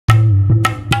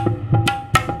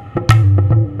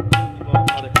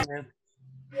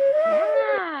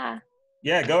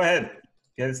Yeah, go ahead.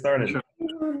 Get it started. Sure.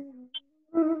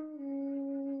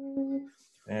 Who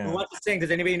Damn. wants to sing? Does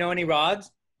anybody know any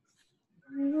rods?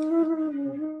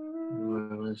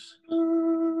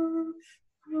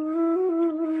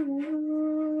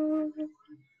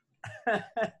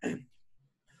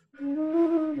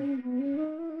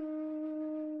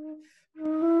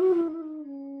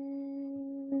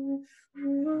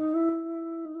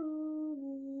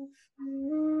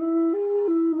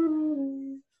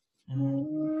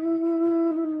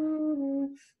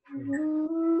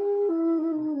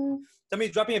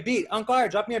 Somebody's drop me a beat. Uncle,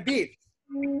 drop me a beat.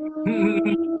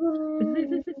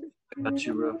 Got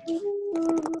you, bro.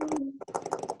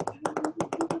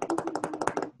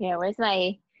 Yeah, where's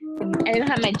my? I don't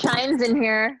have my chimes in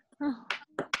here.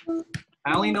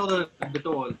 I only know the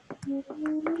tool. We're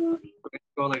gonna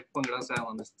go like Pungra style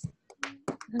on this.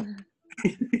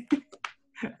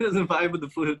 It doesn't vibe with the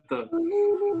flute though.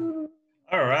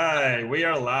 All right, we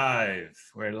are live.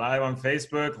 We're live on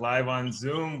Facebook, live on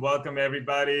Zoom. Welcome,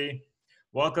 everybody.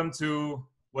 Welcome to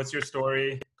What's Your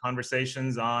Story?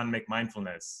 Conversations on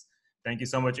McMindfulness. Thank you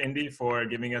so much, Indy, for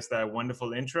giving us that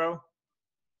wonderful intro.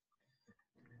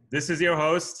 This is your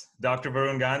host, Dr.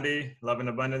 Varun Gandhi. Love and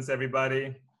abundance,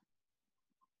 everybody.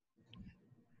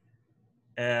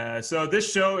 So this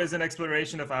show is an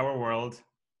exploration of our world.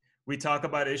 We talk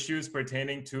about issues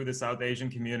pertaining to the South Asian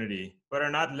community, but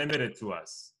are not limited to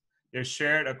us. They're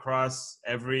shared across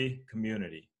every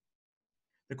community.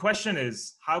 The question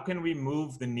is, how can we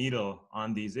move the needle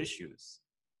on these issues?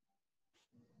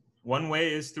 One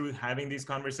way is through having these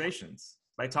conversations,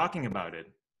 by talking about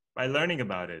it, by learning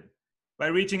about it, by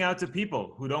reaching out to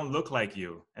people who don't look like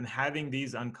you and having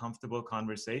these uncomfortable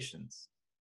conversations.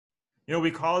 You know,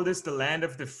 we call this the land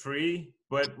of the free,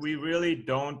 but we really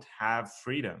don't have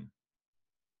freedom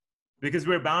because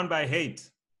we're bound by hate,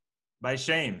 by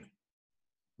shame,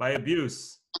 by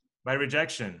abuse, by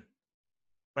rejection,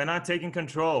 by not taking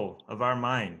control of our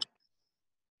mind,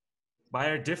 by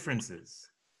our differences.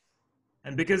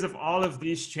 And because of all of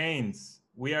these chains,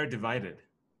 we are divided.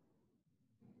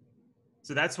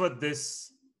 So that's what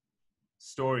this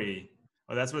story,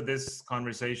 or that's what this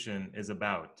conversation is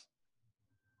about.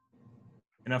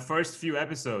 In our first few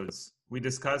episodes, we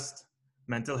discussed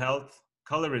mental health,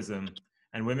 colorism,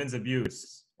 and women's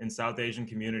abuse in South Asian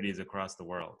communities across the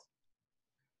world.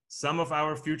 Some of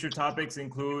our future topics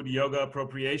include yoga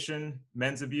appropriation,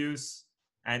 men's abuse,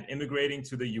 and immigrating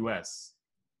to the US.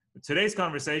 But today's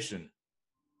conversation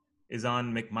is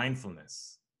on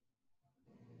McMindfulness.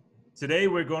 Today,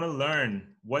 we're going to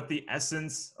learn what the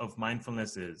essence of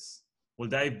mindfulness is. We'll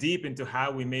dive deep into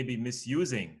how we may be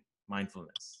misusing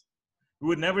mindfulness. We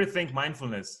would never think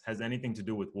mindfulness has anything to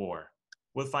do with war.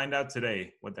 We'll find out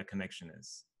today what that connection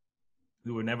is.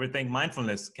 We would never think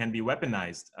mindfulness can be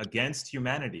weaponized against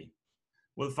humanity.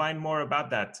 We'll find more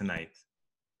about that tonight.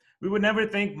 We would never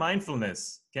think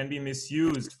mindfulness can be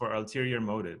misused for ulterior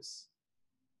motives.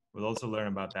 We'll also learn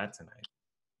about that tonight.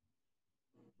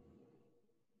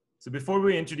 So before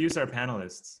we introduce our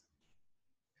panelists,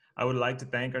 I would like to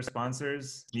thank our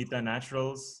sponsors, Nita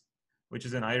Naturals, which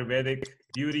is an Ayurvedic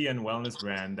beauty and wellness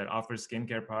brand that offers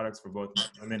skincare products for both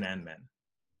women and men.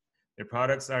 Their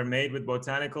products are made with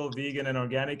botanical, vegan, and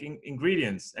organic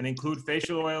ingredients and include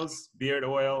facial oils, beard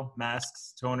oil,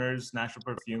 masks, toners, natural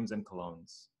perfumes, and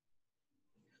colognes.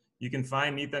 You can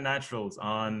find Nita Naturals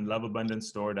on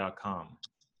loveabundancestore.com.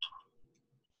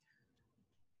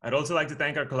 I'd also like to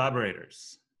thank our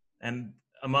collaborators. And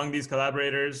among these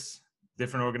collaborators,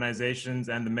 different organizations,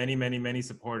 and the many, many, many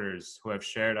supporters who have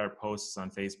shared our posts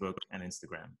on Facebook and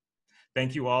Instagram.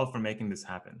 Thank you all for making this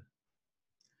happen.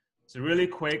 So really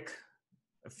quick,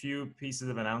 a few pieces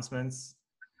of announcements.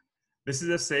 This is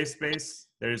a safe space.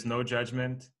 There is no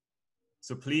judgment.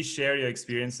 So please share your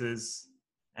experiences,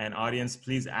 and audience,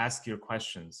 please ask your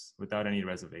questions without any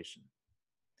reservation.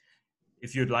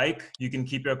 If you'd like, you can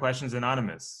keep your questions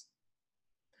anonymous.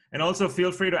 And also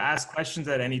feel free to ask questions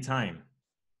at any time.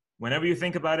 Whenever you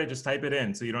think about it, just type it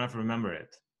in so you don't have to remember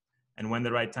it. And when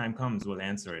the right time comes, we'll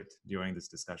answer it during this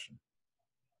discussion.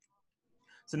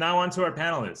 So now on to our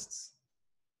panelists.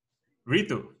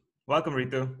 Ritu, welcome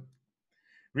Ritu.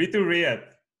 Ritu Riyat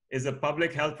is a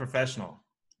public health professional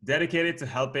dedicated to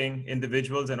helping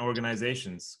individuals and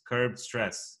organizations curb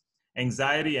stress,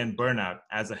 anxiety, and burnout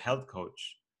as a health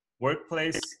coach,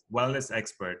 workplace wellness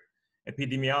expert,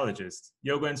 epidemiologist,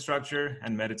 yoga instructor,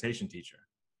 and meditation teacher.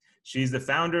 She's the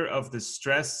founder of the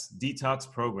Stress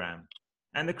Detox program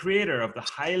and the creator of the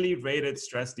highly rated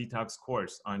Stress Detox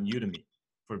course on Udemy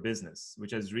for business,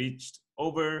 which has reached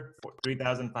over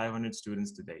 3,500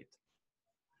 students to date.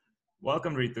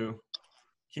 Welcome, Ritu.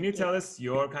 Can you tell us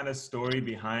your kind of story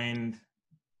behind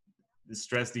the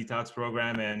stress detox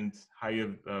program and how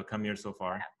you've come here so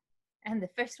far. And the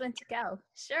first one to go.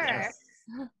 Sure. Yes.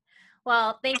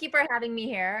 Well, thank you for having me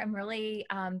here. I'm really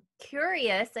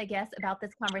curious, I guess, about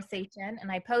this conversation. And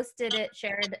I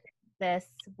shared this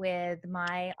with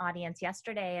my audience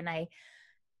yesterday, and I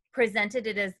presented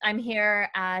it as I'm here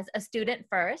as a student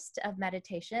first of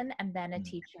meditation and then a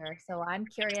teacher. So I'm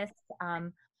curious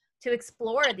to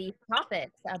explore these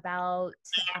topics about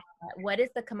what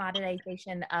is the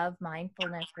commoditization of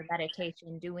mindfulness or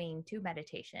meditation doing to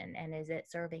meditation, and is it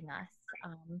serving us?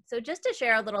 So just to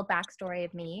share a little backstory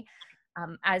of me,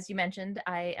 as you mentioned,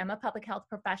 I am a public health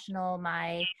professional.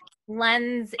 My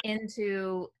lens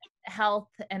into health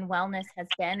and wellness has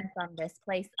been from this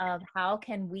place of how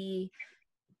can we,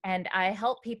 and I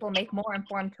help people make more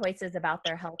informed choices about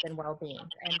their health and well-being.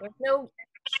 And there's no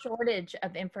shortage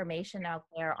of information out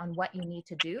there on what you need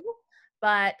to do,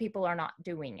 but people are not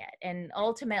doing it. And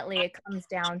ultimately it comes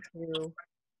down to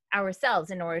ourselves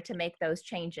in order to make those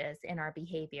changes in our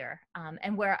behavior.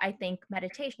 And where I think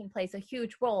meditation plays a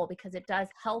huge role, because it does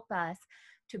help us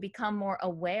to become more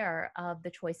aware of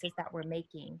the choices that we're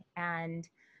making. And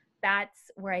that's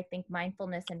where I think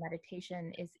mindfulness and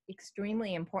meditation is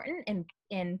extremely important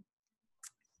in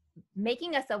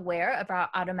making us aware of our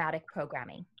automatic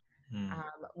programming,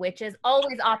 which is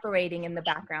always operating in the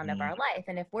background of our life.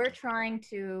 And if we're trying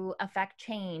to affect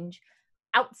change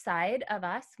outside of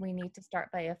us, we need to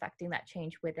start by affecting that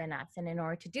change within us. And in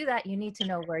order to do that, you need to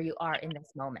know where you are in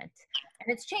this moment.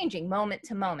 And it's changing moment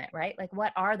to moment, right? Like,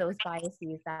 what are those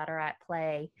biases that are at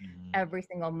play every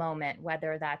single moment,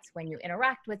 whether that's when you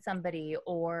interact with somebody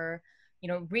or, you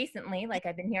know, recently, like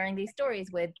I've been hearing these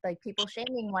stories with like people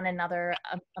shaming one another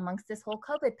amongst this whole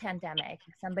COVID pandemic.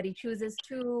 If somebody chooses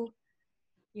to,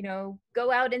 you know, go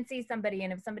out and see somebody,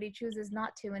 and if somebody chooses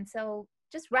not to. And so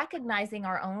just recognizing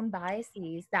our own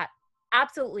biases that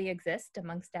absolutely exist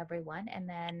amongst everyone, and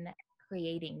then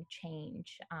creating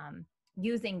change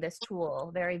using this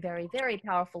tool, very, very, very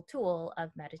powerful tool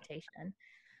of meditation.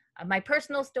 My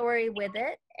personal story with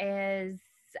it is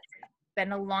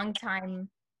been a long time,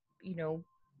 you know,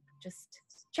 just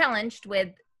challenged with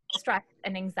stress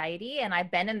and anxiety. And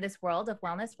I've been in this world of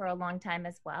wellness for a long time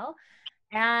as well.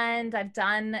 And I've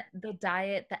done the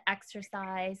diet, the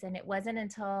exercise, and it wasn't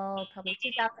until probably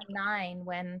 2009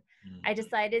 when I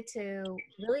decided to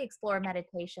really explore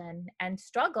meditation, and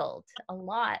struggled a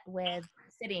lot with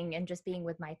sitting and just being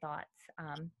with my thoughts,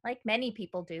 like many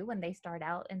people do when they start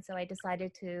out. And so I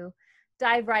decided to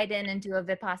dive right in and do a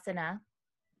Vipassana,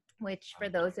 which, for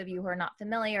those of you who are not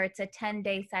familiar, it's a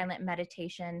 10-day silent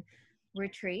meditation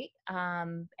retreat.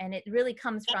 And it really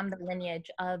comes from the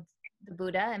lineage of the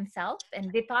Buddha himself.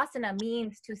 And Vipassana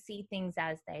means to see things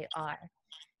as they are.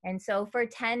 And so for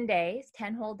 10 days,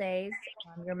 10 whole days,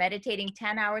 you're meditating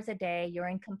 10 hours a day. You're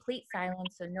in complete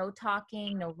silence. So no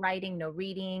talking, no writing, no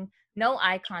reading, no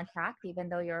eye contact, even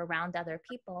though you're around other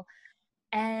people.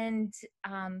 And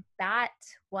that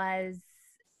was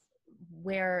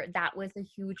a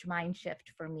huge mind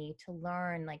shift for me, to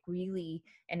learn, like, really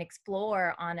and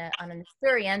explore on an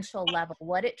experiential level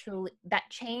that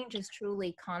change is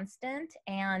truly constant,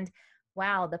 and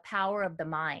wow, the power of the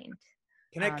mind.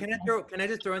 Can I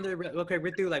just throw in there real quick,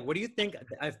 Ritu? Like, what do you think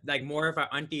if, like, more of our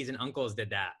aunties and uncles did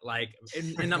that? Like,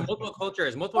 in multiple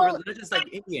cultures, multiple religions,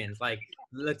 like Indians, like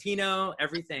Latino,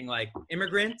 everything, like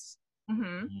immigrants.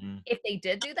 If they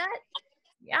did do that,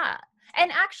 yeah. And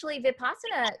actually,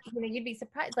 Vipassana, you know, you'd be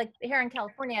surprised. Like here in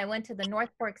California, I went to the North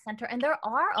Fork Center, and there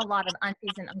are a lot of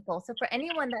aunties and uncles. So for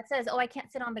anyone that says, "Oh, I can't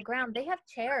sit on the ground," they have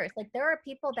chairs. Like, there are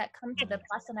people that come to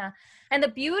Vipassana, and the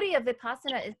beauty of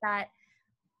Vipassana is that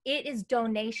it is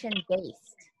donation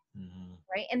based,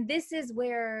 right? And this is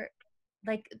where,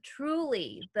 like,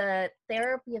 truly the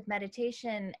therapy of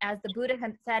meditation, as the Buddha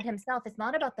said himself, it's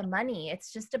not about the money.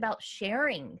 It's just about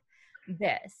sharing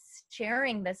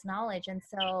this knowledge. And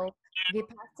so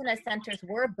Vipassana centers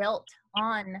were built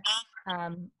on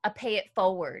a pay it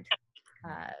forward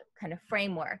kind of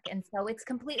framework. And so it's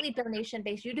completely donation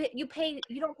based. You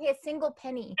don't pay a single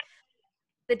penny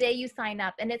the day you sign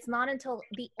up. And it's not until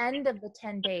the end of the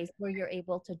 10 days where you're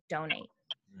able to donate.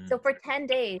 So for 10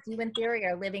 days, you in theory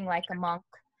are living like a monk.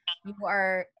 You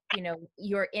are, you know,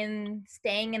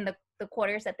 staying in the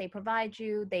quarters that they provide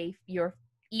you. You're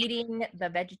eating the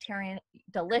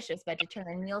delicious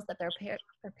vegetarian meals that they're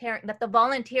preparing, that the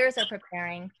volunteers are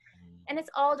preparing, and it's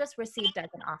all just received as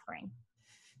an offering.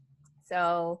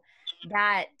 So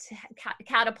that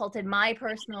catapulted my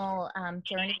personal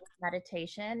journey with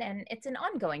meditation, and it's an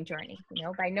ongoing journey. You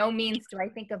know, by no means do I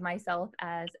think of myself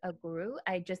as a guru.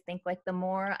 I just think, like, the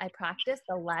more I practice,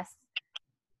 the less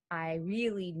I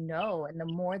really know, and the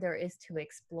more there is to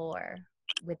explore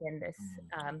within this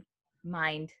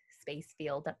mind space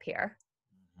field up here.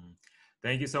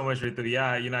 Thank you so much, Ritu.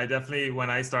 Yeah, I definitely, when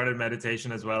I started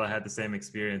meditation as well, I had the same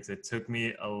experience. It took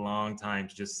me a long time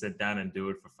to just sit down and do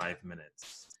it for 5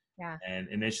 minutes. Yeah. And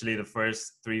initially the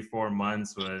first 3-4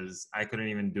 months was, I couldn't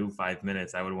even do 5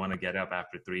 minutes. I would want to get up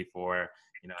after 3-4,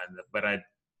 but I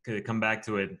could come back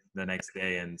to it the next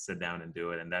day and sit down and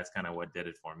do it. And that's kind of what did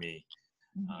it for me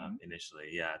initially.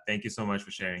 Yeah. Thank you so much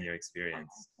for sharing your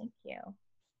experience. Thank you.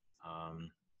 All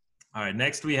right.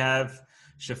 Next we have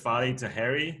Shefali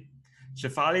Taheri.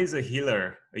 Shefali is a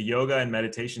healer, a yoga and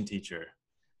meditation teacher,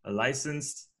 a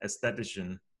licensed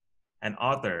esthetician, and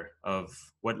author of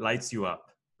What Lights You Up: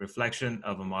 Reflection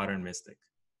of a Modern Mystic.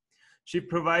 She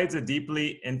provides a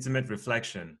deeply intimate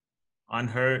reflection on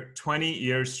her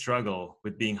 20-year struggle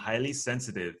with being highly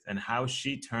sensitive and how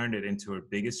she turned it into her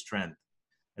biggest strength,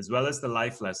 as well as the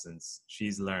life lessons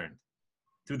she's learned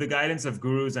through the guidance of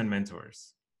gurus and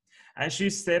mentors. As she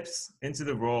steps into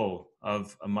the role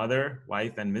of a mother,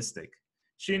 wife, and mystic,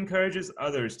 she encourages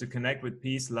others to connect with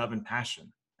peace, love, and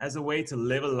passion as a way to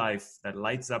live a life that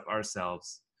lights up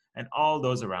ourselves and all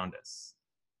those around us.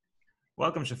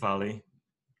 Welcome, Shefali.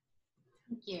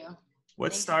 Thank you.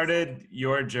 What started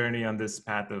your journey on this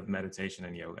path of meditation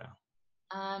and yoga?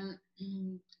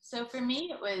 So for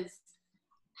me, it was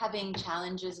having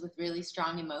challenges with really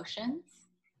strong emotions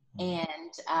and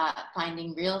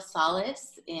finding real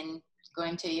solace in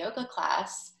going to a yoga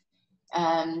class,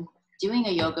 doing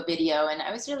a yoga video. And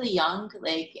I was really young,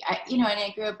 and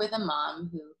I grew up with a mom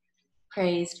who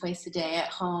prays twice a day at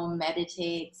home,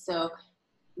 meditates. So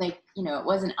it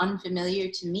wasn't unfamiliar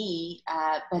to me,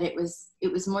 but it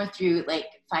was more through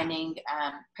finding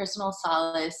personal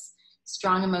solace,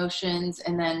 strong emotions,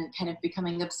 and then kind of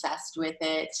becoming obsessed with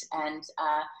it. And,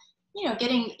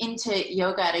 getting into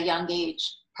yoga at a young age,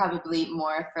 probably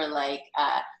more for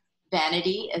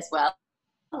vanity as well.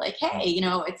 Hey,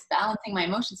 it's balancing my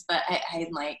emotions, but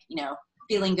I'm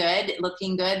feeling good,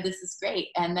 looking good. This is great.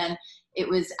 And then it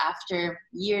was after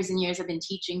years and years, I've been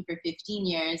teaching for 15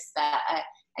 years, that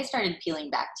I started peeling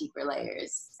back deeper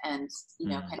layers and,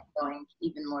 kind of going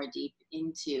even more deep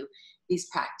into these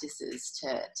practices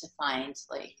to find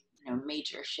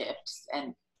major shifts.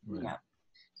 And,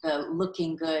 the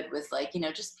looking good was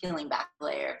just peeling back a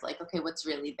layer of okay, what's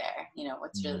really there?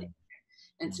 What's really there?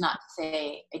 And it's not to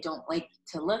say I don't like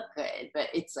to look good, but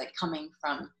it's coming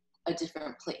from a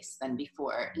different place than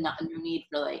before. No need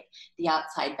for the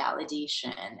outside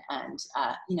validation and,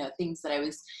 things that I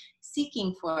was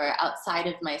seeking for outside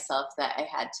of myself that I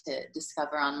had to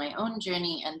discover on my own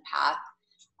journey and path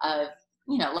of,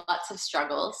 lots of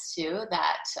struggles too,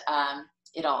 that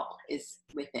it all is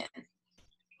within.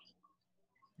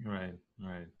 Right.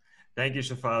 Thank you,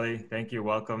 Shefali. Thank you.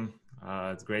 Welcome.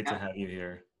 It's great to have you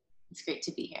here. It's great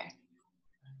to be here.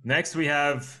 Next, we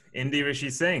have Indi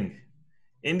Rishi Singh.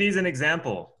 Indi is an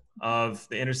example of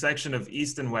the intersection of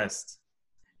East and West.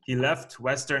 He left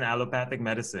Western allopathic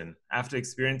medicine after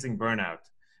experiencing burnout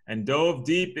and dove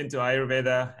deep into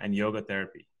Ayurveda and yoga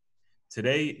therapy.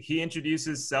 Today, he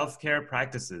introduces self-care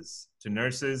practices to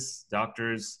nurses,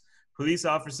 doctors, police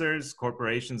officers,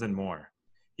 corporations, and more.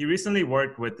 He recently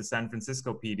worked with the San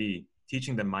Francisco PD,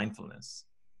 teaching them mindfulness.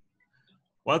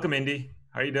 Welcome, Indi.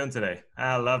 How are you doing today?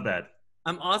 I love that.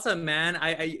 I'm awesome, man.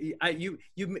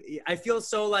 I feel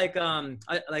so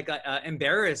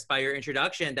embarrassed by your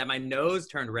introduction that my nose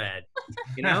turned red.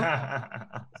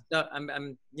 So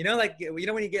I'm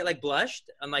when you get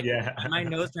blushed, I'm my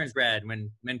nose turns red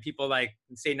when people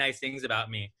say nice things about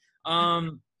me.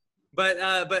 But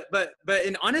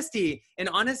in honesty,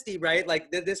 right?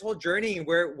 This whole journey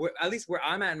where at least where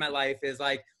I'm at in my life is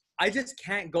I just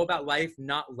can't go about life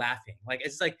not laughing.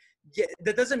 It's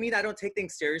that doesn't mean I don't take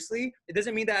things seriously. It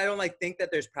doesn't mean that I don't think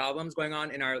that there's problems going on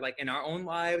in our in our own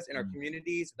lives, in our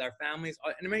communities, with our families,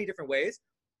 in many different ways.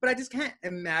 But I just can't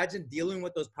imagine dealing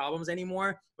with those problems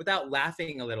anymore without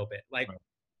laughing a little bit. I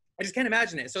just can't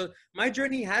imagine it. So my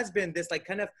journey has been this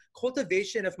kind of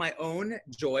cultivation of my own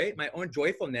joy, my own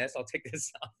joyfulness. I'll take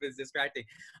this off as distracting.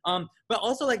 But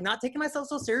also not taking myself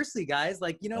so seriously, guys.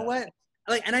 What?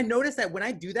 And I noticed that when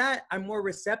I do that, I'm more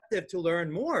receptive to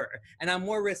learn more, and I'm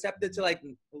more receptive to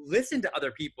listen to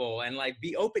other people and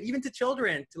be open, even to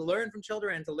children, to learn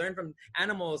from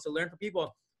animals, to learn from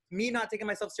people. Me not taking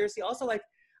myself seriously. Also, I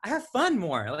have fun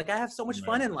more. I have so much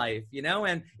fun in life,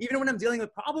 and even when I'm dealing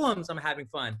with problems, I'm having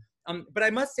fun. But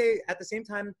I must say at the same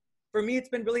time, for me, it's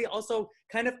been really also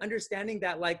kind of understanding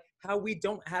that how we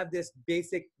don't have this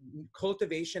basic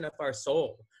cultivation of our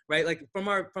soul, right?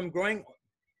 From growing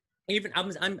even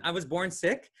I was born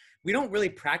sick. We don't really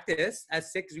practice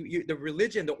as sick. The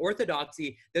religion, the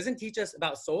orthodoxy doesn't teach us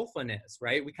about soulfulness,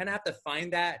 right? We kind of have to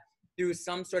find that through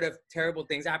some sort of terrible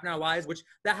things happen in our lives, which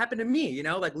that happened to me, you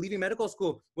know, like leaving medical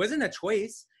school wasn't a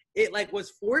choice. It like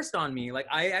was forced on me. Like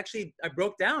I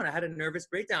broke down. I had a nervous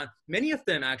breakdown, many of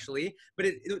them actually, but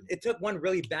it took one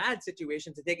really bad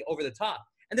situation to take it over the top.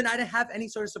 And then I didn't have any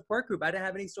sort of support group. I didn't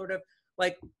have any sort of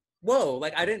like, whoa,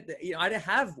 like I didn't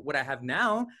have what I have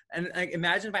now. And like,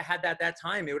 imagine if I had that at that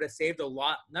time, it would have saved a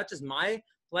lot, not just my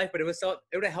life, but it would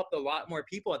have helped a lot more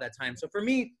people at that time. So for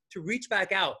me to reach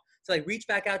back out,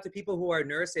 to people who are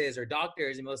nurses or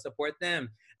doctors and we'll support them,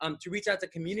 to reach out to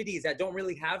communities that don't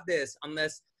really have this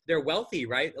unless they're wealthy,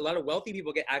 right? A lot of wealthy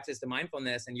people get access to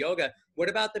mindfulness and yoga. What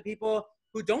about the people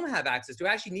who don't have access, who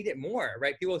actually need it more,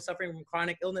 right? People suffering from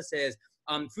chronic illnesses,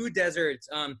 food deserts,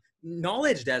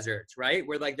 knowledge deserts, right?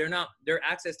 Where like their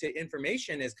access to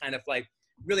information is kind of like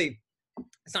really,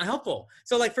 it's not helpful.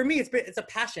 So like for me, it's a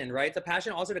passion, right? It's a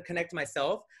passion also to connect to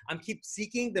myself. I'm keep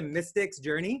seeking the mystic's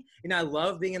journey. You know, I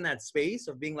love being in that space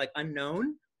of being like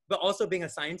unknown, but also being a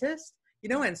scientist, you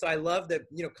know? And so I love that,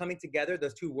 you know, coming together,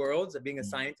 those two worlds of being a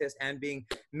scientist and being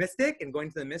mystic and going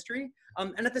to the mystery.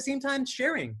 And at the same time,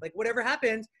 sharing, like whatever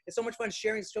happens, it's so much fun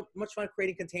sharing, so much fun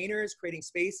creating containers, creating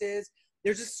spaces.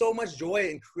 There's just so much joy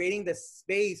in creating the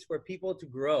space for people to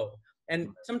grow. And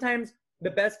sometimes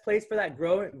the best place for that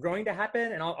growing to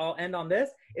happen, and I'll end on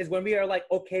this, is when we are like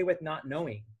okay with not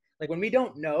knowing. Like when we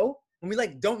don't know, when we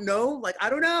like don't know, like I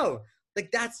don't know,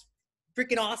 like that's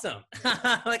freaking awesome.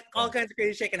 Like all kinds of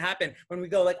crazy shit can happen when we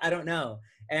go like I don't know.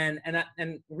 And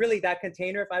really that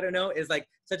container, if I don't know, is like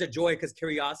such a joy because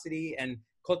curiosity and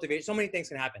cultivate, so many things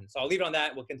can happen. So I'll leave it on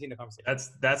that. We'll continue the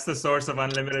conversation. That's the source of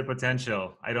unlimited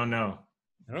potential. I don't know.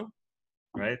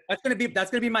 Right? That's gonna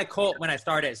be my cult when I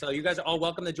start it. So you guys are all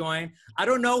welcome to join. I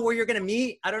don't know where you're gonna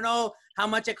meet. I don't know how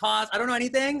much it costs. I don't know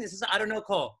anything. This is I don't know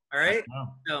cult. All right.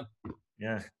 So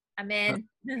yeah. I'm in.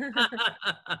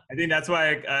 I think that's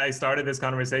why I started this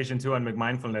conversation too on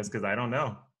McMindfulness, because I don't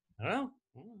know.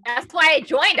 That's why I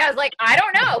joined. I was like, I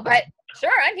don't know, but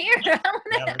sure, I'm here.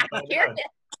 I'm here.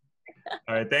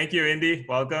 All right. Thank you, Indy.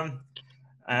 Welcome.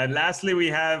 And lastly, we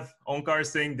have Onkar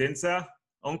Singh Dinsa.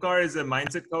 Onkar is a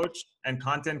mindset coach and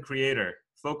content creator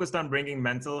focused on bringing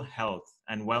mental health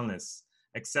and wellness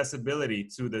accessibility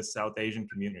to the South Asian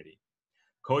community.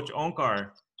 Coach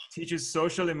Onkar teaches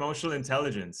social emotional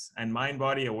intelligence and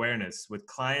mind-body awareness with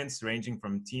clients ranging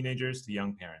from teenagers to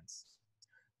young parents.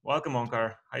 Welcome,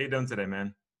 Onkar. How you doing today,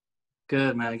 man?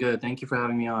 Good, man. Good. Thank you for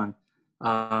having me on.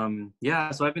 Yeah,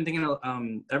 so I've been thinking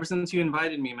ever since you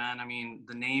invited me, man. I mean,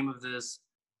 the name of this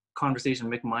conversation,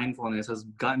 McMindfulness, has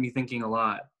gotten me thinking a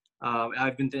lot.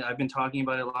 I've been talking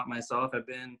about it a lot myself.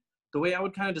 The way I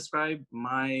would kind of describe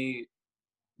my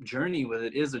journey with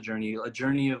it is a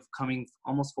journey of coming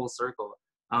almost full circle.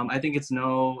 I think it's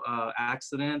no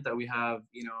accident that we have,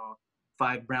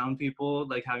 5 brown people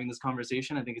like having this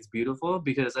conversation. I think it's beautiful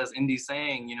because, as Indy's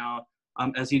saying,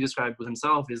 as he described with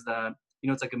himself, is that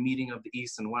it's like a meeting of the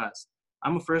East and West.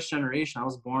 I'm a first generation. I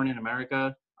was born in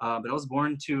America. But I was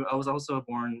also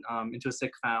born into a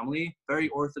Sikh family, very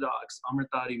orthodox,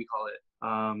 Amritari we call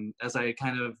it. As I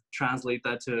kind of translate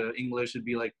that to English, it'd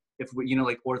be like, if we,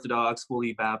 like orthodox,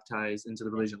 fully baptized into the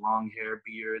religion, long hair,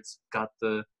 beards, got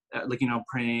the,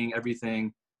 praying,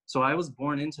 everything. So I was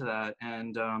born into that.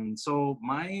 And so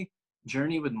my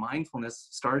journey with mindfulness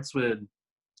starts with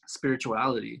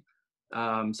spirituality.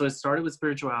 So it started with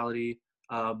spirituality,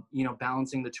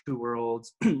 balancing the two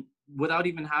worlds, without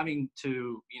even having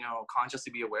to,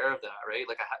 consciously be aware of that, right?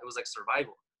 Like it was like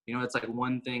survival. It's like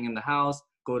one thing in the house,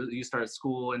 you start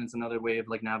school, and it's another way of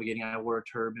like navigating. I wore a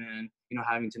turban,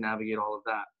 having to navigate all of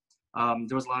that.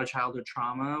 There was a lot of childhood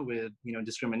trauma with,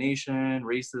 discrimination,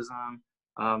 racism,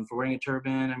 for wearing a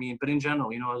turban. I mean, but in general,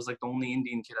 I was like the only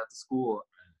Indian kid at the school.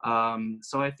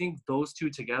 So I think those two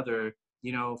together,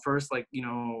 first, like,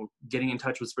 getting in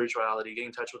touch with spirituality, getting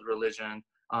in touch with religion,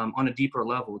 on a deeper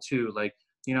level too. Like,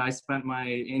 I spent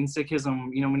in Sikhism,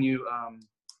 when you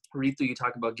read through, you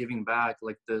talk about giving back,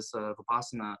 like this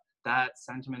Vipassana, that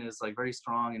sentiment is like very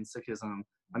strong in Sikhism.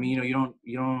 I mean,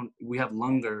 we have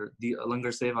Langar, the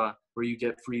Langar Seva, where you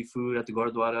get free food at the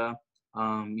Gurdwara,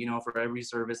 for every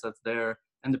service that's there.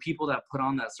 And the people that put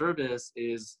on that service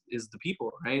is the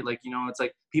people, right? Like, it's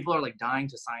like people are like dying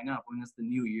to sign up when it's the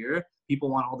new year.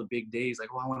 People want all the big days, like,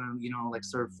 I want to, like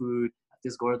serve food at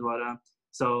this Gurdwara.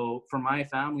 So for my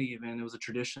family, even, it was a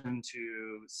tradition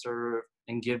to serve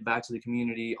and give back to the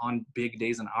community on big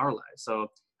days in our lives. So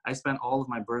I spent all of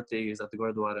my birthdays at the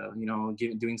Gurdwara,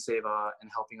 doing seva and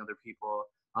helping other people.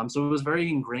 So it was very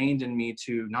ingrained in me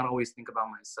to not always think about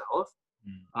myself,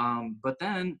 But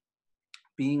then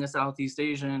being a Southeast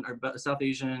Asian or South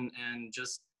Asian, and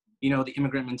just, the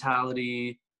immigrant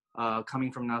mentality,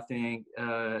 coming from nothing,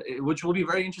 which will be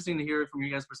very interesting to hear from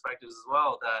your guys' perspectives as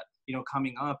well, that,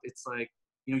 coming up, it's like,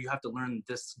 you have to learn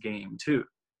this game too.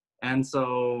 And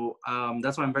so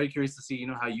that's why I'm very curious to see,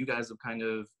 how you guys have kind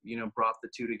of, brought the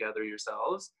two together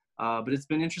yourselves. But it's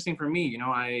been interesting for me,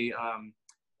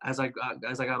 as I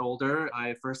got older,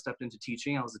 I first stepped into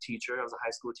teaching. I was a teacher. I was a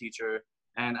high school teacher,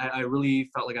 and I really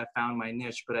felt like I found my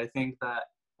niche. But I think that,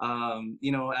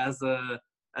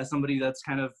 as somebody that's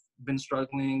kind of been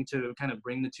struggling to kind of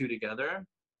bring the two together,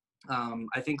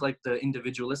 I think like the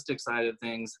individualistic side of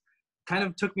things kind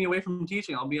of took me away from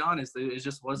teaching. I'll be honest. It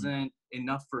just wasn't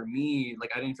enough for me.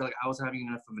 Like, I didn't feel like I was having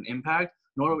enough of an impact,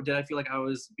 nor did I feel like I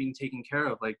was being taken care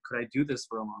of. Like, could I do this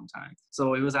for a long time?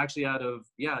 So it was actually out of,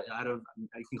 you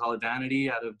can call it vanity,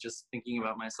 out of just thinking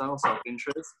about myself,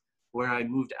 self-interest, where I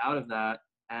moved out of that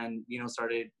and,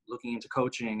 started looking into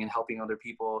coaching and helping other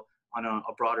people on a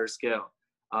broader scale.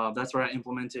 That's where I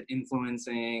implemented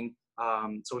influencing,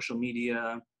 social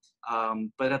media.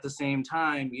 But at the same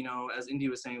time, as Indy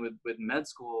was saying with med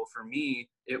school, for me,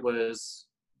 it was,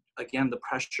 again, the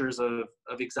pressures of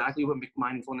exactly what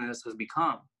mindfulness has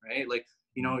become, right? Like,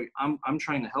 I'm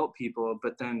trying to help people,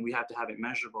 but then we have to have it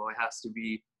measurable. It has to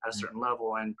be at a certain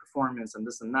level and performance and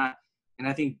this and that. And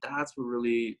I think that's what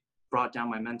really brought down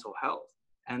my mental health.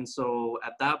 And so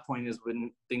at that point is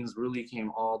when things really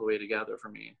came all the way together for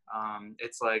me.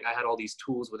 It's like I had all these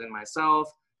tools within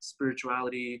myself,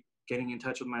 spirituality, getting in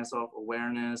touch with myself,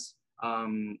 awareness,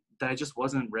 that I just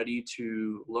wasn't ready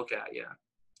to look at yet.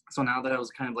 So now that I was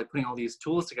kind of like putting all these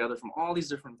tools together from all these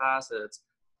different facets,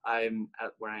 I'm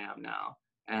at where I am now,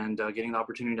 and getting the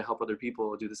opportunity to help other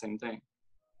people do the same thing.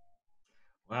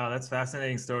 Wow, that's a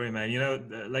fascinating story,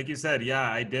 man. Like you said,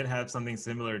 yeah, I did have something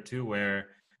similar too, where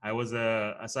I have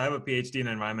a PhD in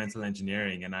environmental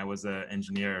engineering, and I was an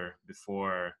engineer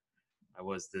before I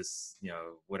was this,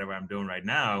 whatever I'm doing right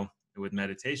now with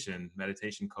meditation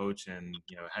coach, and,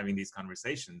 having these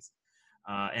conversations.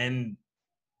 And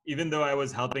even though I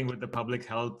was helping with the public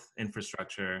health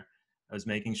infrastructure, I was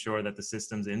making sure that the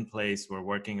systems in place were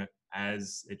working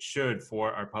as it should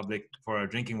for our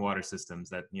drinking water systems,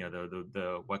 that,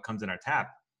 the what comes in our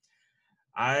tap.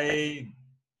 I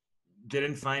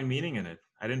didn't find meaning in it.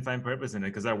 I didn't find purpose in it,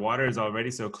 because our water is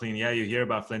already so clean. Yeah, you hear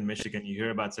about Flint, Michigan, you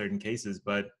hear about certain cases,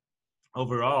 but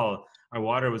overall, our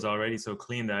water was already so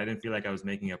clean that I didn't feel like I was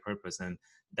making a purpose. And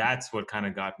that's what kind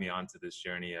of got me onto this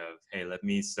journey of, hey, let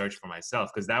me search for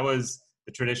myself, because that was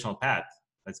the traditional path.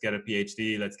 Let's get a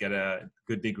PhD, let's get a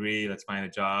good degree, let's find a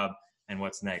job, and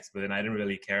what's next. But then I didn't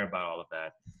really care about all of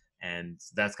that. And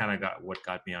that's kind of what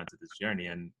got me onto this journey.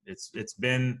 And it's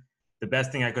been the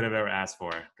best thing I could have ever asked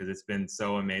for, because it's been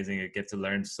so amazing. I get to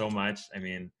learn so much. I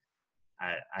mean,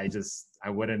 I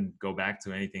wouldn't go back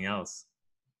to anything else.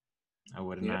 I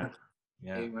would not.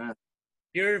 Yeah. Amen.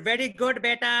 You're very good,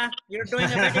 beta. You're doing a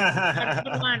very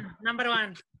good number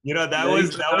one. That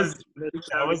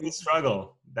was the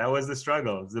struggle. That was the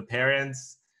struggle. The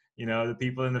parents, the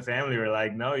people in the family were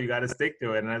like, no, you got to stick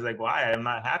to it. And I was like, why? I'm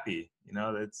not happy.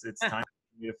 It's time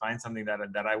for me to find something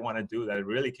that I want to do, that I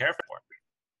really care for.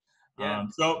 Yeah.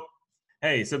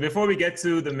 So before we get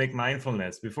to the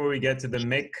McMindfulness, before we get to the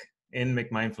Mick in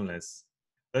McMindfulness,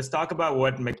 let's talk about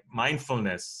what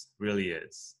mindfulness really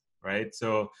is, right?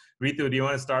 So, Ritu, do you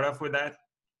want to start off with that?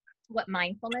 What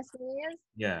mindfulness really is?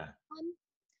 Yeah.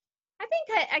 I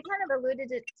think I kind of alluded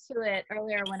to it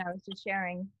earlier when I was just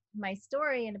sharing my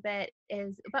story in a bit.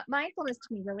 But mindfulness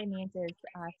to me really means is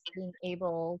being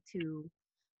able to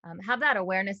have that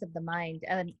awareness of the mind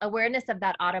and awareness of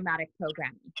that automatic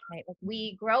programming, right? Like,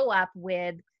 we grow up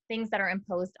with things that are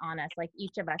imposed on us, like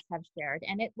each of us have shared,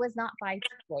 and it was not by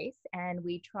choice. And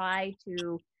we try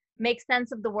to make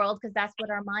sense of the world because that's what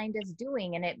our mind is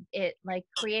doing, and it like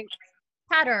creates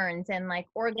patterns and like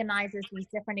organizes these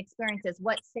different experiences,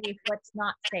 what's safe, what's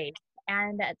not safe.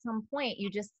 And at some point you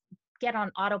just get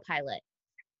on autopilot,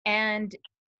 and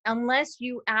unless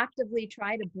you actively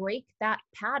try to break that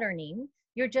patterning,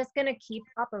 you're just going to keep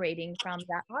operating from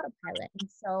that autopilot. And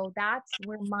so that's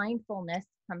where mindfulness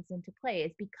comes into play,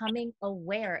 is becoming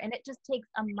aware. And it just takes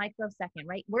a microsecond,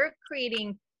 right? We're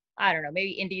creating, I don't know,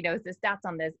 maybe Indy knows the stats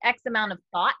on this, X amount of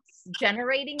thoughts,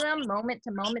 generating them moment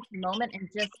to moment to moment, and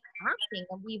just acting.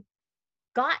 And we've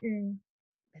gotten,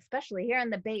 especially here in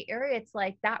the Bay Area, it's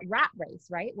like that rat race,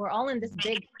 right? We're all in this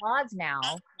big pause now.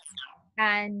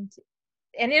 And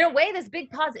in a way, this big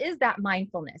pause is that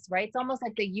mindfulness, right? It's almost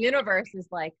like the universe is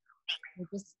like, we're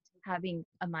just having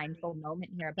a mindful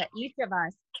moment here. But each of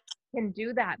us can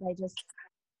do that by just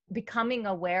becoming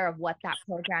aware of what that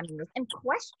programming is and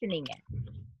questioning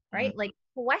it, right? Like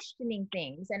questioning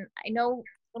things. And I know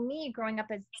for me, growing up,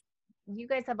 as you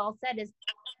guys have all said, is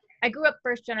I grew up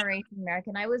first generation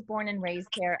American. I was born and raised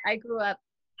here. I grew up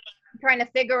trying to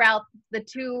figure out the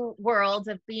two worlds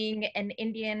of being an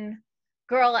Indian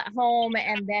girl at home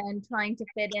and then trying to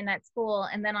fit in at school.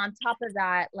 And then on top of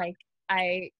that, like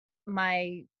I'm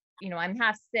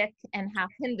half Sikh and half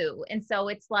Hindu. And so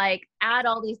it's like add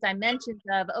all these dimensions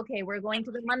of, okay, we're going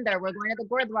to the mandir, we're going to the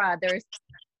Gurdwara, there's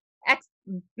X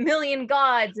million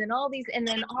gods and all these, and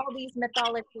then all these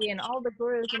mythology and all the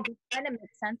gurus, and just trying to make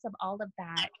sense of all of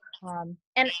that.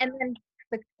 And then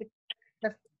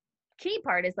the key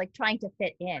part is like trying to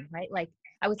fit in, right? Like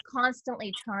I was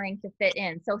constantly trying to fit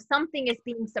in. So something is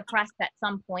being suppressed at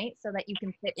some point so that you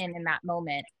can fit in that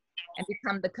moment and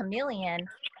become the chameleon.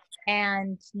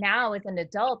 And now as an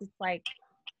adult, it's like,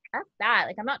 F that.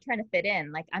 Like I'm not trying to fit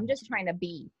in. Like I'm just trying to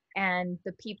be. And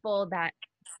the people that,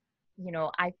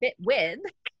 I fit with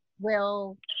I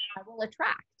will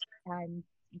attract. And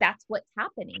that's what's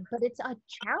happening. But it's a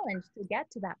challenge to get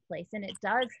to that place. And it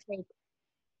does take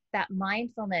that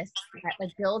mindfulness that like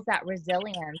builds that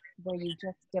resilience where you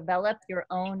just develop your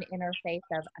own inner faith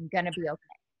of I'm gonna be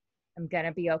okay. I'm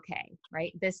gonna be okay,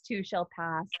 right? This too shall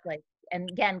pass. Like, and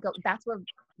again, that's where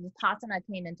Vipassana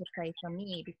came into play for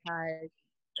me, because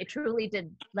it truly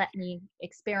did let me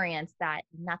experience that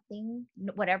nothing,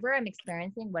 whatever I'm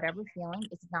experiencing, whatever feeling,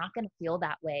 it's not gonna feel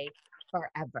that way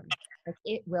forever. Like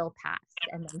it will pass,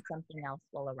 and then something else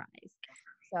will arise.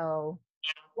 So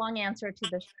long answer to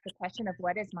the question of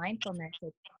what is mindfulness.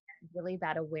 It's really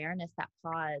that awareness, that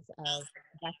pause of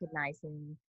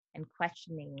recognizing and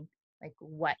questioning like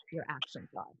what your actions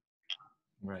are.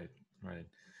 Right.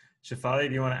 Shefali,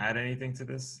 do you want to add anything to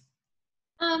this?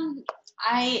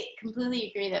 I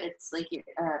completely agree that it's like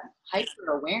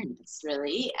hyper awareness,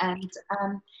 really, and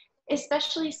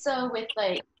especially so with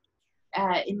like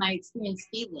in my experience,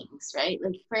 feelings, right?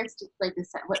 Like first, it's like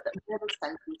what are the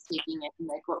senses taking it, and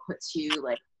like what puts you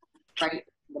like right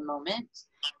in the moment,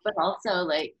 but also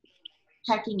like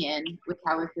checking in with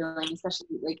how we're feeling,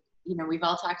 especially like we've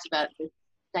all talked about this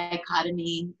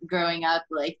dichotomy growing up,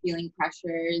 like feeling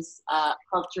pressures,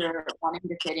 culture, wanting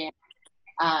to fit in.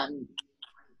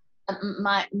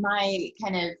 My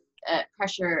kind of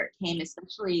pressure came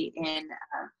especially in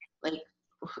like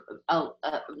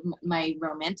my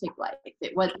romantic life.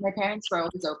 It was, my parents were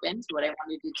always open to what I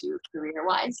wanted to do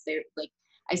career-wise. They like,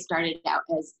 I started out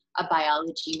as a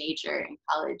biology major in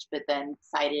college, but then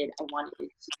decided I wanted to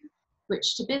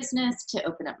switch to business, to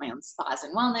open up my own spas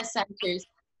and wellness centers,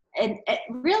 and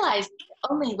realized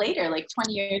only later, like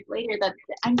 20 years later, that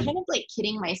I'm kind of like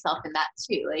kidding myself in that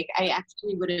too. Like I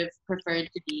actually would have preferred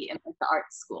to be in like the art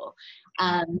school.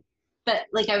 But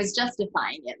like I was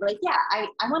justifying it. Like, yeah,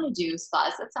 I want to do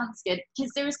spas. That sounds good.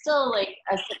 Because there was still like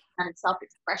a certain kind of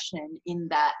self-expression in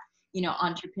that,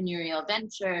 entrepreneurial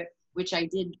venture, which I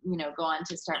did, go on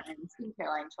to start my own skincare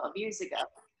line 12 years ago.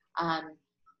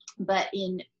 But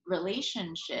in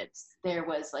relationships, there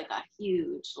was like a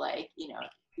huge, like,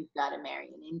 you've got to marry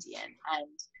an Indian. And,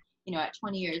 at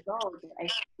 20 years old, I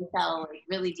fell like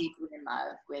really deeply in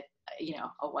love with,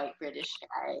 a white British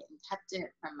guy, and kept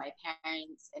it from my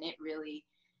parents. And it really,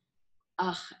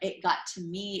 it got to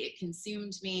me, it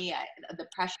consumed me. The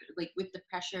pressure, like with the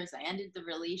pressures, I ended the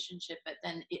relationship, but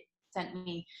then it sent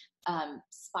me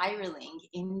spiraling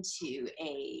into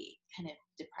a kind of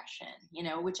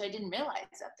depression, which I didn't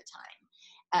realize at the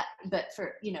time. But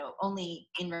for, only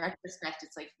in retrospect,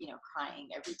 it's like, crying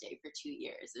every day for 2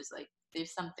 years.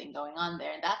 There's something going on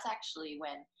there. And that's actually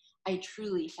when I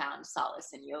truly found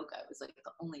solace in yoga. It was like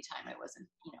the only time I wasn't,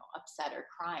 upset or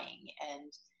crying.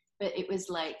 But it was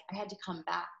like, I had to come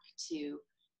back to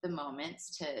the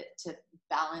moments to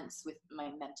balance with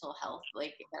my mental health,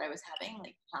 like that I was having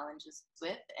like challenges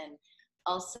with. And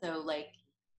also like,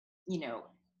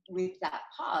 with that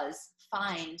pause,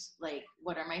 find like,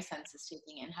 what are my senses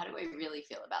taking in? How do I really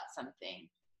feel about something?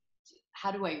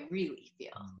 How do I really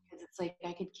feel? Because it's like,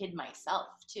 I could kid myself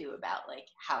too about like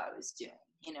how I was doing,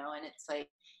 and it's like,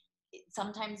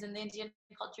 sometimes in the Indian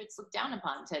culture, it's looked down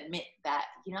upon to admit that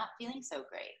you're not feeling so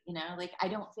great, like, I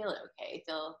don't feel okay. I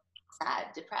feel sad,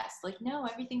 depressed. Like, no,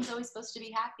 everything's always supposed to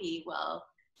be happy. Well,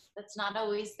 that's not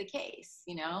always the case,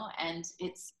 and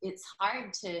it's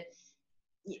hard to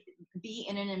be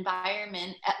in an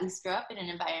environment, at least grow up in an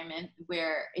environment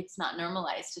where it's not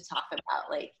normalized to talk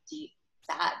about like deep,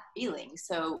 sad feelings.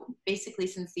 So basically,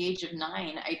 since the age of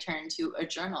 9, I turned to a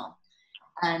journal.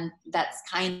 And that's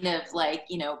kind of like,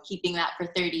 keeping that for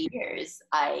 30 years,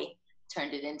 I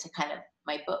turned it into kind of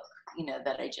my book,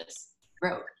 that I just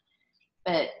wrote.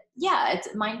 But yeah,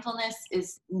 it's mindfulness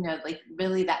is, like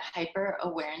really that hyper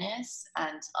awareness,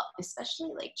 and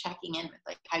especially like checking in with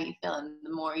like how you feel. And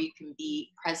the more you can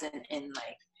be present in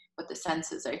like what the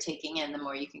senses are taking in, the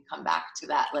more you can come back to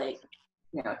that, like,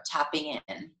 tapping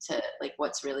in to like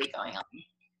what's really going on.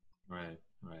 Right.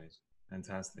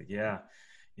 Fantastic. Yeah.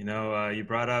 You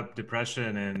brought up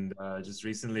depression, and just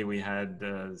recently we had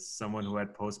someone who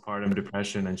had postpartum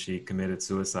depression, and she committed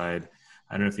suicide.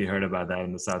 I don't know if you heard about that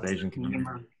in the South Asian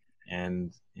community,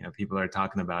 and people are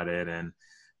talking about it, and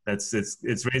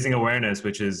it's raising awareness,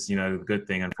 which is a good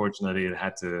thing. Unfortunately, it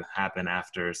had to happen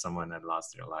after someone had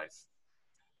lost their life.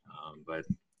 But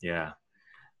yeah,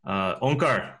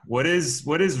 Onkar, what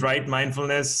is right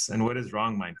mindfulness and what is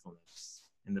wrong mindfulness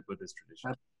in the Buddhist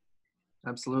tradition?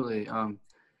 Absolutely.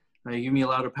 You give me a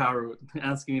lot of power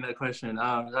asking me that question.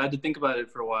 I had to think about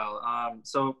it for a while.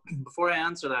 So before I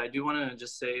answer that, I do want to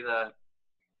just say that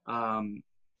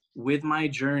with my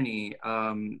journey,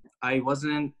 I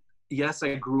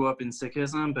grew up in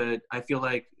Sikhism, but I feel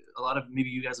like a lot of, maybe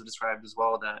you guys have described as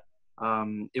well, that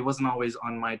it wasn't always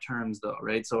on my terms though,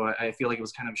 right? So I feel like it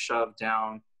was kind of shoved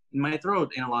down in my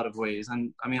throat in a lot of ways.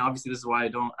 And I mean, obviously this is why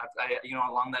along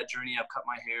that journey, I've cut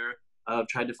my hair. I've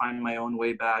tried to find my own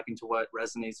way back into what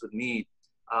resonates with me.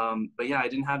 But yeah, I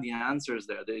didn't have the answers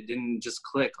there. They didn't just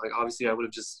click. Like, obviously I would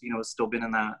have just, still been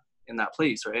in that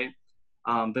place, right?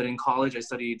 But in college, I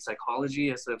studied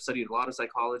psychology. I've studied a lot of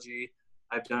psychology.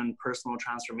 I've done personal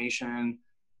transformation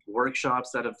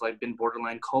workshops that have like been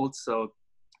borderline cults. So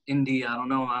Indie, I don't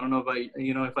know about,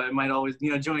 if I might always,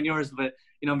 join yours, but,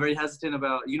 I'm very hesitant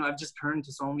about, I've just turned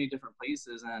to so many different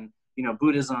places, and,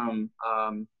 Buddhism,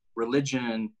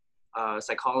 religion,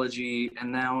 psychology,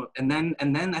 and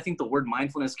then I think the word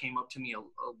mindfulness came up to me a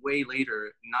way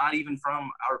later, not even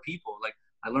from our people. Like,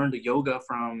 I learned the yoga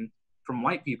from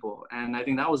white people, and I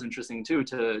think that was interesting too,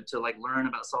 to like learn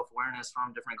about self-awareness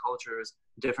from different cultures,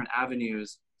 different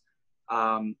avenues.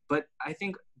 But I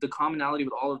think the commonality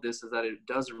with all of this is that it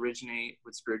does originate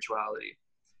with spirituality.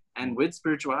 And with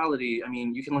spirituality, I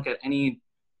mean, you can look at any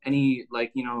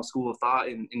like, school of thought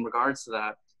in regards to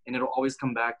that, and it'll always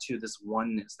come back to this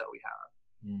oneness that we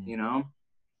have,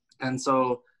 And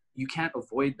so you can't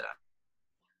avoid that.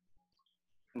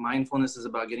 Mindfulness is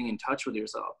about getting in touch with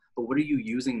yourself, but what are you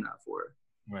using that for?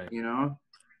 Right.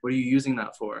 What are you using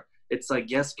that for? It's like,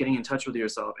 yes, getting in touch with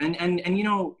yourself. And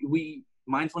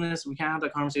mindfulness, we can't have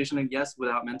that conversation, I guess,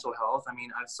 without mental health. I mean,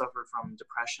 I've suffered from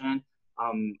depression.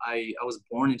 I was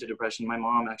born into depression. My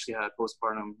mom actually had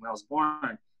postpartum when I was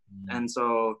born. And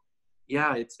so, yeah,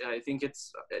 I think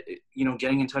it's,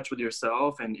 getting in touch with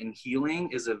yourself and healing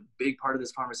is a big part of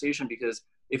this conversation, because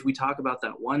if we talk about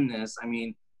that oneness, I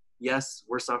mean, yes,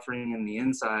 we're suffering in the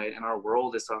inside, and our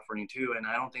world is suffering too. And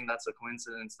I don't think that's a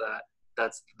coincidence that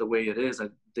that's the way it is.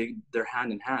 They're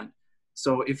hand in hand.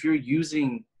 So if you're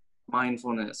using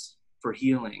mindfulness for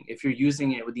healing, if you're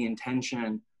using it with the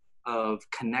intention of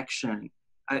connection,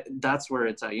 that's where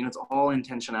it's at. It's all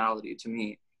intentionality to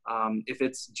me. If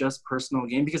it's just personal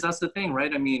gain, because that's the thing,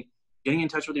 right? I mean, getting in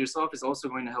touch with yourself is also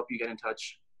going to help you get in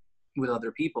touch with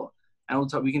other people.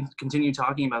 And we can continue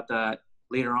talking about that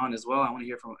later on as well. I want to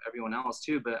hear from everyone else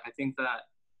too, but I think that,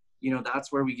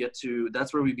 that's where we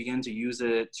begin to use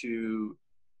it to,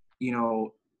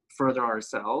 further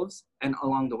ourselves, and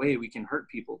along the way we can hurt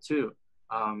people too.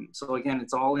 So again,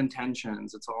 it's all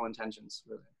intentions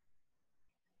really.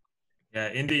 Yeah,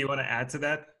 Indy, you want to add to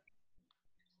that?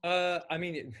 I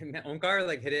mean, Onkar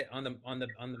like hit it on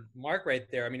the mark right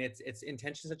there. I mean, it's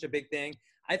intention such a big thing.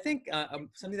 I think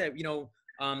something that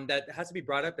that has to be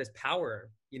brought up is power.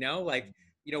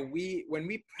 When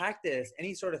we practice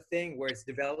any sort of thing where it's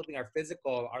developing our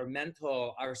physical, our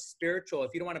mental, our spiritual,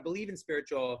 if you don't want to believe in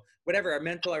spiritual, whatever, our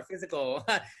mental, our physical,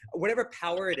 whatever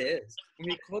power it is, when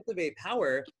we cultivate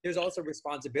power, there's also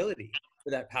responsibility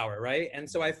for that power, right? And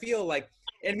so I feel like,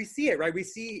 and we see it, right? We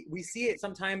see it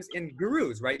sometimes in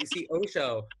gurus, right? You see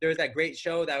Osho. There's that great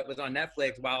show that was on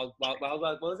Netflix, Wild, what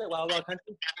was it? Wild Wild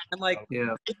Country? And like,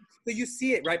 yeah. So you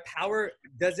see it, right? Power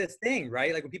does this thing,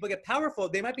 right? Like when people get powerful,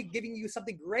 they might be giving you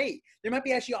something great. They might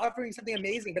be actually offering something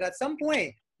amazing. But at some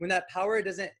point, when that power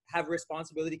doesn't have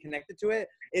responsibility connected to it,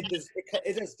 it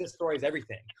just destroys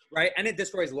everything, right? And it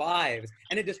destroys lives,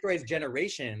 and it destroys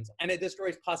generations, and it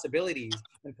destroys possibilities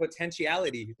and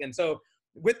potentialities. And so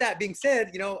with that being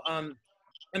said,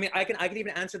 I mean, I can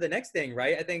even answer the next thing,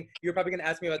 right? I think you're probably gonna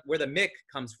ask me about where the Mick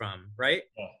comes from, right?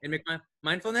 Yeah. In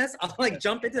mindfulness, I'll like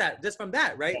jump into that just from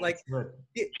that, right? Like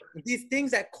these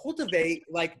things that cultivate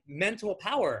like mental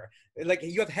power. Like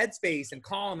you have Headspace and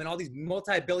Calm and all these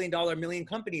multi-billion-dollar million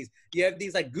companies. You have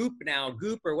these like Goop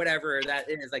or whatever that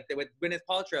is, like with Gwyneth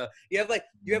Paltrow. You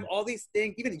have all these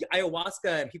things, even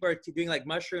ayahuasca, and people are doing like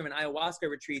mushroom and ayahuasca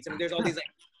retreats. I mean, there's all these like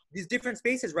these different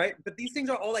spaces, right? But these things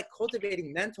are all like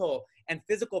cultivating mental and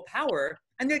physical power,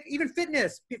 and like even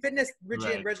fitness,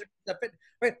 Right.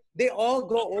 right? They all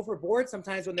go overboard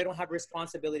sometimes when they don't have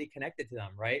responsibility connected to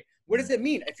them, right? What does it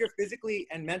mean if you're physically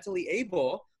and mentally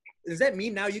able? Does that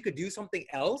mean now you could do something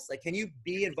else? Like, can you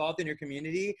be involved in your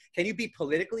community? Can you be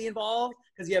politically involved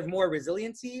because you have more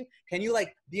resiliency? Can you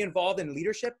like be involved in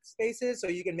leadership spaces so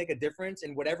you can make a difference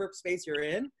in whatever space you're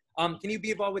in? Can you be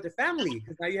involved with your family?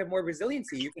 Because now you have more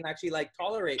resiliency. You can actually like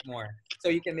tolerate more. So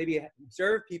you can maybe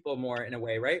serve people more in a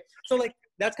way, right? So like,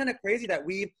 that's kind of crazy that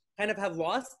we kind of have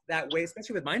lost that way,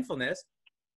 especially with mindfulness.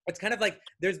 It's kind of like,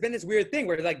 there's been this weird thing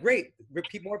where like, great,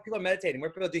 more people are meditating, more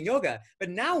people are doing yoga, but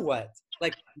now what?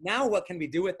 Like, now what can we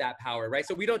do with that power, right?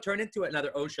 So we don't turn into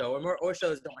another Osho, or more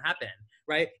Oshos don't happen,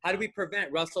 right? How do we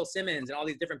prevent Russell Simmons and all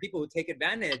these different people who take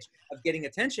advantage of getting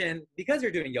attention because you're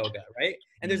doing yoga, right?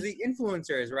 And there's the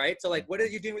influencers, right? So like, what are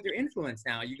you doing with your influence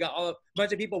now? You got a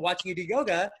bunch of people watching you do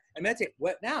yoga and meditate.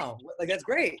 What now? Like, that's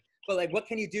great. But like, what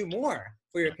can you do more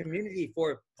for your community,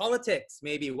 for politics,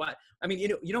 maybe? What? I mean,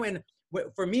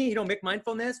 for me,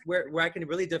 mindfulness, where I can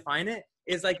really define it,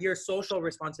 is like your social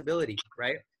responsibility,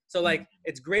 right? So like,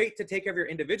 it's great to take care of your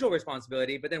individual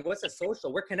responsibility, but then what's the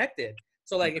social? We're connected.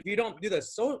 So like, if you don't do the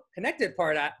so connected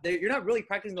part, you're not really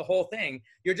practicing the whole thing.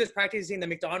 You're just practicing the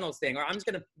McDonald's thing. Or I'm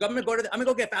gonna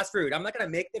go get fast food. I'm not gonna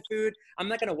make the food. I'm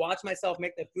not gonna watch myself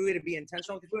make the food and be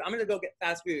intentional with the food. I'm gonna go get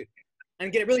fast food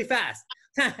and get it really fast.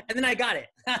 And then I got it.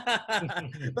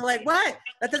 But like, what?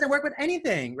 That doesn't work with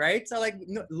anything, right? So like,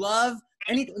 love,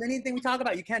 anything we talk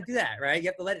about, you can't do that, right? You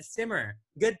have to let it simmer.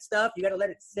 Good stuff, you got to let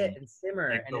it sit and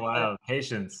simmer. Takes And a while.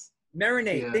 Patience.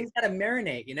 marinate. Yeah. Things got to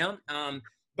marinate,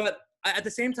 But at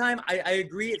the same time, I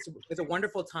agree. It's a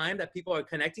wonderful time that people are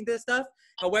connecting to this stuff.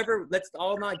 However, let's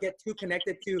all not get too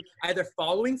connected to either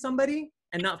following somebody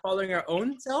and not following our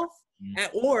own self,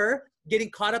 or getting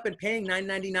caught up in paying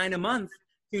 $9.99 a month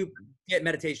to get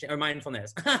meditation or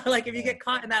mindfulness. Like, if you get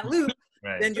caught in that loop,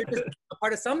 Right. then you're just a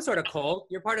part of some sort of cult.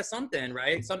 You're part of something,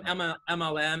 right? Some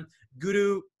MLM,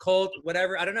 guru, cult,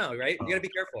 whatever. I don't know, right? You gotta be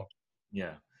careful.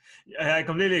 Yeah. I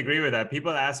completely agree with that. People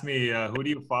ask me, who do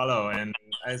you follow? And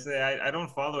I say, I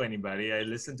don't follow anybody. I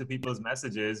listen to people's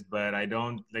messages, but I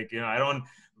don't I don't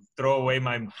throw away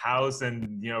my house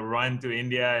and, run to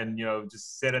India and,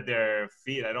 just sit at their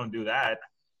feet. I don't do that.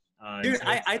 Dude,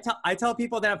 I tell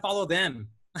people that I follow them.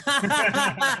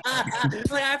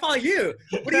 Like, I follow you.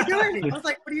 What are you doing? I was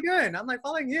like, what are you doing? I'm like,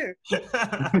 following you.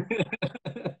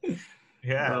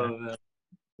 Yeah.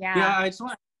 Yeah, I just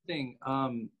want to think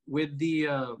with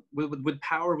the with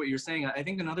power, what you're saying, I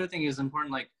think another thing is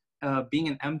important, like being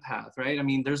an empath, right? I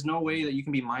mean, there's no way that you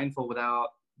can be mindful without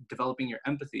developing your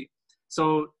empathy.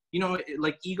 So,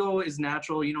 like, ego is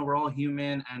natural, we're all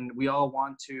human and we all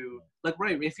want to, like,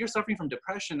 right, if you're suffering from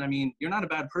depression, I mean, you're not a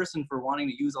bad person for wanting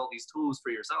to use all these tools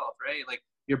for yourself, right? Like,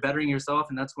 you're bettering yourself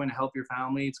and that's going to help your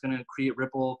family. It's going to create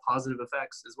ripple positive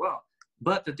effects as well.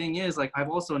 But the thing is, like, I've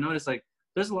also noticed, like,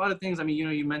 there's a lot of things. I mean,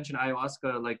 you mentioned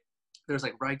ayahuasca, like there's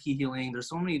like Reiki healing. There's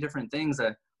so many different things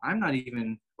that I'm not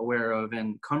even aware of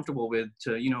and comfortable with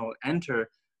to, enter.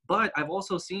 But I've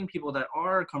also seen people that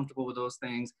are comfortable with those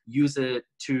things use it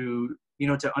to,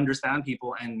 to understand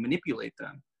people and manipulate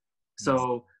them.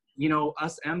 So,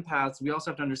 us empaths, we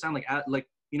also have to understand, like,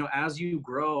 as you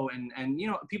grow and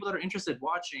people that are interested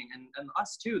watching and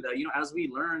us too, that, as we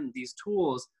learn these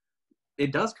tools,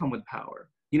 it does come with power.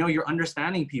 You're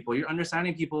understanding people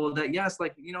that, yes,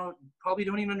 like, probably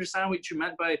don't even understand what you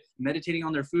meant by meditating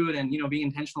on their food and, being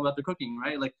intentional about their cooking,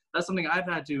 right? Like, that's something I've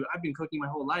been cooking my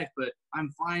whole life, but I'm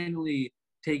finally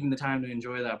taking the time to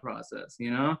enjoy that process,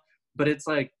 but it's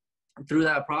like, through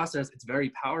that process, it's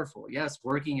very powerful. Yes,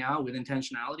 working out with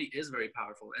intentionality is very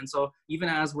powerful. And so even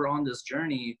as we're on this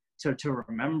journey to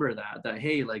remember that,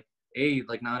 hey, like,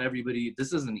 not everybody,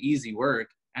 this isn't easy work.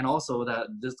 And also that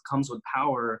this comes with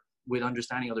power, with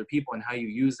understanding other people, and how you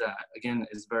use that, again,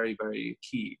 is very, very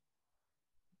key.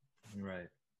 Right.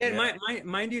 And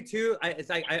mind you too,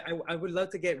 I would love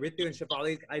to get Ritu and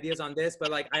Shefali's ideas on this, but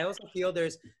like, I also feel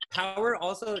there's power.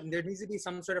 Also, there needs to be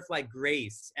some sort of like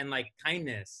grace and like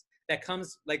kindness that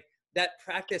comes, like that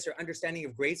practice or understanding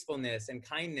of gracefulness and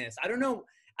kindness. I don't know,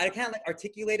 I can't like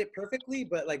articulate it perfectly,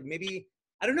 but like maybe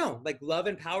I don't know, like love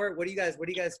and power. What do you guys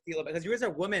feel about? Because you guys are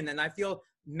women, and I feel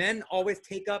men always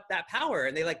take up that power,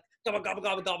 and they like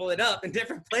gobble it up in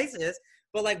different places.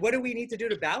 But like, what do we need to do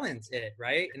to balance it,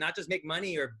 right? And not just make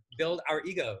money or build our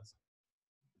egos.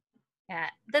 Yeah,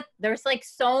 there's like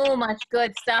so much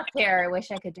good stuff here. I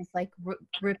wish I could just like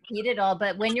repeat it all.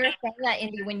 But when you're saying that,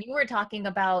 Indy, when you were talking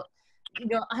about,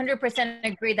 100%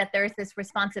 agree that there's this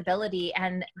responsibility,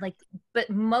 and like, but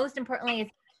most importantly is,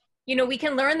 we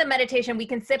can learn the meditation, we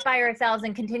can sit by ourselves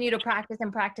and continue to practice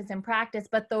and practice and practice,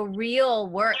 but the real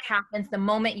work happens the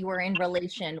moment you are in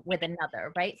relation with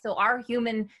another, right? So our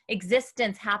human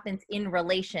existence happens in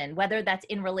relation, whether that's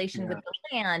in relation with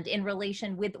the land, in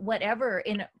relation with whatever,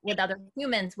 with other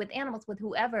humans, with animals, with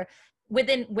whoever,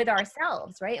 with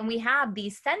ourselves, right? And we have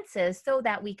these senses so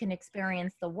that we can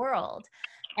experience the world.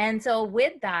 And so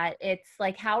with that, it's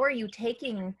like, how are you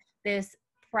taking this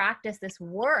practice, this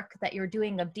work that you're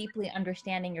doing of deeply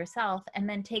understanding yourself, and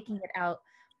then taking it out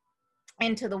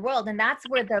into the world? And that's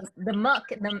where the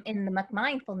muck in the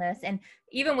McMindfulness, and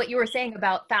even what you were saying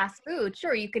about fast food,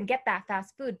 sure, you can get that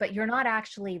fast food, but you're not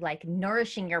actually like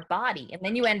nourishing your body. And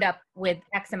then you end up with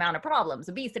X amount of problems,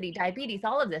 obesity, diabetes,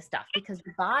 all of this stuff, because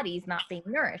the body's not being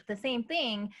nourished. The same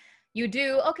thing you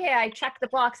do, okay, I checked the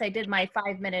box, I did my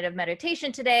 5 minutes of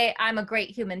meditation today, I'm a great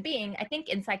human being. I think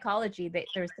in psychology,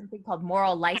 there's something called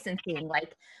moral licensing,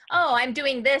 like, oh, I'm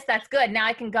doing this, that's good. Now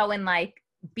I can go and like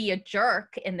be a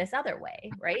jerk in this other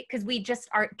way, right? Because we just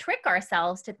trick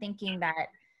ourselves to thinking that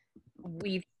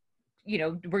we're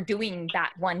doing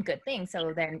that one good thing.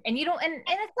 So then, and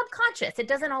it's subconscious. It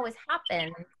doesn't always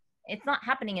happen. It's not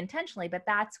happening intentionally, but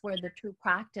that's where the true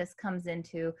practice comes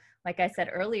into, like I said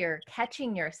earlier,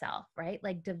 catching yourself, right?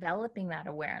 Like developing that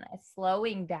awareness,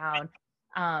 slowing down,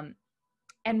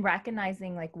 and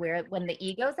recognizing like when the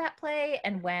ego's at play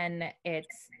and when it's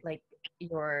like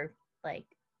your like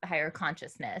higher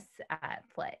consciousness at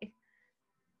play.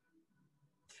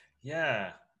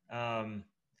 Yeah.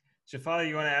 Shefali,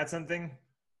 you want to add something?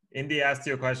 Indy asked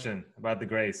you a question about the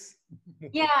grace.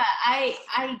 Yeah,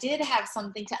 I did have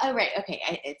something to, oh, right. Okay.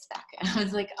 It's back. I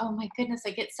was like, oh my goodness,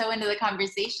 I get so into the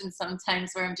conversation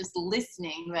sometimes where I'm just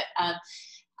listening. But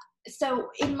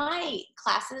so in my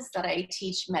classes that I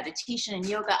teach meditation and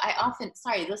yoga, I often,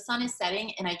 sorry, the sun is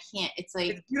setting and I can't, it's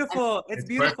like. It's beautiful. It's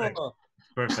beautiful.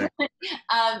 Perfect.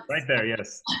 Right there.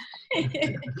 Yes.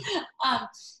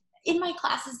 In my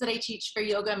classes that I teach for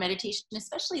yoga and meditation,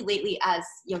 especially lately as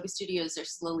yoga studios are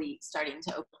slowly starting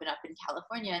to open up in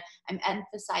California, I'm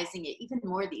emphasizing it even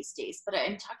more these days. But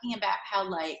I'm talking about how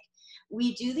like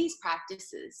we do these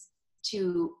practices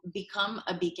to become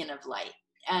a beacon of light.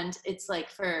 And it's like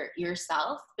for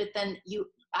yourself, but then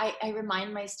I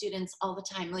remind my students all the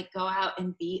time, like go out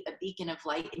and be a beacon of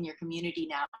light in your community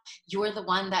now. You're the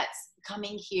one that's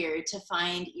coming here to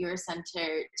find your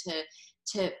center,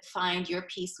 to find your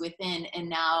peace within. And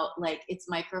now like it's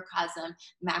microcosm,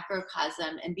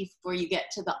 macrocosm. And before you get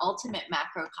to the ultimate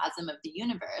macrocosm of the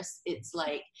universe, it's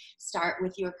like start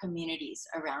with your communities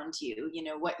around you,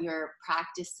 what you're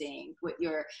practicing, what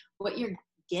you're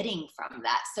getting from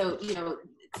that. So,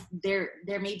 there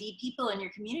may be people in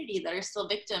your community that are still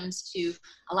victims to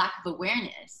a lack of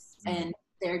awareness, and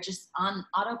they're just on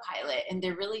autopilot and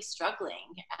they're really struggling.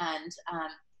 And,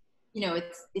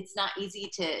 it's not easy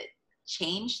to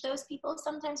change those people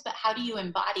sometimes, but how do you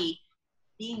embody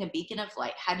being a beacon of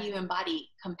light? How do you embody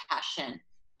compassion,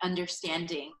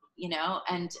 understanding,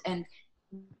 and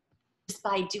just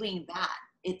by doing that,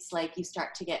 it's like you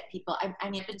start to get people. I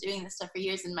mean, I've been doing this stuff for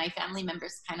years, and my family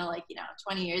members kind of like,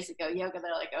 20 years ago, yoga,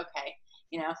 they're like, okay,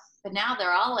 but now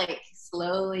they're all like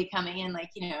slowly coming in, like,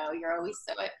 you're always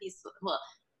so at peace. Well,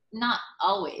 not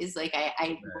always, like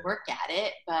I work at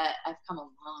it, but I've come a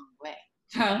long way.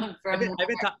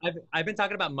 I've been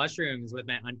talking about mushrooms with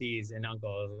my aunties and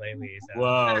uncles lately. So.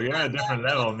 Whoa, you're on a different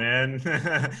level, man.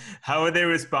 How are they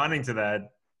responding to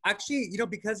that? Actually,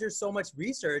 because there's so much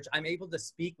research, I'm able to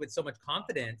speak with so much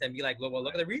confidence and be like, well,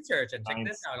 look at the research and check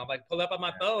this out. And I'm like, pull up on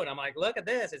my phone. I'm like, look at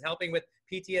this. It's helping with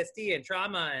PTSD and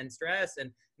trauma and stress.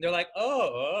 And they're like,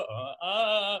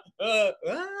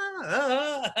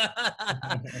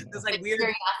 There's like weird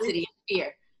curiosity and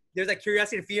fear. There's like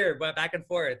curiosity and fear, but back and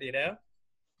forth,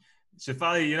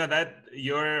 Shefali,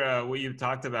 that what you've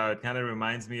talked about kind of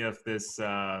reminds me of this.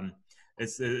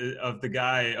 It's of the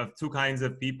guy of two kinds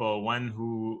of people. One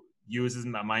who uses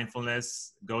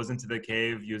mindfulness, goes into the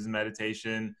cave, uses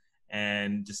meditation,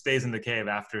 and just stays in the cave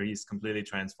after he's completely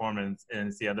transformed. And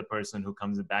it's the other person who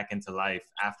comes back into life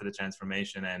after the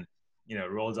transformation and,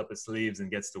 rolls up his sleeves and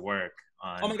gets to work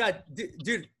on. Oh my God,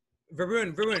 dude.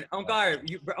 Varun, Onkar,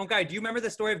 do you remember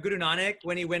the story of Guru Nanak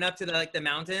when he went up to the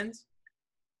mountains?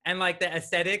 and like the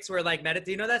ascetics were like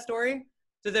do you know that story?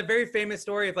 So it's a very famous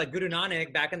story of like Guru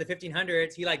Nanak back in the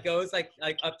 1500s. He like goes like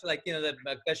up to like, you know, the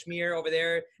Kashmir over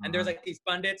there, and there's like these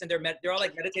pundits, and they're all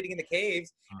like meditating in the them,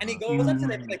 and he goes up to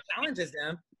them and like challenges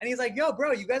them, and he's like, "Yo,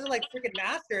 bro, you guys are like freaking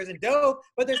masters and dope,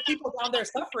 but there's people down there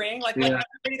suffering. Like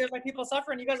there's like people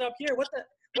suffering. You guys are up here. What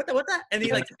the?" And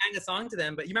he like sang a song to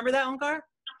them. But you remember that, Onkar?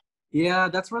 Yeah,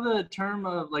 that's where the term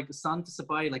of like Sant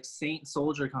Sipahi, like saint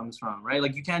soldier, comes from, right?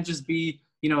 Like you can't just be,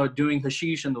 you know, doing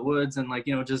hashish in the woods and like,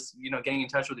 you know, just, you know, getting in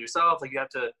touch with yourself. Like you have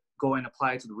to go and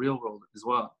apply it to the real world as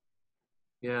well.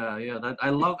 Yeah, that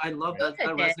I love that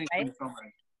resonates with so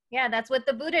much. Yeah, that's what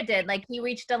the Buddha did. Like he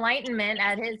reached enlightenment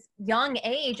at his young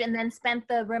age and then spent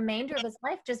the remainder of his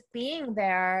life just being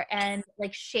there and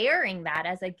like sharing that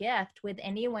as a gift with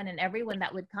anyone and everyone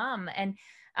that would come. And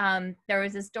there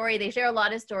was a story, they share a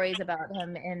lot of stories about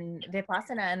him in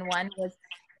Vipassana, and one was,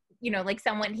 you know, like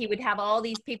he would have all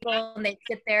these people and they'd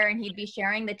sit there and he'd be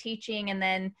sharing the teaching, and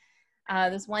then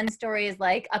this one story is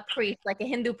like a priest, like a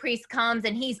Hindu priest comes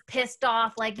and he's pissed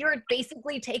off, like, "You're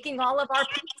basically taking all of our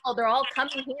people. They're all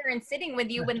coming here and sitting with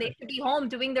you when they should be home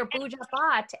doing their puja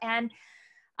path." And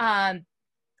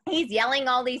he's yelling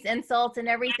all these insults and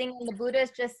everything, and the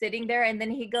Buddha's just sitting there, and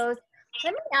then he goes,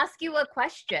 "Let me ask you a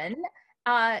question.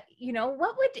 You know,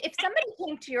 if somebody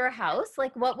came to your house,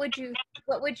 like, what would you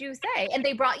say? And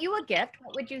they brought you a gift,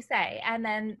 what would you say?" And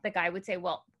then the guy would say,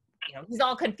 "Well," you know, he's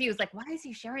all confused, like, "Why is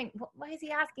he sharing? Why is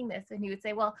he asking this?" And he would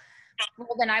say, well,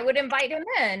 then I would invite him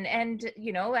in and,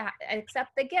 you know,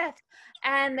 accept the gift.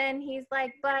 And then he's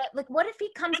like, "But like, what if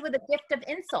he comes with a gift of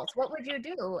insults? What would you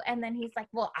do?" And then he's like,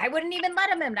 "Well, I wouldn't even let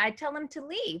him in. I'd tell him to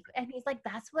leave." And he's like,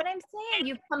 "That's what I'm saying.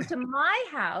 You've come to my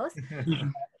house.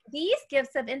 These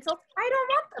gifts of insults, I don't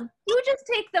want them. You just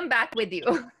take them back with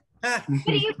you." But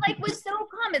he like was so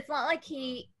calm. It's not like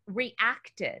he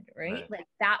reacted, right? Like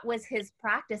that was his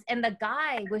practice. And the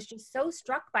guy was just so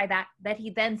struck by that he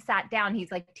then sat down.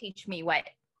 He's like, "Teach me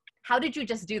how did you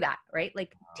just do that?" Right?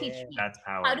 Like, teach me. That's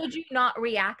power. How did you not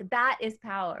react? That is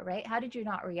power, right? How did you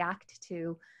not react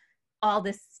to all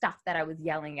this stuff that I was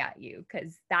yelling at you?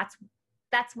 Because that's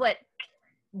what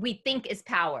we think is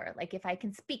power. Like, if I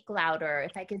can speak louder,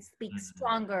 if I can speak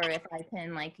stronger, if I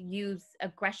can like use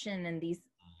aggression and these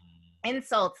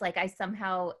insults, like I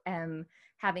somehow am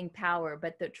having power.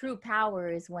 But the true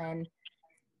power is when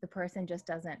the person just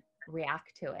doesn't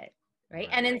react to it, right?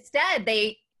 And instead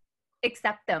they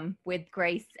accept them with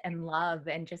grace and love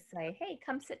and just say, "Hey,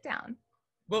 come sit down."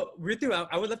 Well, Ritu,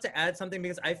 I would love to add something,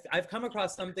 because I've come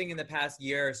across something in the past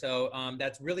year or so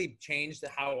that's really changed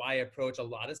how I approach a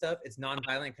lot of stuff. It's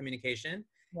nonviolent communication.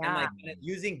 Yeah. And like kind of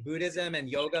using Buddhism and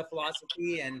yoga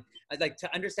philosophy, and like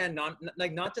to understand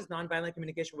not just nonviolent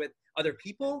communication with other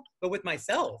people, but with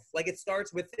myself. Like it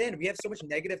starts within. We have so much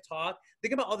negative talk.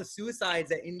 Think about all the suicides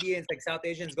that Indians, like South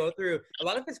Asians, go through. A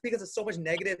lot of it's because of so much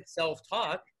negative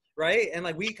self-talk, right? And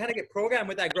like we kind of get programmed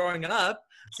with that growing up,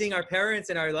 seeing our parents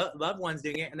and our loved ones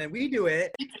doing it, and then we do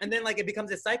it, and then like it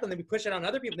becomes a cycle, and then we push it on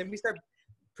other people, then we start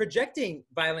projecting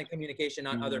violent communication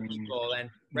on other people. And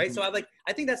right, so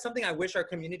I think that's something I wish our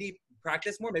community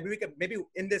practiced more. Maybe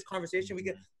in this conversation we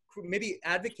could maybe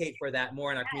advocate for that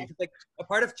more in our community. Like a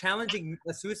part of challenging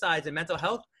the suicides and mental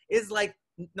health is like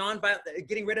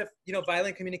getting rid of, you know,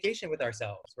 violent communication with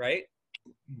ourselves, right?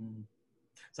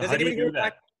 So how do you do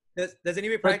that? Does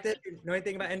anybody practice, know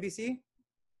anything about NVC?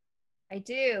 I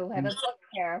do. I have a book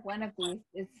here. One of these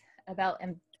is about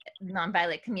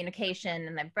nonviolent communication,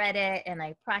 and I've read it and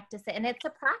I practice it, and it's a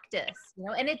practice, you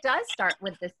know, and it does start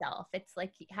with the self. It's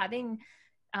like having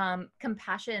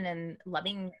compassion and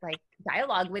loving like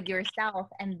dialogue with yourself,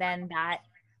 and then that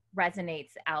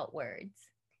resonates outwards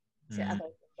to other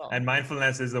people. And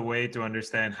mindfulness is a way to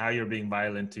understand how you're being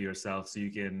violent to yourself, so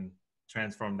you can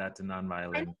transform that to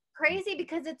nonviolent. And crazy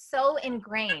because it's so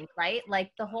ingrained, right?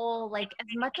 Like the whole, like, as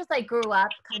much as I grew up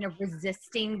kind of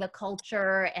resisting the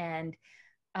culture and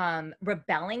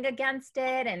rebelling against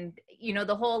it, and you know,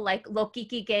 the whole like lo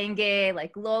kiki genge,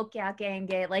 like lo kya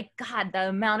genge, like God, the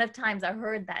amount of times I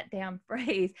heard that damn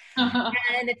phrase.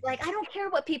 And it's like, I don't care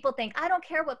what people think, I don't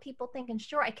care what people think. And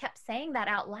sure, I kept saying that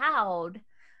out loud,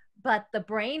 but the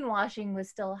brainwashing was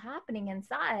still happening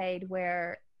inside,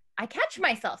 where I catch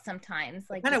myself sometimes.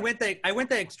 Like, I went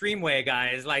the extreme way,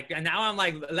 guys. Like, and now I'm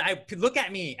like, look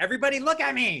at me, everybody, look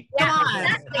at me. Come on.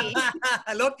 Exactly.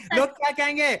 look क्या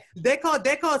कहेंगे?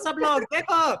 देखो सब लोग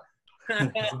देखो.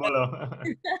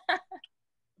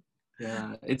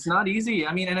 Yeah, it's not easy.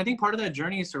 I mean, and I think part of that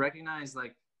journey is to recognize,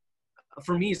 like,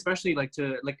 for me especially, like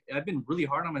I've been really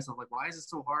hard on myself. Like, why is it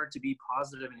so hard to be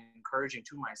positive and encouraging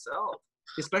to myself?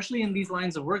 Especially in these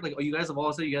lines of work, like, oh, you guys have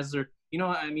all said you guys are, you know,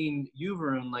 I mean, you,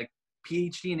 Varun, like,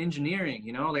 PhD in engineering,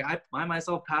 you know, like I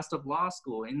myself passed up law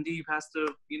school, Indy passed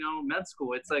up, you know, med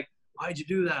school. It's like, why'd you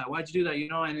do that? Why'd you do that? You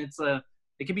know, and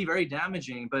it can be very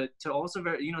damaging, but to also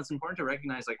you know, it's important to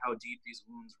recognize like how deep these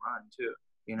wounds run too.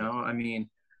 You know, I mean,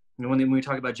 you know, when we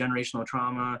talk about generational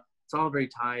trauma, it's all very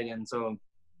tied. And so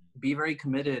be very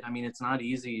committed. I mean, it's not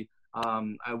easy.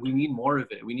 We need more of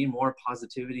it. We need more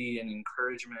positivity and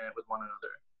encouragement with one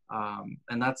another.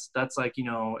 And that's like, you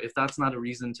know, if that's not a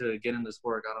reason to get in this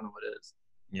work, I don't know what is.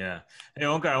 Yeah. Hey,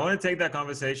 Onkar, I want to take that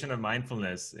conversation of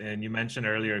mindfulness. And you mentioned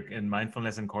earlier in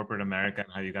mindfulness in corporate America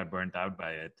and how you got burnt out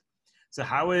by it. So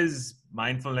how is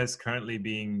mindfulness currently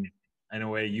being, in a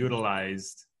way,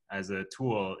 utilized as a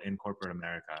tool in corporate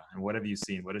America? And what have you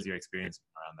seen? What is your experience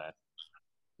around that?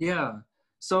 Yeah.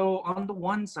 So on the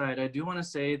one side, I do want to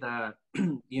say that,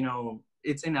 you know,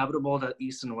 it's inevitable that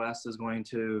East and West is going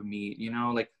to meet, you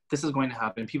know, like this is going to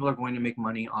happen. People are going to make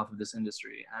money off of this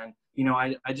industry. And, you know,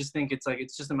 I just think it's like,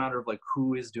 it's just a matter of like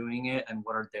who is doing it and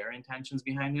what are their intentions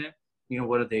behind it. You know,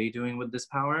 what are they doing with this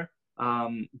power?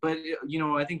 But, you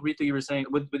know, I think Rita, you were saying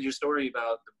with your story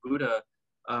about the Buddha,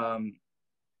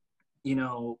 you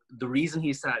know, the reason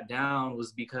he sat down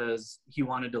was because he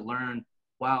wanted to learn,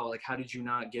 wow, like how did you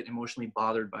not get emotionally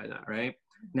bothered by that, right?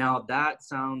 Now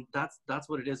that's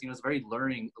what it is. You know, it's very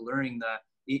learning that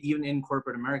even in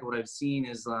corporate America, what I've seen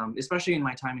is, especially in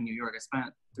my time in New York, I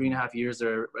spent 3.5 years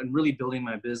there and really building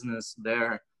my business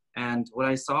there. And what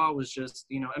I saw was just,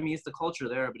 you know, I mean, it's the culture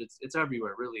there, but it's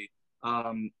everywhere really.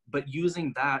 But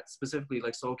using that specifically,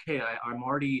 like, so, okay, I'm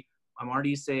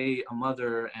already say a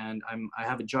mother and I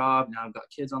have a job now, I've got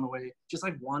kids on the way, just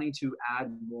like wanting to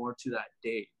add more to that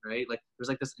day, right? Like there's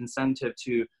like this incentive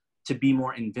to be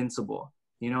more invincible,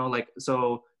 you know, like,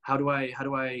 so how do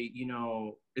I, you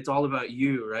know, it's all about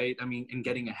you, right? I mean, in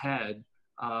getting ahead.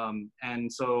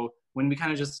 And so when we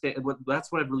kind of just stay,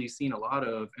 that's what I've really seen a lot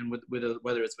of, and with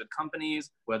whether it's with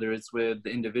companies, whether it's with the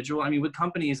individual, I mean, with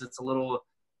companies, it's a little,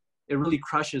 it really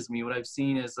crushes me. What I've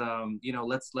seen is, you know,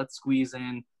 let's squeeze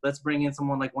in, let's bring in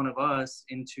someone like one of us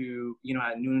into, you know,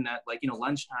 at noon, at like, you know,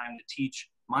 lunchtime to teach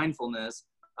mindfulness,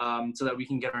 so that we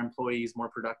can get our employees more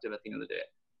productive at the end of the day.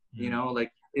 You know,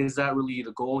 like, is that really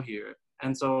the goal here?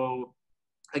 And so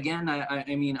again,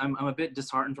 I mean, I'm a bit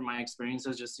disheartened from my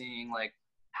experiences, just seeing like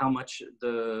how much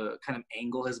the kind of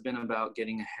angle has been about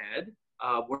getting ahead,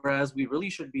 whereas we really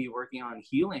should be working on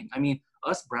healing. I mean,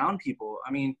 us brown people,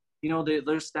 I mean, you know,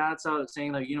 there's stats out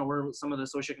saying that, you know, we're some of the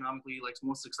socioeconomically like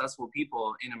most successful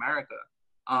people in America.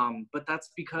 But that's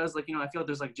because, like, you know, I feel like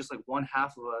there's like just like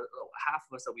half of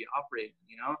us that we operate,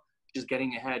 you know, just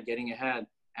getting ahead.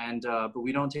 And, but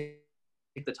we don't take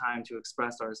the time to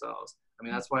express ourselves. I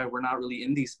mean, that's why we're not really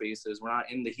in these spaces. We're not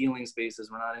in the healing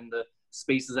spaces. We're not in the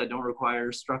spaces that don't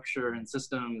require structure and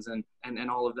systems and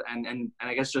all of the, and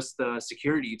I guess just the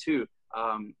security too.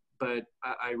 But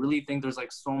I really think there's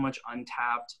like so much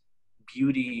untapped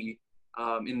beauty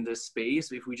in this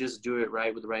space if we just do it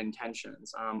right with the right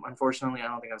intentions. Unfortunately, I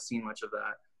don't think I've seen much of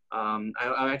that.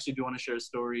 I actually do want to share a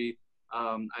story.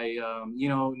 You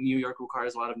know, New York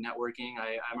requires a lot of networking.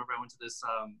 I remember I went to this,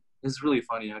 it's really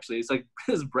funny actually. It's like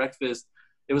this breakfast.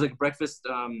 It was like breakfast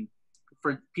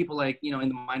for people like, you know, in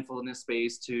the mindfulness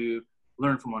space to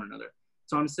learn from one another.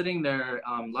 So I'm sitting there,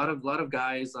 a lot of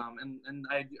guys, and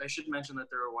I should mention that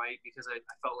they're white because I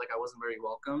felt like I wasn't very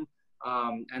welcome.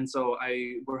 And so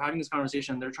we're having this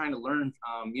conversation. They're trying to learn,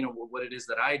 you know, what it is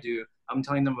that I do. I'm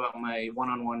telling them about my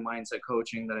one-on-one mindset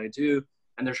coaching that I do,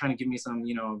 and they're trying to give me some,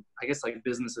 you know, I guess like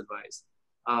business advice.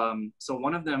 So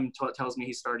one of them tells me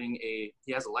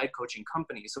he has a life coaching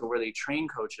company, so where they train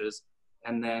coaches,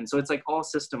 and then so it's like all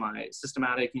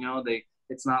systematic. You know,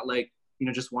 it's not like, you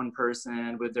know, just one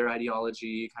person with their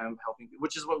ideology kind of helping,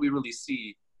 which is what we really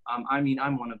see. I mean,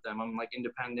 I'm one of them. I'm like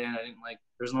independent.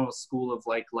 There's no school of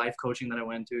like life coaching that I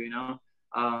went to, you know?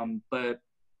 But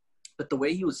the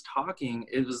way he was talking,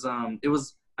 it was,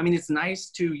 I mean, it's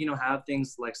nice to, you know, have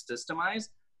things like systemized,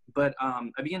 but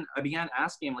I began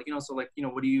asking him, like, you know, so like, you know,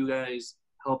 what do you guys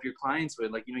help your clients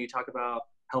with? Like, you know, you talk about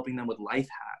helping them with life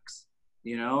hacks,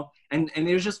 you know? And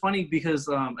it was just funny because,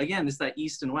 again, it's that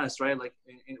East and West, right? Like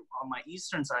on my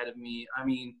Eastern side of me, I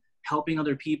mean, helping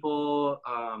other people,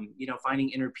 you know, finding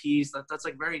inner peace, that's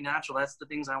like very natural. That's the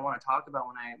things I want to talk about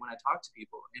when I talk to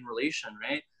people in relation,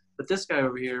 right? But this guy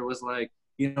over here was like,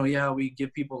 you know, yeah, we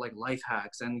give people like life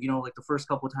hacks, and, you know, like the first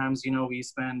couple of times, you know, we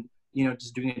spend, you know,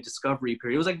 just doing a discovery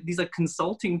period. It was like these like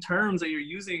consulting terms that you're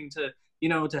using to, you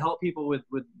know, to help people with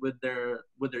their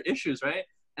issues, right?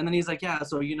 And then he's like, yeah,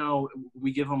 so, you know,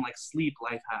 we give them like sleep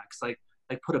life hacks, like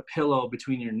put a pillow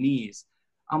between your knees.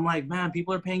 I'm like, man,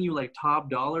 people are paying you like top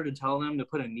dollar to tell them to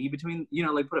put a knee between, you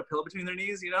know, like put a pillow between their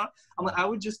knees, you know? I'm like, I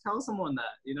would just tell someone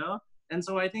that, you know? And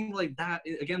so I think like that,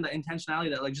 again, the intentionality,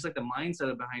 that like, just like the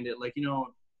mindset behind it, like, you know,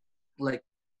 like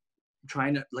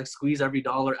trying to like squeeze every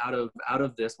dollar out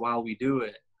of this while we do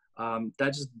it.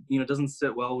 That just, you know, doesn't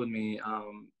sit well with me.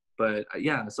 But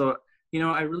yeah, so, you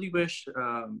know, I really wish,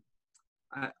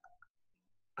 I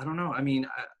don't know. I mean,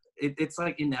 it's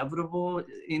like inevitable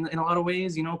in a lot of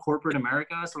ways, you know, corporate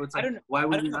America. So it's like, why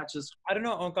would we not just? I don't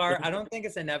know, Onkar. I don't think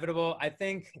it's inevitable. I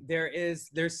think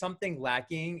there's something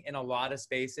lacking in a lot of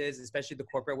spaces, especially the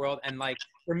corporate world. And like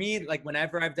for me, like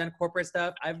whenever I've done corporate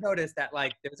stuff, I've noticed that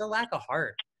like there's a lack of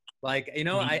heart. Like, you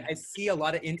know, I see a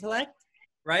lot of intellect,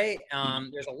 right?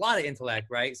 There's a lot of intellect,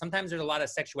 right? Sometimes there's a lot of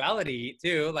sexuality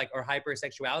too, like, or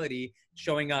hypersexuality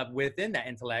showing up within that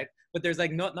intellect. But there's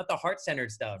like not the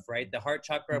heart-centered stuff, right? The heart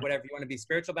chakra, whatever you want to be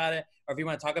spiritual about it, or if you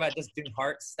want to talk about just doing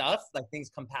heart stuff, like things,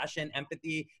 compassion,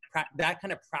 empathy, that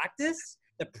kind of practice.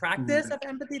 The practice of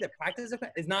empathy, the practice of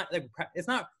is not like is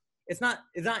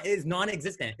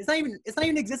non-existent. It's not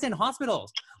even existent in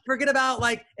hospitals. Forget about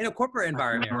like in a corporate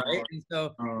environment, right? And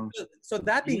so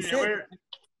that being said,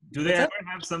 do they ever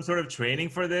have some sort of training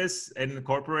for this in the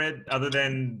corporate, other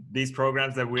than these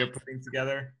programs that we're putting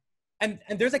together? And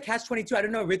there's a catch-22. I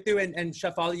don't know, Ritu and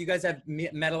Shafali, you guys have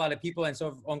met a lot of people. And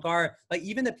so Onkar, like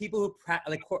even the people who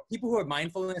people who are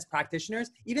mindfulness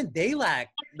practitioners, even they lack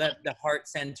the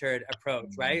heart-centered approach,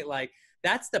 right? Like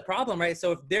that's the problem, right?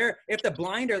 So if the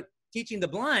blind are teaching the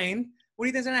blind, what do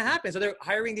you think is going to happen? So they're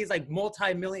hiring these like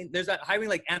there's hiring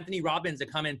like Anthony Robbins to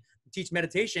come and teach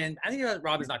meditation. I think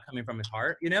Robbins not coming from his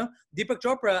heart, you know? Deepak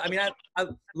Chopra, I mean, I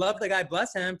love the guy,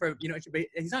 bless him for, you know, but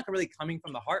he's not really coming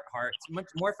from the heart. It's much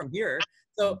more from here.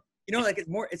 So, you know, like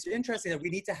it's interesting that we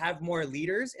need to have more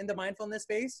leaders in the mindfulness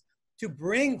space to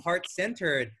bring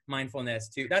heart-centered mindfulness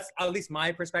to, that's at least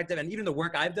my perspective. And even the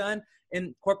work I've done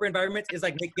in corporate environments is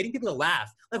like getting people to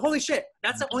laugh. Like, holy shit,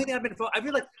 that's the only thing I've been, I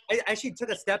feel like I actually took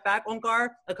a step back,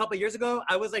 Onkar, a couple of years ago.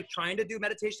 I was like trying to do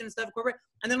meditation and stuff in corporate.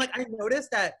 And then like, I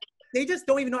noticed that they just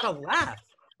don't even know how to laugh.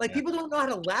 Like people don't know how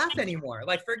to laugh anymore.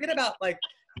 Like forget about like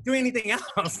doing anything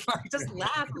else. Like just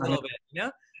laugh a little bit, you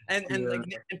know? And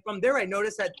from there, I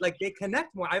noticed that like they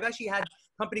connect more. I've actually had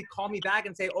companies call me back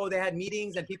and say, oh, they had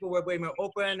meetings and people were way more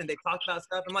open and they talked about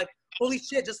stuff. I'm like, holy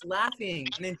shit, just laughing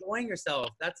and enjoying yourself.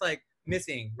 That's like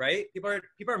missing, right? People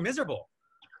are miserable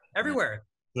everywhere.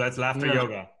 So that's laughter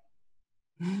yoga.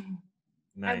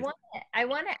 Nice. I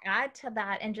want to add to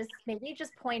that and just maybe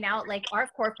just point out like our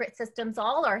corporate systems,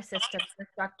 all our systems and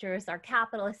structures, our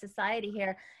capitalist society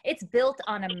here, it's built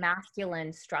on a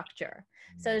masculine structure.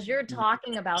 So as you're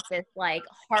talking about this like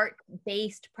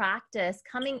heart-based practice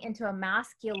coming into a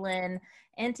masculine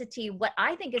entity, what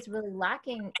I think is really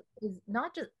lacking is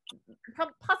not just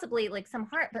possibly like some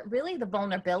heart, but really the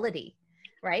vulnerability.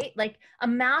 Right? Like a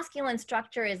masculine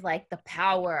structure is like the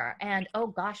power and, oh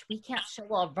gosh, we can't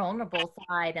show our vulnerable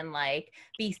side and like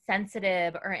be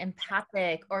sensitive or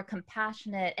empathic or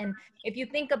compassionate. And if you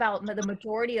think about the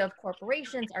majority of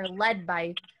corporations are led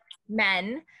by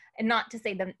men, and not to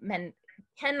say that men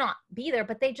cannot be there,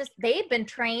 but they've been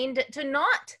trained to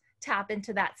not tap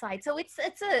into that side. So it's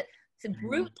at the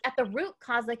root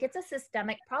cause, like it's a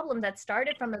systemic problem that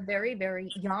started from a very, very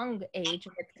young age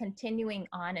and it's continuing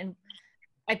on. And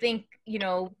I think, you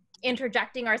know,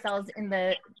 interjecting ourselves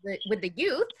with the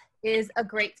youth is a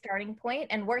great starting point,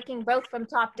 and working both from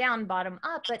top down, bottom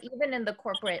up, but even in the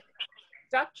corporate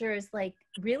structures, like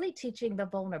really teaching the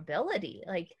vulnerability,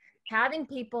 like having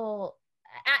people,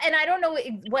 and I don't know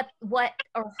what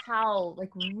or how,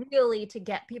 like really to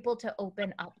get people to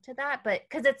open up to that, but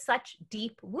because it's such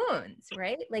deep wounds,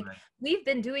 right? Like we've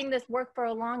been doing this work for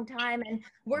a long time and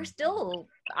we're still,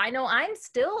 I know I'm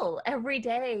still every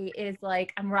day is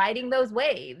like, I'm riding those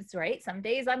waves, right? Some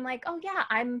days I'm like, oh yeah,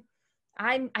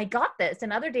 I got this.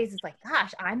 And other days it's like,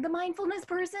 gosh, I'm the mindfulness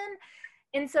person.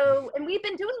 And we've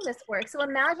been doing this work. So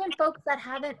imagine folks that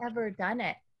haven't ever done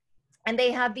it. And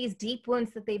they have these deep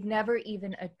wounds that they've never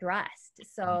even addressed.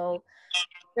 So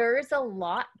there's a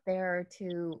lot there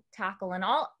to tackle. And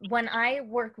when I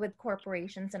work with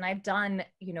corporations, and I've done,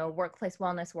 you know, workplace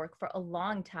wellness work for a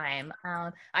long time.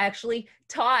 I actually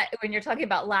taught, when you're talking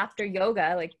about laughter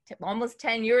yoga, like almost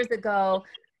 10 years ago,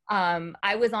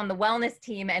 I was on the wellness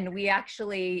team and we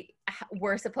actually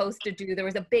were supposed to there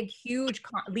was a big, huge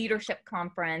leadership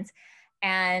conference,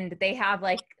 and they have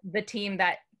like the team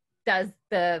that does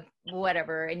the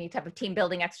whatever, any type of team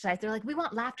building exercise. They're like, we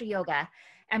want laughter yoga.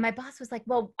 And my boss was like,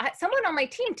 well, someone on my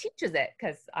team teaches it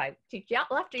because I teach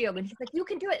laughter yoga. And he's like, you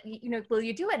can do it. Will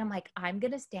you do it? I'm like, I'm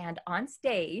going to stand on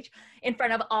stage in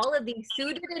front of all of these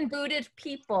suited and booted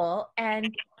people and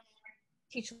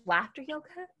teach laughter yoga.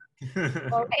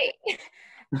 Okay.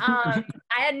 I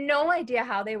had no idea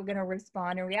how they were going to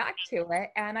respond and react to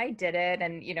it. And I did it.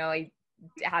 And, I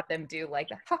had them do like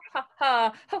the ha, ha,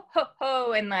 ha, ho, ho,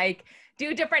 ho, and like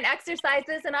do different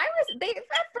exercises. And at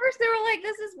first they were like,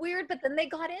 this is weird, but then they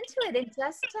got into it. And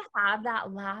just to have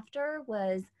that laughter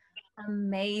was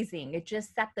amazing. It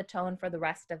just set the tone for the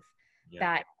rest of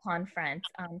that conference.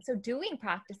 So doing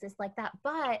practices like that,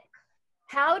 but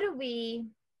how do we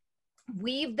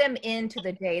weave them into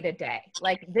the day-to-day?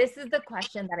 Like, this is the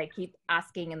question that I keep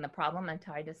asking, and the problem I'm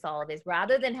trying to solve is,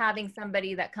 rather than having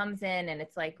somebody that comes in and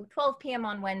it's like 12 p.m.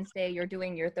 on Wednesday, you're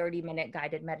doing your 30-minute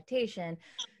guided meditation.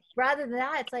 Rather than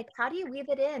that, it's like, how do you weave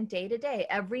it in day to day?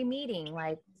 Every meeting,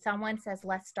 like someone says,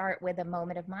 let's start with a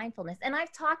moment of mindfulness. And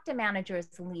I've talked to managers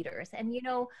and leaders, and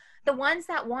the ones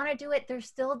that want to do it, there's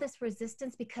still this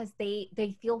resistance because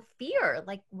they feel fear.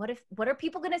 Like, what are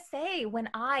people going to say when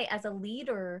I, as a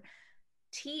leader,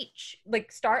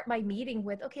 start my meeting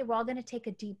with, okay, we're all going to take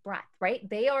a deep breath, right?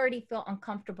 They already feel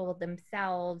uncomfortable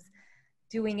themselves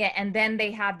doing it. And then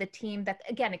they have the team that,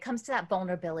 again, it comes to that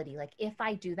vulnerability. Like, if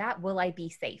I do that, will I be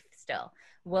safe still?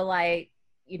 Will I,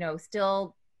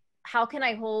 still, how can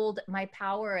I hold my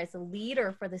power as a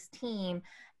leader for this team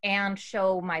and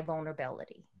show my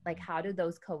vulnerability? Like, how do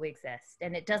those coexist?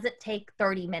 And it doesn't take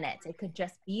 30 minutes. It could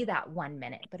just be that 1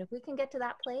 minute. But if we can get to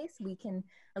that place, we can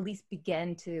at least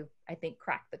begin to, I think,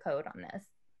 crack the code on this.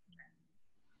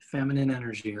 Feminine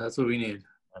energy. That's what we need.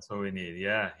 That's what we need.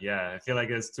 Yeah. I feel like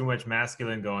there's too much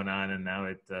masculine going on, and now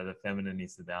the feminine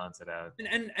needs to balance it out.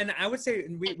 And I would say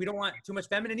we don't want too much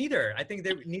feminine either. I think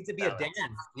there needs to be a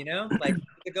dance, like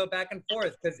to go back and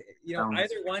forth, because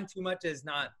either one too much is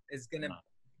gonna.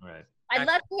 Right. I'd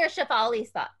love to hear Shefali's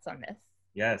thoughts on this.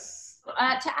 Yes. To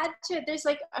add to it, there's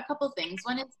like a couple things.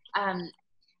 One is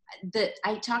that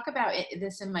I talk about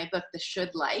this in my book, The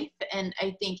Should Life, and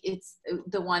I think it's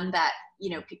the one that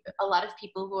a lot of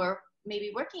people who are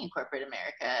maybe working in corporate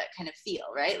America kind of feel,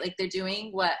 right? Like, they're doing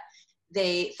what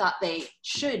they thought they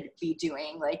should be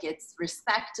doing. Like, it's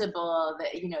respectable,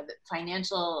 that that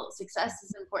financial success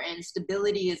is important,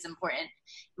 stability is important,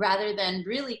 rather than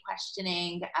really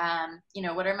questioning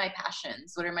what are my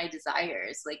passions, what are my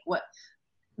desires, like what,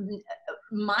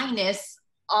 minus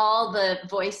all the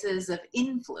voices of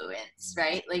influence,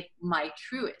 right? Like, my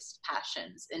truest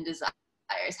passions and desires,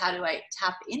 how do I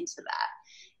tap into that?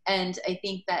 And I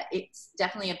think that it's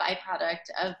definitely a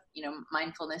byproduct of,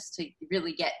 mindfulness to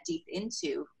really get deep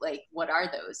into, like, what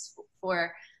are those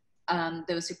for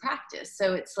those who practice.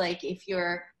 So it's like, if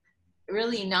you're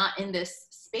really not in this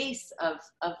space of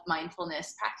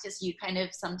mindfulness practice, you kind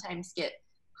of sometimes get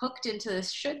hooked into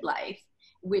this should life,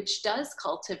 which does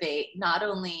cultivate not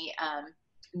only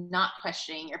not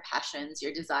questioning your passions,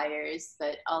 your desires,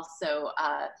 but also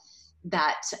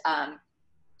that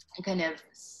kind of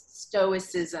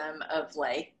stoicism of,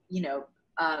 like,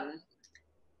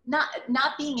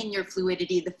 not being in your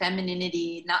fluidity, the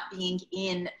femininity, not being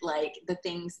in, like, the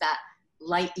things that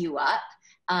light you up,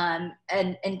 and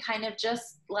kind of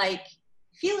just like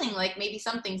feeling like maybe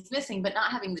something's missing, but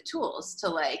not having the tools to,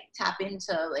 like, tap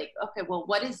into, like, okay, well,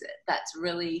 what is it that's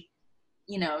really,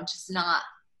 just not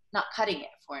cutting it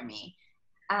for me.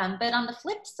 But on the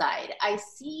flip side, I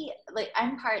see, like,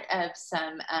 I'm part of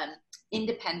some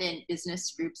independent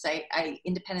business groups. I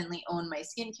independently own my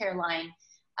skincare line.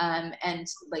 And,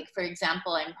 like, for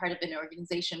example, I'm part of an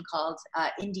organization called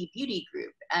Indie Beauty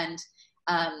Group. And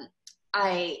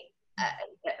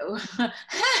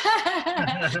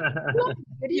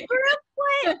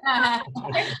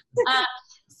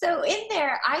so in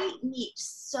there, I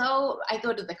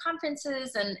go to the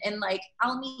conferences and like,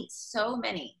 I'll meet so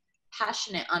many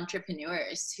passionate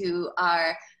entrepreneurs who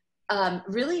are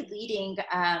really leading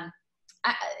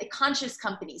conscious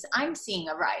companies. I'm seeing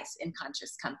a rise in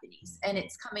conscious companies, and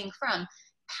it's coming from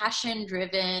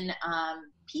passion-driven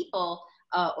people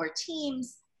or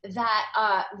teams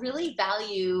that really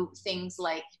value things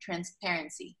like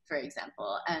transparency, for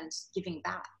example, and giving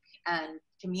back and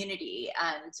community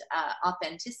and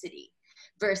authenticity,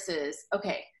 versus,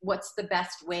 okay, what's the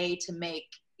best way to make,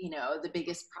 the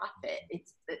biggest profit?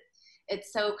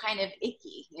 It's so kind of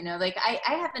icky, like I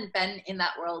haven't been in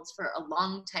that world for a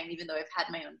long time, even though I've had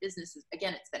my own businesses.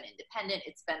 Again, it's been independent.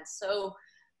 It's been so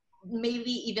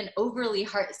maybe even overly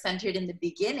heart-centered in the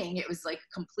beginning. It was like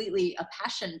completely a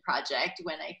passion project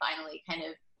when I finally kind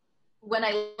of when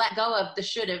I let go of the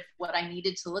should of what I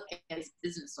needed to look at as a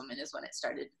businesswoman is when it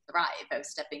started to thrive. I was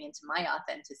stepping into my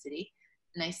authenticity.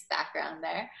 Nice background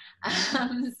there.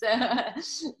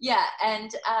 So yeah,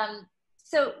 and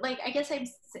so like I guess I'm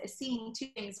seeing two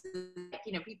things, like,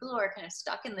 you know, people who are kind of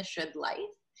stuck in the should life,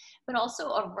 but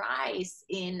also a rise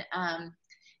in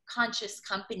conscious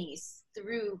companies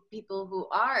through people who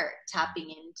are tapping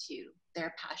into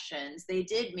their passions.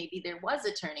 Maybe there was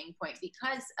a turning point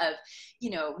because of, you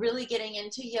know, really getting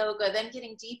into yoga, then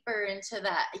getting deeper into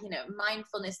that, you know,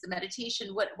 mindfulness, the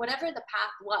meditation, whatever the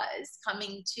path was,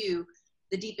 coming to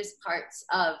the deepest parts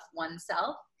of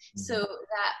oneself, so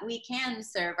that we can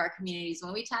serve our communities.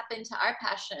 When we tap into our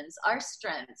passions, our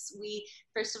strengths, we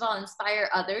first of all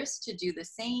inspire others to do the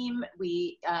same.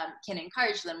 We can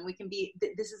encourage them. We can be,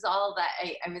 this is all that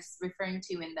I was referring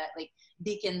to in that, like,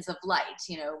 beacons of light,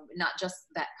 you know, not just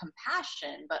that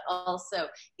compassion, but also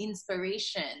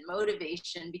inspiration,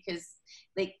 motivation, because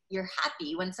like you're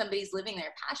happy when somebody's living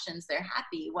their passions, they're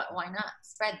happy. Why not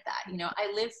spread that? You know,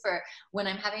 I live for when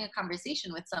I'm having a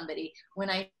conversation with somebody,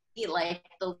 when I see like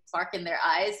the spark in their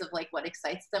eyes of like what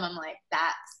excites them, I'm like,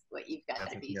 that's what you've got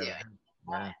to be doing.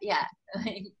 Yeah.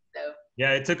 So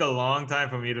yeah, it took a long time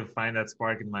for me to find that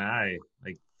spark in my eye,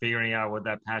 like figuring out what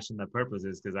that passion, that purpose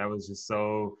is, because I was just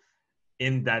so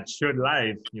in that should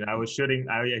life, you know.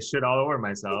 I should all over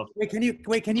myself. Can you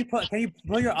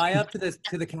pull your eye up to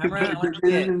the camera? I want to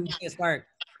see it. Spark.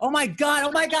 Oh my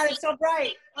god, it's so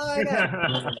bright. Oh my god.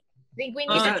 I think we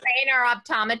need to train our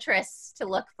optometrists to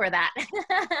look for that.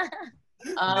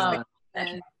 that's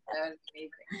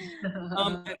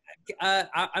amazing.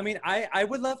 I mean, I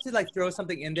would love to like throw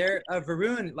something in there.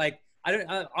 Varun, like, I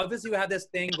don't, obviously you have this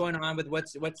thing going on with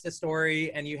what's the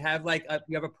story, and you have like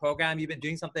you have a program, you've been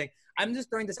doing something. I'm just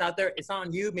throwing this out there. It's not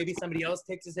on you. Maybe somebody else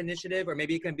takes this initiative, or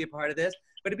maybe you can be a part of this.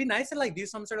 But it'd be nice to like do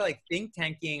some sort of like think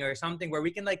tanking or something where we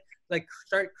can like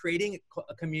start creating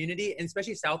a community, and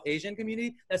especially South Asian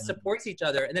community, that supports each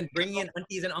other, and then bringing in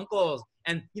aunties and uncles.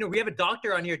 And you know, we have a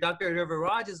doctor on here. Dr.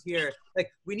 Raviraj is here. Like,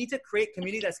 we need to create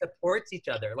community that supports each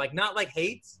other, like not like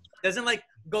hates. Doesn't like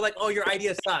go like, oh, your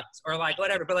idea sucks, or like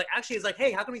whatever, but like actually it's like,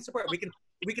 hey, how can we support? We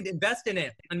can invest in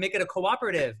it and make it a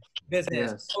cooperative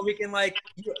business. Yes. Or we can like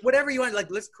whatever you want,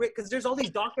 like let's create, because there's all these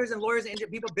doctors and lawyers and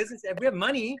people, business, we have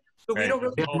money, but we don't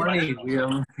really have money.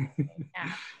 Yeah.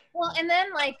 Well, and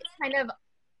then like kind of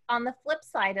on the flip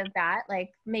side of that,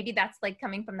 like maybe that's like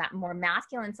coming from that more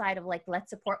masculine side of like, let's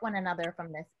support one another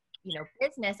from this, you know,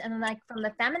 business. And then like from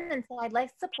the feminine side,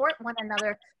 let's support one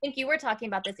another. I think you were talking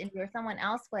about this, India, or someone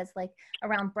else was like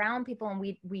around brown people, and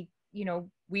we you know,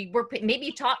 we were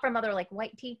maybe taught from other like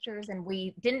white teachers, and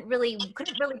we couldn't really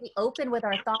be open with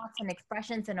our thoughts and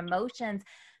expressions and emotions.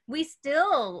 We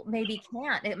still maybe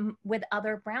can't with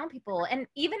other brown people, and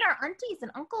even our aunties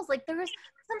and uncles. Like,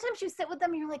 sometimes you sit with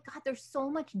them and you're like, God, there's so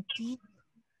much deep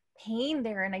pain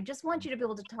there, and I just want you to be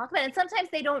able to talk about it. And sometimes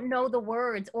they don't know the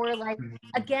words, or like,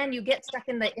 again, you get stuck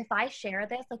in the, if I share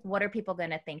this, like, what are people going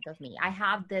to think of me? I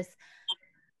have this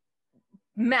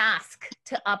mask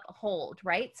to uphold,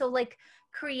 right? So like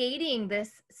creating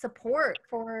this support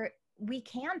for, we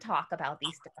can talk about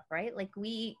these stuff, right? Like,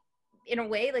 we, in a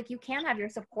way, like, you can have your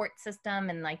support system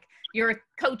and like your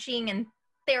coaching and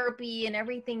therapy and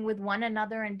everything with one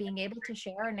another, and being able to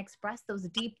share and express those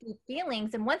deep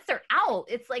feelings. And once they're out,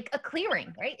 it's like a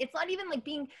clearing, right? It's not even like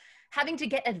having to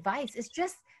get advice. It's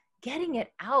just getting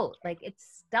it out. Like,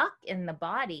 it's stuck in the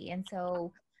body. And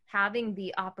so having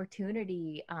the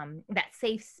opportunity, that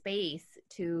safe space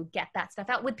to get that stuff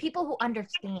out with people who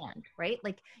understand, right?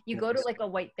 Like, you go to like a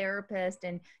white therapist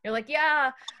and you're like,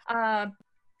 yeah,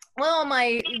 well,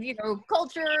 my, you know,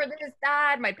 culture, this,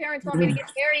 that, my parents want me to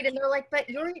get married. And they're like, but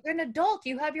you're an adult.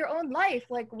 You have your own life.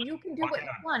 Like, you can do what you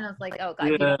want. I was like, oh God,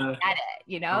 you don't get it,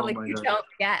 you know? Like, you don't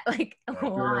get, like,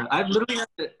 wow. I've literally had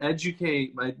to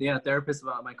educate my therapist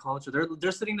about my culture.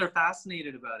 They're sitting there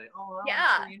fascinated about it. Oh, wow,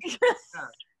 yeah. Really,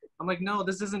 I'm like, no,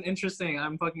 this isn't interesting.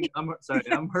 I'm sorry,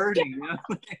 I'm hurting. You know?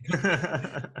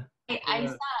 I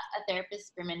saw a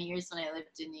therapist for many years when I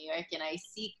lived in New York, and I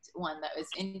sought one that was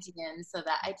Indian, so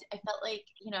that I felt like,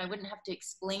 you know, I wouldn't have to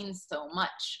explain so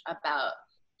much about,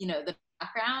 you know, the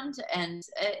background, and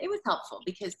it was helpful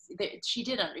because she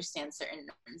did understand certain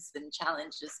norms and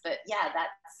challenges. But yeah,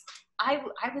 I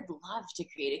would love to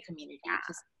create a community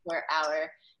to support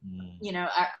our, you know,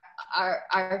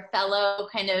 our fellow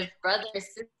kind of brothers,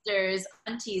 sisters,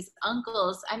 aunties,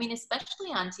 uncles. I mean,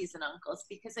 especially aunties and uncles,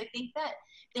 because I think that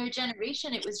their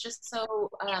generation, it was just so,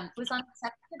 it was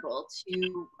unacceptable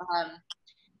to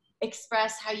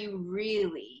express how you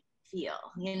really feel,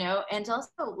 you know? And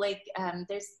also, like,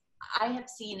 there's I have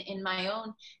seen in my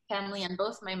own family on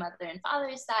both my mother and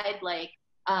father's side, like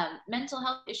mental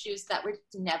health issues that were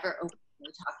never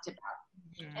openly talked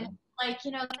about. And like,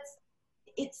 you know,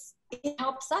 it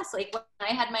helps us. Like when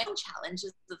I had my own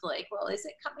challenges of like, well, is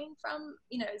it coming from,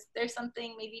 you know, is there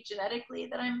something maybe genetically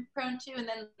that I'm prone to? And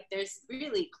then like, there's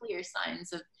really clear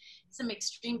signs of some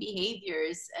extreme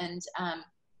behaviors. And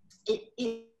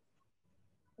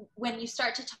when you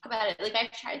start to talk about it, like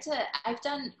I've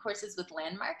done courses with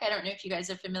Landmark. I don't know if you guys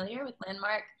are familiar with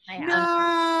Landmark. I don't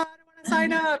want to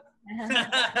sign up.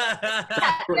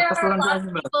 There are a lot of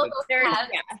people who have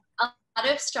a lot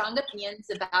of strong opinions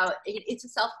about it. It's a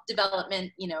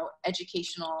self-development, you know,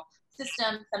 educational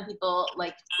system. Some people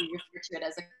like to refer to it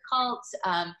as a cult.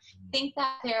 Think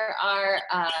that there are,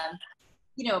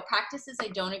 you know, practices I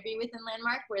don't agree with in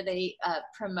Landmark where they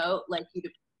promote like you to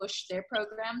push their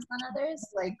programs on others,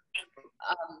 like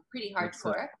pretty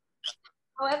hardcore.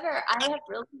 However, I have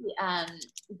really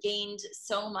gained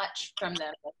so much from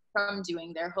them, from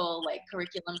doing their whole like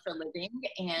curriculum for living.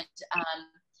 And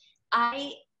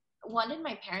I wanted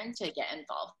my parents to get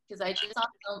involved because I just saw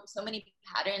so many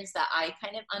patterns that I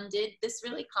kind of undid. This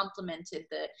really complemented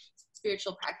the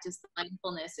spiritual practice, the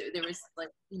mindfulness. There was like,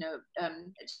 you know,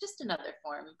 it's just another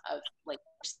form of like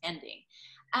understanding.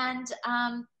 And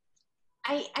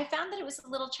I found that it was a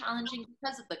little challenging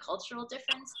because of the cultural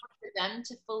difference for them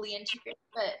to fully integrate,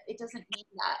 but it doesn't mean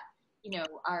that, you know,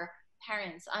 our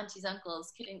parents, aunties,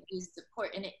 uncles couldn't use support,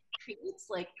 and it creates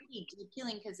like pretty deep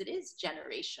healing because it is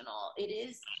generational.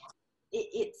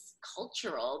 It's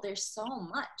cultural. There's so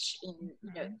much in,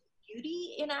 you know,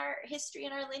 beauty in our history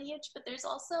and our lineage, but there's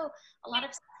also a lot of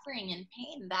suffering and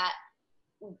pain that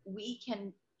we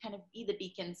can kind of be the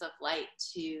beacons of light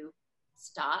to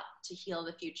stop, to heal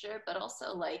the future, but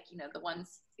also like, you know, the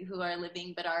ones who are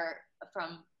living but are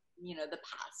from, you know, the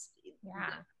past,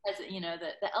 as you know,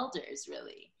 the elders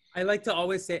really. I like to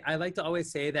always say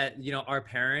that, you know, our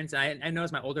parents, I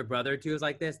notice my older brother too is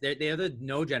like this. They're the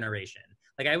no generation.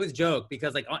 Like I always joke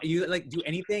because like you like do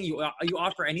anything, you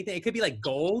offer anything. It could be like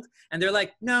gold, and they're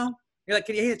like, no. You're like,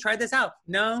 hey, try this out.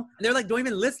 No, and they're like, don't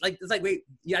even list. Like it's like, wait,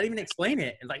 you gotta even explain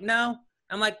it. It's like, no.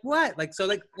 I'm like, what? Like, so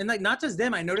like, and like, not just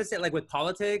them, I noticed it like with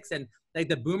politics and like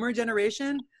the boomer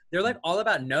generation, they're like all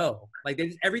about no. Like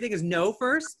everything is no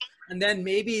first, and then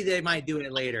maybe they might do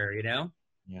it later, you know?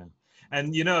 Yeah.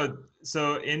 And, you know,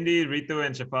 so Indy, Ritu,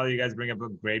 and Shafali, you guys bring up a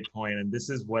great point, and this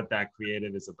is what that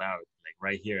creative is about. Like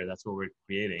right here, that's what we're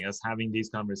creating. Us having these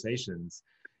conversations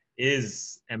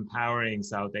is empowering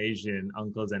South Asian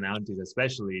uncles and aunties,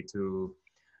 especially to,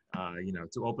 you know,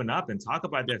 to open up and talk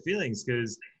about their feelings.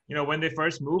 Because, you know, when they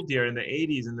first moved here in the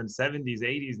 80s and the 70s,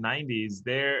 80s, 90s,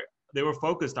 they were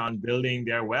focused on building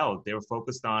their wealth. They were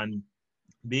focused on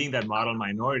being that model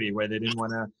minority where they didn't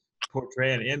want to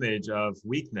portray an image of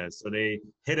weakness. So they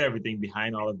hid everything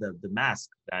behind all of the mask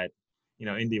that, you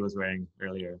know, Indy was wearing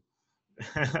earlier.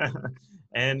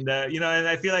 And, you know, and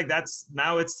I feel like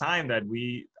now it's time that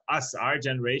our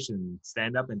generation,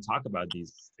 stand up and talk about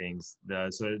these things.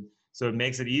 So it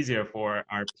makes it easier for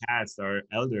our past, our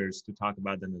elders to talk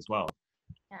about them as well.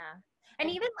 Yeah. And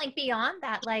even like beyond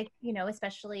that, like, you know,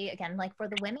 especially again, like for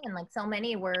the women, like so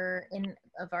many were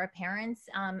of our parents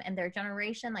and their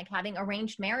generation, like having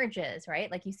arranged marriages,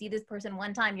 right? Like you see this person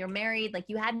one time, you're married, like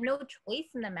you had no choice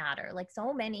in the matter. Like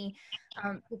so many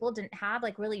people didn't have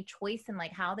like really choice in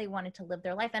like how they wanted to live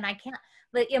their life. And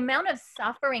the amount of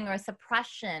suffering or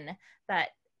suppression that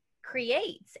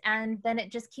creates, and then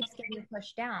it just keeps getting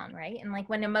pushed down, right? And like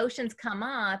when emotions come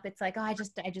up, it's like, oh, I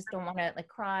just don't want to like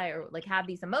cry or like have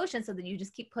these emotions, so that you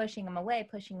just keep pushing them away,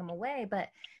 but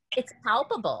it's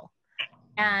palpable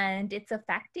and it's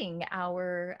affecting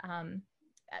our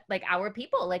like our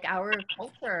people, like our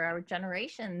culture, our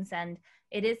generations. And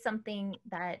it is something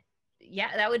that,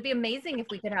 yeah, that would be amazing if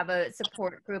we could have a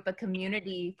support group, a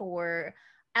community for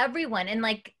everyone, and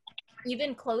like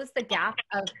even close the gap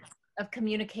of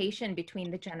communication between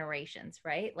the generations,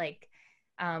 right? Like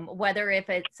whether if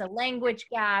it's a language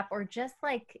gap or just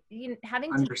like, you know,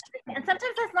 having to, and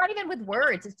sometimes that's not even with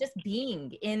words, it's just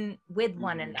being in with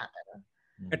one another.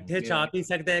 You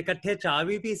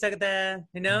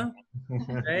know,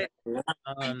 right?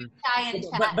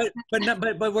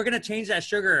 But we're gonna change that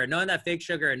sugar. No, that fake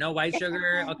sugar. No white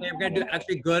sugar. Okay, we're gonna do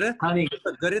actually good. Honey,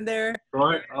 put good in there.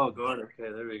 Oh, God.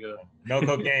 Okay, there we go. No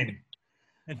cocaine.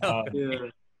 No. Yeah.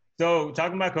 So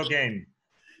talking about cocaine,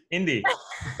 Indy.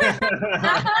 That's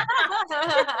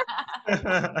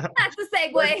the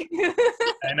segue.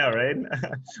 I know, right?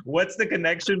 What's the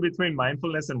connection between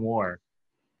mindfulness and war?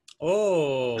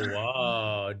 Oh,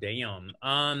 wow, damn.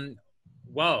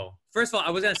 Whoa. First of all, I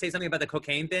was gonna say something about the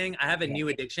cocaine thing. I have a new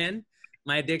addiction.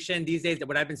 my addiction these days,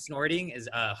 what I've been snorting is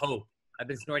hope. I've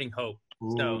been snorting hope.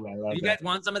 Ooh, So if you guys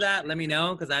want some of that, let me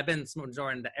know, because I've been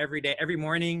snorting every day, every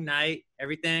morning, night,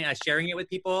 everything. I'm sharing it with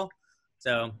people.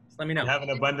 So just let me know. You have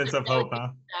an abundance of hope, huh?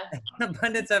 An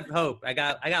abundance of hope. I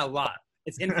got a lot.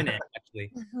 It's infinite,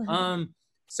 actually.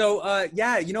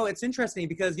 Yeah, you know, it's interesting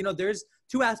because, you know, there's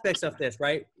two aspects of this,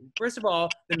 right? First of all,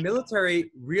 the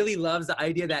military really loves the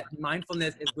idea that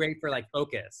mindfulness is great for like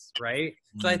focus, right?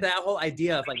 So like that whole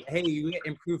idea of like, hey, you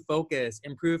improve focus,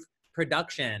 improve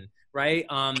production, right?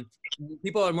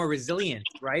 People are more resilient,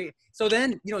 right? So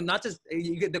then, you know, not just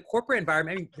you get the corporate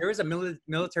environment. I mean, there is a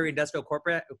military industrial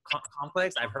corporate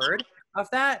complex. I've heard of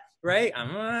that, right?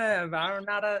 I'm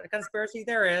not a conspiracy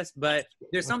theorist, but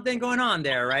there's something going on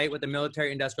there, right? With the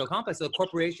military industrial complex. So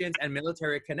corporations and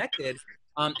military are connected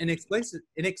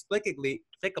inexplicably.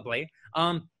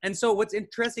 And so what's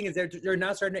interesting is they're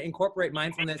now starting to incorporate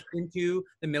mindfulness into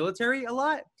the military a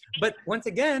lot. But once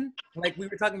again, like we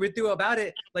were talking with you about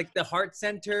it, like the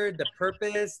heart-centered, the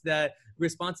purpose, the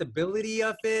responsibility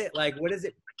of it, like what is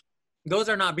it? Those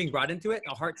are not being brought into it.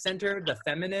 The heart-centered, the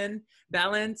feminine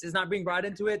balance is not being brought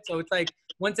into it. So it's like,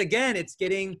 once again, it's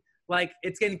getting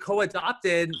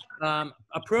co-adopted,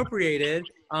 appropriated,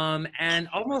 and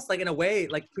almost like in a way,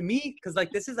 like to me, because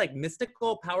like this is like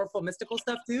mystical, powerful, mystical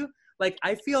stuff too. Like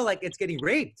I feel like it's getting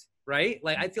raped, right?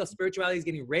 Like I feel spirituality is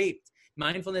getting raped.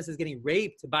 Mindfulness is getting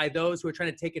raped by those who are trying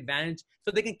to take advantage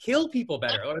so they can kill people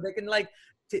better, or they can like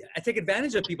take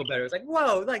advantage of people better. It's like,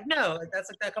 whoa, like no, like that's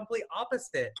like the complete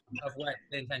opposite of what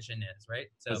the intention is, right?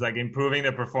 So it's like improving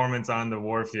the performance on the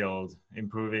war field,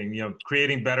 improving, you know,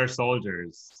 creating better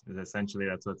soldiers is essentially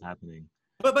that's what's happening.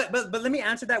 But let me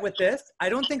answer that with this. I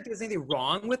don't think there's anything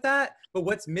wrong with that. But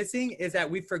what's missing is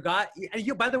that we forgot. And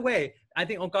you, by the way, I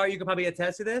think Onkar, you can probably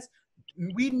attest to this.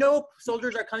 We know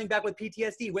soldiers are coming back with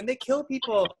PTSD. When they kill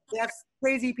people, they have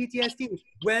crazy PTSD.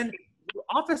 When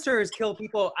officers kill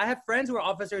people, I have friends who are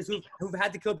officers who've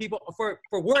had to kill people for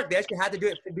work. They actually had to do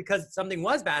it because something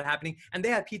was bad happening, and they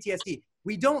have PTSD.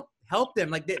 We don't help them.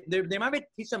 Like they might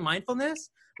teach them mindfulness,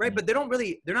 right? But they're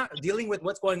not dealing with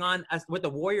what's going on as with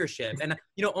the warriorship. And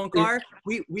you know, Onkar,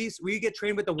 we get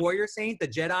trained with the warrior saint, the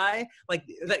Jedi. Like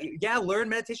yeah, learn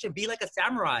meditation, be like a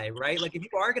samurai, right? Like if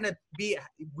you are gonna be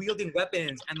wielding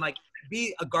weapons and like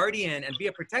be a guardian and be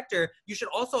a protector, you should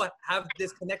also have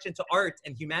this connection to art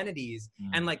and humanities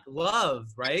and like love,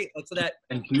 right? Like so that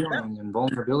and healing and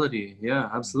vulnerability. Yeah,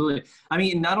 absolutely. I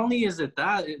mean, not only is it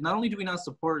that, not only do we not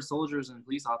support soldiers and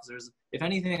police officers, if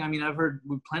anything, I mean, I've heard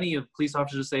plenty of police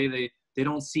officers say they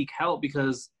don't seek help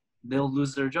because they'll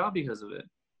lose their job because of it.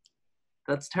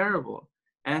 That's terrible.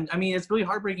 And I mean, it's really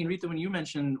heartbreaking, Rita, when you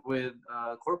mentioned with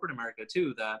corporate America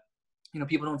too, that, you know,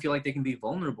 people don't feel like they can be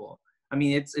vulnerable. I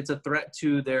mean, it's a threat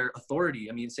to their authority.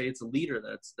 I mean, say it's a leader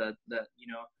that you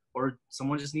know, or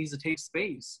someone just needs to take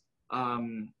space.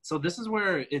 So this is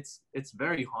where it's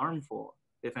very harmful,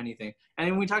 if anything. And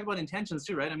when we talk about intentions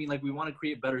too, right? I mean, like we want to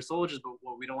create better soldiers,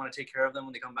 but we don't want to take care of them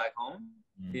when they come back home,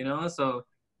 you know? So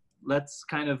let's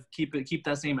kind of keep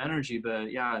that same energy. But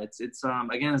yeah, it's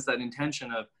again, it's that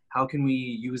intention of how can we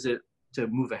use it to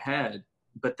move ahead?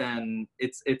 But then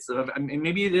I mean,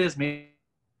 maybe it is, maybe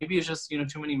it's just, you know,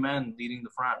 too many men leading the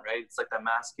front, right? It's like that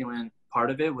masculine part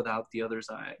of it without the other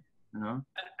side, you know?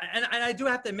 And I do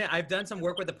have to admit, I've done some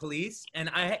work with the police,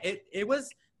 and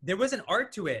there was an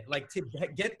art to it, like to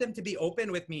get them to be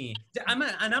open with me. I'm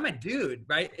a dude,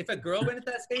 right? If a girl went into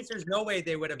that space, there's no way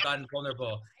they would have gotten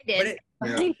vulnerable. I did.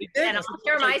 And I'll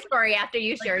share my story after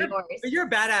you share yours. But you're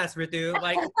badass, Ritu.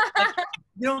 Like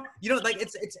you know, like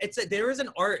there is an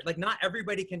art. Like not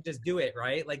everybody can just do it,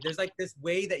 right? Like there's like this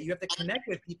way that you have to connect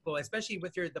with people, especially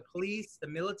with the police, the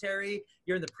military.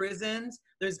 You're in the prisons.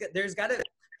 There's got to.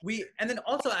 And then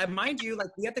also, I mind you, like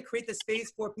we have to create the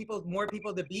space for more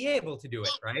people to be able to do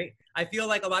it, right? I feel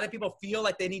like a lot of people feel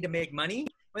like they need to make money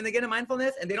when they get into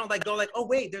mindfulness, and they don't like go like, oh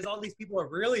wait, there's all these people who are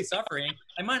really suffering.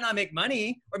 I might not make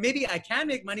money, or maybe I can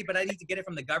make money, but I need to get it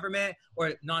from the government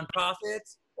or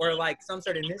nonprofits or like some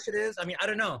sort of initiatives. I mean, I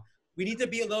don't know. We need to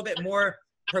be a little bit more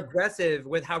progressive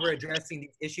with how we're addressing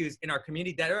these issues in our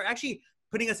community that are actually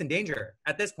putting us in danger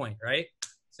at this point, right?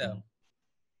 So.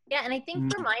 Yeah, and I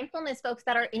think for mindfulness folks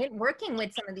that are working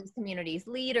with some of these communities,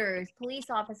 leaders, police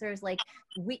officers, like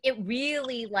we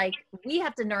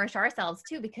have to nourish ourselves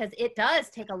too, because it does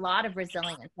take a lot of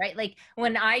resilience, right? Like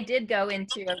when I did I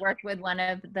worked with one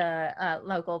of the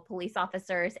local police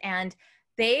officers, and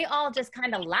they all just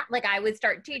kind of laughed. Like I would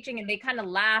start teaching and they kind of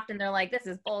laughed and they're like, this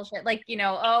is bullshit. Like, you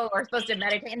know, oh, we're supposed to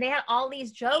meditate. And they had all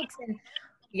these jokes. And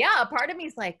yeah, a part of me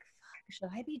is like, should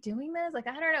I be doing this? Like,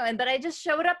 I don't know. But I just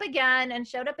showed up again and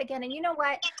showed up again. And you know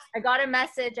what? I got a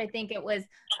message. I think it was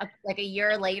like a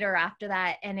year later after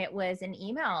that. And it was an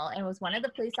email. And it was one of the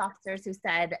police officers who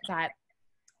said that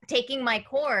taking my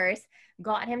course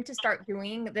got him to start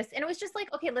doing this. And it was just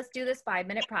like, okay, let's do this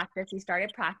 5-minute practice. He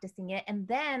started practicing it. And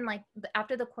then like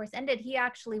after the course ended, he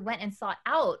actually went and sought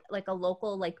out like a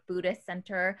local like Buddhist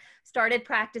center, started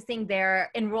practicing there,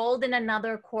 enrolled in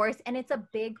another course. And it's a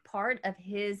big part of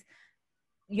his,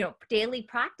 you know, daily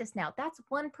practice now. That's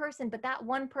one person, but that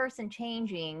one person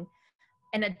changing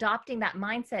and adopting that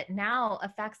mindset now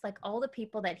affects like all the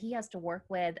people that he has to work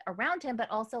with around him, but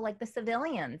also like the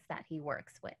civilians that he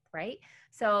works with, right?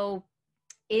 So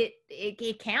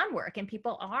it can work, and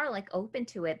people are like open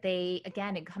to it. They,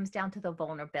 again, it comes down to the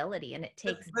vulnerability, and it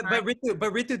takes but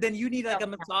Ritu, then you need like a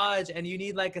massage, and you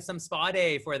need like some spa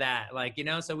day for that, like, you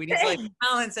know. So we need to like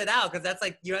balance it out, because that's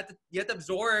like you have to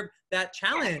absorb that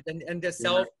challenge and just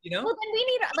self, you know. Well, then we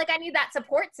need, like, I need that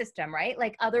support system, right?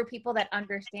 Like other people that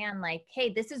understand, like,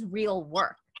 hey, this is real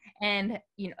work. And,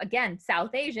 you know, again,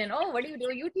 South Asian, oh, what do?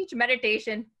 You teach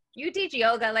meditation, you teach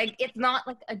yoga. Like, it's not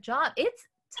like a job. It's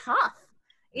tough.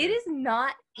 It is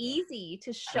not easy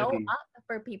to show up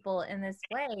for people in this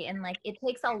way. And like, it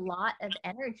takes a lot of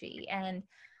energy. And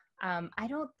I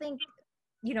don't think,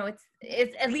 you know,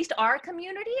 it's at least our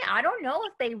community, I don't know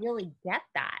if they really get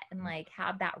that and like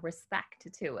have that respect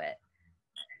to it.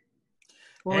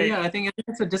 Well, yeah, I think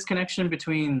it's a disconnection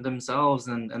between themselves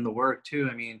and the work too.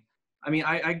 I mean,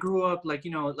 I grew up like,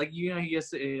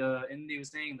 yesterday, Indy was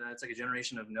saying that it's like a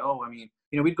generation of no. I mean,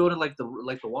 you know, we'd go to like the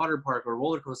water park or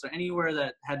roller coaster, anywhere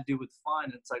that had to do with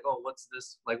fun. It's like, oh, what's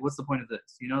this? Like, what's the point of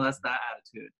this? You know, that's that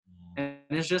attitude. And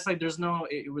it's just like,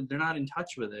 they're not in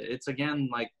touch with it. It's, again,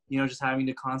 like, you know, just having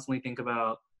to constantly think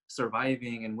about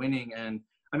surviving and winning. And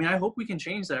I mean, I hope we can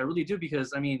change that. I really do,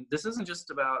 because I mean, this isn't just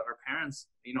about our parents,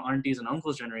 you know, aunties and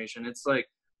uncles generation. It's like,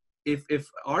 if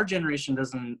our generation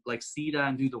doesn't like see that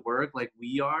and do the work like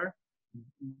we are,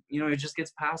 you know, it just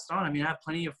gets passed on. I mean, I have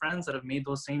plenty of friends that have made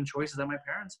those same choices that my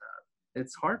parents have.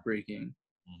 It's heartbreaking.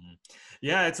 Mm-hmm.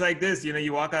 Yeah, it's like this, you know,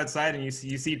 you walk outside and you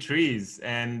see trees,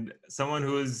 and someone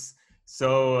who's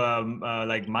so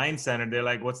like mind-centered, they're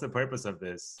like, what's the purpose of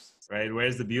this, right?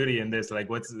 Where's the beauty in this? Like,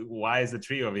 why is the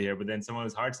tree over here? But then someone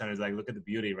who's heart-centered is like, look at the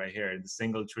beauty right here. The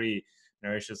single tree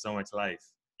nourishes so much life,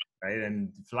 right?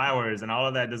 And flowers and all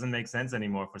of that doesn't make sense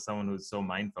anymore for someone who's so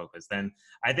mind-focused. And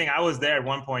I think I was there at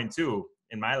one point too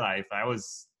in my life. I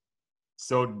was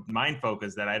so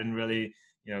mind-focused that I didn't really,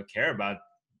 you know, care about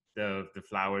the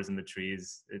flowers and the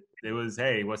trees. It was,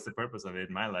 hey, what's the purpose of it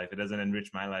in my life? It doesn't enrich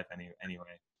my life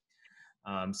anyway.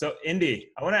 So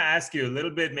Indy, I want to ask you a little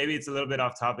bit, maybe it's a little bit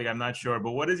off topic, I'm not sure,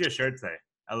 but what does your shirt say?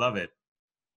 I love it.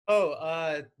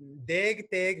 Oh, Deg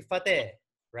Deg Fateh,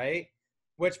 right?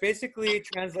 Which basically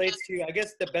translates to, I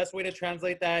guess the best way to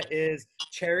translate that is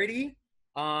charity,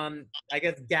 I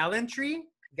guess gallantry,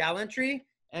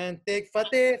 and Deg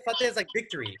Fateh is like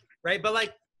victory, right? But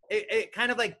like, it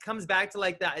kind of like comes back to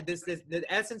like that, the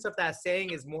essence of that saying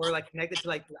is more like connected to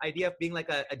like the idea of being like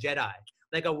a Jedi,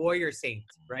 like a warrior saint,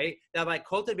 right? That like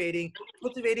cultivating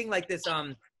like this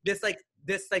type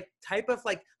of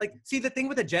like see, the thing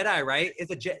with a Jedi, right, is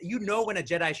you know when a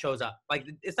Jedi shows up. Like,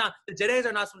 it's not, the Jedis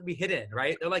are not supposed to be hidden,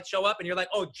 right? They're like, show up and you're like,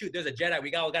 oh shoot, there's a Jedi,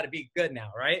 we all got to be good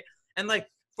now, right? And like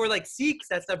for like Sikhs,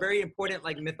 that's a very important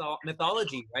like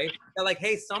mythology, right? That like,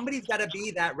 hey, somebody's got to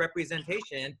be that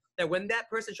representation, that when that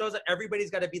person shows up, everybody's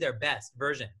got to be their best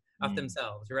version of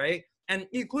themselves, right? And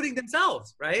including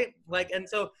themselves, right? Like, and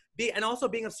so and also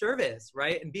being of service,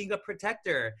 right? And being a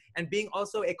protector, and being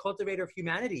also a cultivator of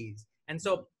humanities. And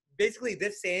so basically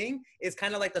this saying is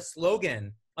kind of like the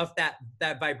slogan of that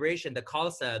vibration, the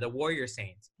Khalsa, the warrior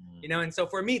saint, you know? And so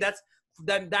for me, that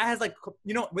has like,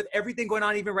 you know, with everything going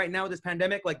on, even right now with this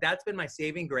pandemic, like that's been my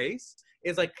saving grace,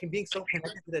 is like being so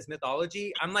connected to this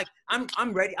mythology. I'm like,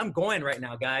 I'm ready. I'm going right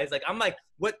now, guys. Like, I'm like,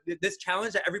 what this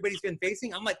challenge that everybody's been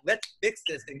facing, I'm like, let's fix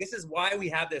this thing. This is why we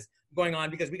have this going on,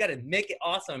 because we got to make it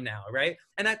awesome now, right?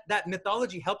 And that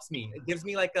mythology helps me. It gives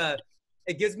me like a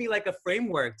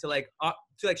framework to like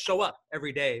show up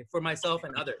every day for myself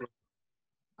and others.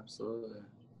 Absolutely.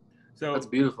 So that's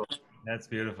beautiful. That's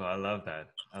beautiful. I love that.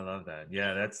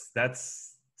 Yeah,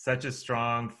 that's such a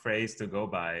strong phrase to go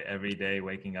by every day,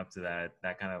 waking up to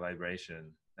that kind of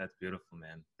vibration. That's beautiful,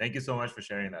 man. Thank you so much for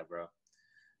sharing that, bro.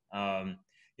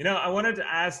 You know, I wanted to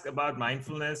ask about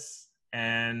mindfulness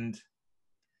and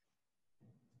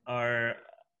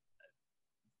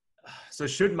so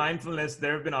should mindfulness,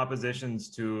 there have been oppositions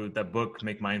to the book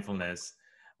McMindfulness,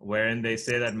 wherein they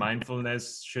say that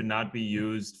mindfulness should not be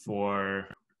used for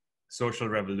social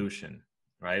revolution,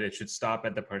 right? It should stop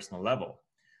at the personal level.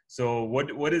 So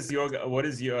what is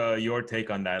your take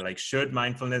on that? Like, should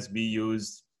mindfulness be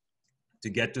used to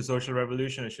get to social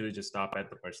revolution, or should it just stop at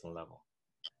the personal level?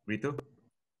 Ritu?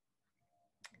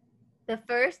 The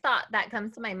first thought that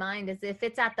comes to my mind is, if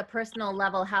it's at the personal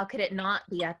level, how could it not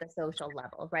be at the social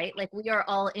level, right? Like, we are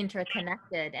all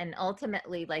interconnected, and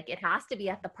ultimately, like, it has to be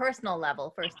at the personal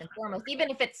level first and foremost. Even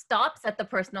if it stops at the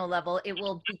personal level, it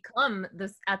will become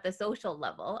this at the social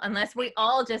level, unless we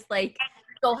all just like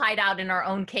go hide out in our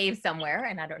own cave somewhere.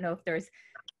 And I don't know if there's,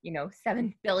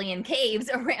 7 billion caves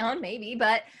around, maybe,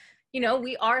 but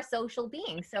we are social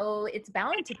beings, so it's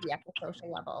bound to be at the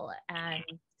social level. And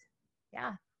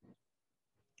yeah.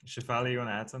 Shefali, you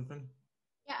want to add something?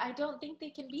 Yeah, I don't think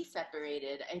they can be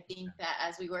separated. I think that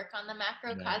as we work on the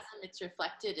macrocosm, it's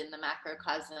reflected in the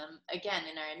macrocosm, again,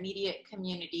 in our immediate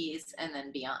communities and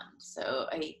then beyond. So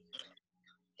I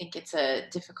think it's a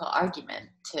difficult argument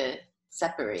to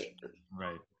separate.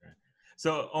 Right.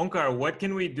 So Onkar, what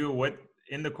can we do?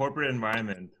 In the corporate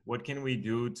environment, what can we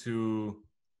do to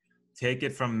take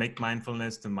it from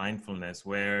mindfulness to mindfulness,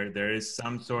 where there is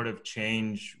some sort of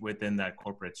change within that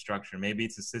corporate structure? Maybe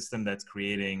it's a system that's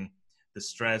creating the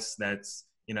stress that's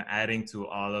adding to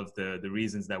all of the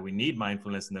reasons that we need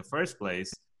mindfulness in the first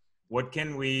place. What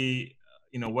can we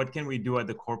do at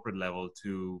the corporate level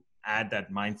to add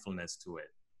that mindfulness to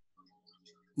it?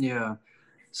 Yeah.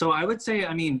 So I would say,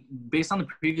 based on the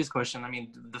previous question,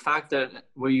 the fact that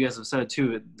what you guys have said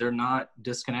too, they're not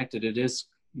disconnected. It is,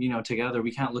 together.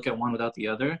 We can't look at one without the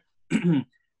other.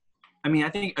 I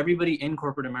think everybody in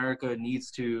corporate America needs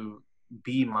to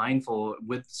be mindful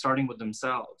starting with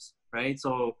themselves, right?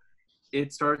 So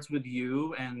it starts with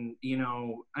you, and,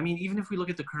 even if we look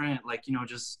at the current,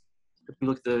 just if we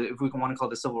want to call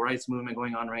it the civil rights movement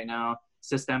going on right now,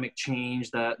 systemic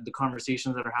change, that the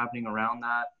conversations that are happening around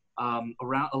that,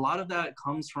 around a lot of that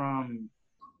comes from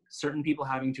certain people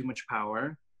having too much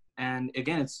power. And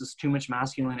again, it's just too much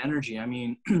masculine energy.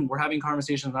 We're having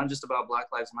conversations not just about Black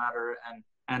Lives Matter and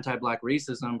anti-Black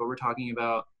racism, but we're talking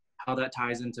about how that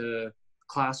ties into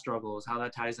class struggles, how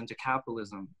that ties into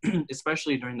capitalism,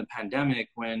 especially during the pandemic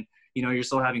when, you're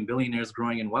still having billionaires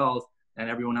growing in wealth and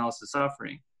everyone else is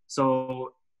suffering.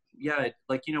 So yeah,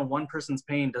 one person's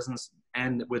pain doesn't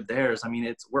end with theirs.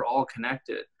 We're all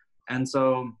connected. And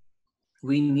so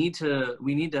we need to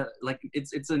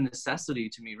it's a necessity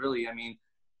to me, really.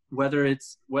 Whether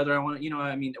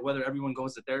everyone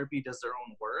goes to therapy, does their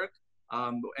own work,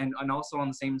 and also on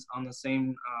the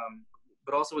same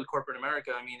but also with corporate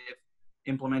America, if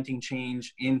implementing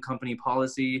change in company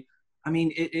policy, I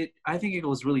think it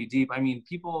goes really deep. We need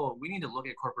to look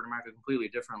at corporate America completely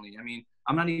differently.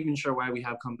 I'm not even sure why we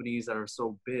have companies that are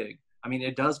so big.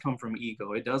 It does come from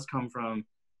ego. It does come from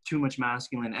too much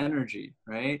masculine energy,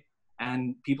 right?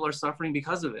 And people are suffering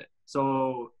because of it.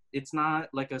 So it's not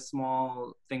like a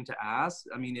small thing to ask.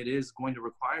 It is going to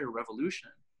require a revolution,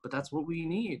 but that's what we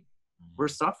need. We're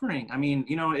suffering.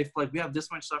 If we have this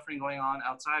much suffering going on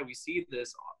outside, we see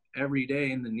this every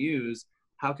day in the news.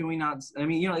 How can we not?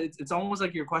 It's almost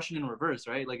like your question in reverse,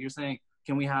 right? Like you're saying,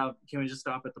 can we just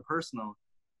stop at the personal?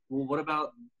 Well, what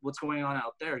about what's going on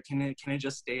out there? Can it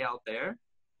just stay out there?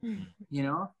 I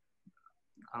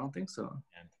don't think so.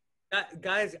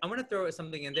 Guys, I'm gonna throw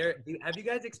something in there. Have you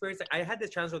guys experienced? I had this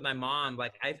challenge with my mom.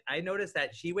 Like, I noticed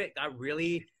that she got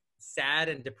really sad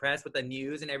and depressed with the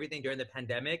news and everything during the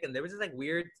pandemic, and there was this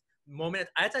weird moment.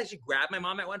 I had to actually grab my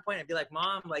mom at one point and be like,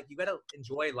 "Mom, you gotta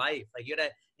enjoy life. You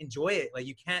gotta enjoy it.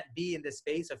 You can't be in this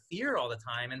space of fear all the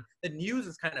time." And the news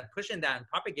is kind of pushing that and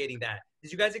propagating that.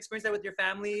 Did you guys experience that with your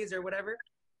families or whatever?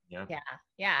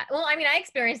 Yeah. Well, I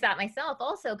experienced that myself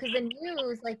also, because the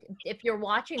news, if you're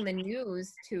watching the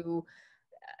news to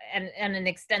and an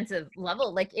extensive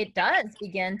level, it does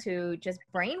begin to just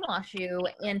brainwash you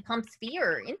and pumps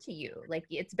fear into you.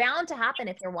 It's bound to happen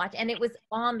if you're watching. And it was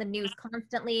on the news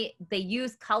constantly. They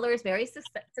use colors very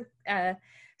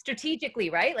strategically,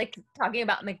 right? Talking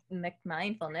about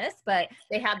mindfulness, but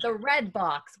they had the red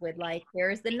box with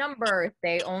here's the number.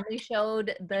 They only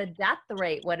showed the death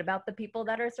rate. What about the people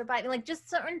that are surviving? Just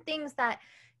certain things that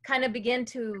kind of begin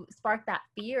to spark that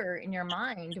fear in your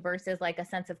mind versus a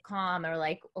sense of calm, or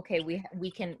okay, we're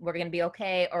going to be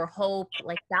okay, or hope.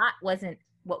 That wasn't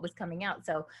what was coming out.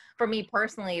 So for me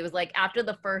personally, it was after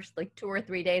the first 2 or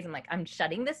 3 days, I'm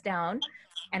shutting this down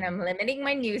and I'm limiting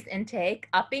my news intake,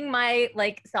 upping my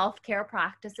self-care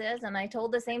practices. And I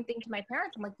told the same thing to my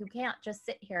parents. I'm you can't just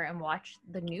sit here and watch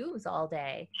the news all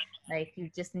day. You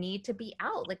just need to be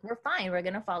out. We're fine. We're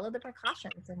going to follow the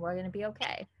precautions and we're going to be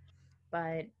okay.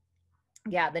 But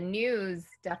yeah, the news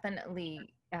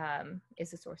definitely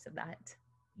is a source of that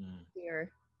fear.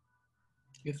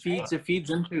 It feeds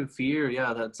into fear,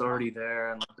 yeah, that's already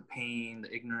there, and like the pain,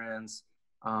 the ignorance.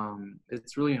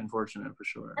 It's really unfortunate for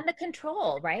sure. And the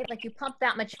control, right? Like you pump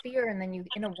that much fear and then you,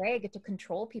 in a way, get to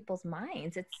control people's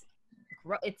minds.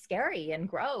 It's scary and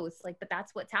gross, like, but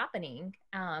that's what's happening.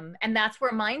 And that's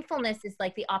where mindfulness is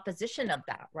like the opposition of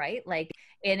that, right? Like,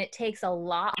 and it takes a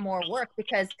lot more work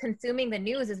because consuming the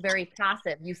news is very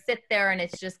passive. You sit there and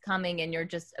it's just coming and you're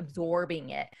just absorbing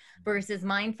it, versus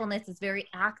mindfulness is very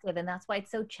active. And that's why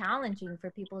it's so challenging for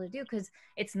people to do, because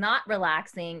it's not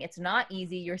relaxing. It's not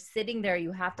easy. You're sitting there.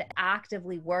 You have to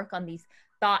actively work on these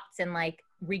thoughts and like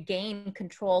regain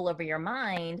control over your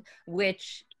mind,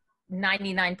 which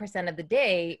 99% of the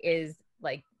day is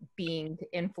like being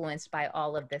influenced by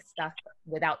all of this stuff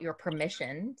without your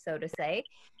permission, so to say.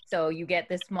 So you get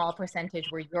this small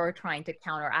percentage where you're trying to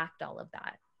counteract all of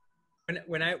that.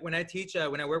 When I teach,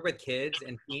 when I work with kids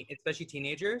and especially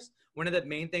teenagers, one of the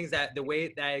main things that the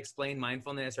way that I explain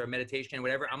mindfulness or meditation,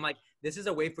 whatever, I'm like, this is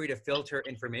a way for you to filter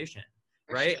information,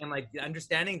 right? And like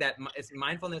understanding that it's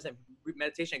mindfulness and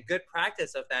meditation, good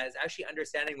practice of that is actually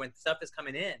understanding when stuff is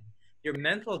coming in, your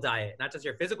mental diet, not just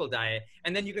your physical diet.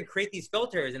 And then you can create these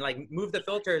filters and like move the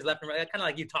filters left and right, kind of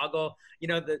like you toggle, you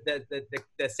know, the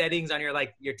settings on your,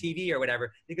 like your TV or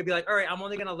whatever. You could be like, all right, I'm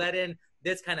only going to let in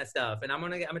this kind of stuff. And I'm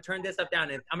going to turn this stuff down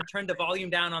and I'm going to turn the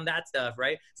volume down on that stuff.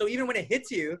 Right. So even when it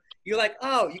hits you, you're like,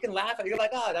 oh, you can laugh at it. You're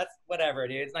like, oh, that's whatever,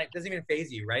 dude. It's like, it doesn't even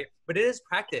faze you. Right. But it is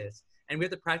practice. And we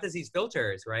have to practice these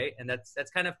filters, right? And that's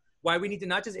kind of why we need to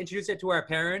not just introduce it to our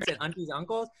parents and aunties,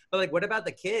 uncles, but like, what about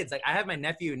the kids? Like I have my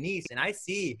nephew and niece and I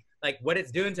see like what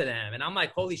it's doing to them. And I'm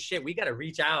like, holy shit, we got to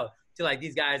reach out to like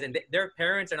these guys, and their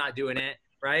parents are not doing it,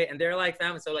 right? And they're like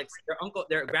family. So like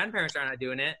their grandparents are not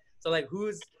doing it. So like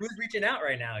who's reaching out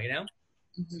right now, you know?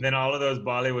 Then all of those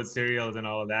Bollywood serials and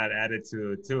all of that added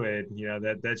to it, you know,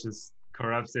 that just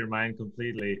corrupts their mind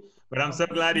completely. But I'm so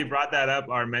glad you brought that up,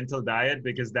 our mental diet,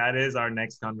 because that is our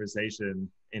next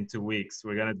conversation in 2 weeks.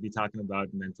 We're going to be talking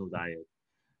about mental diet.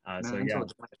 I'm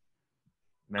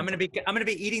gonna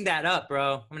be eating that up,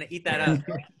 bro. I'm gonna eat that up.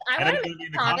 I want to make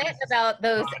a comment about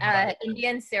those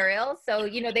Indian cereals. So,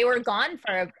 you know, they were gone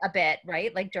for a bit,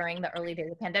 right? Like during the early days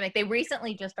of the pandemic. They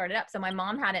recently just started up. So my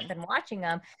mom hadn't been watching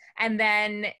them. And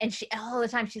she, all the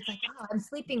time, she's like, oh, I'm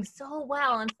sleeping so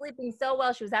well. I'm sleeping so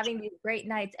well. She was having these great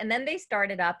nights. And then they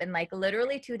started up, and like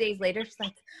literally 2 days later, she's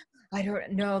like, I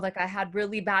don't know, like I had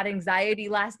really bad anxiety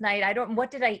last night. What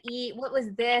did I eat? What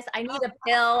was this? I need a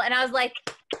pill. And I was like,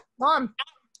 Mom,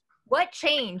 what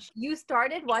changed? You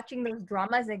started watching those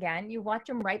dramas again. You watch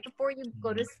them right before you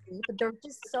go to sleep. They're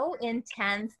just so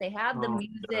intense. They have the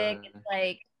music. It's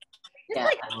like,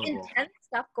 intense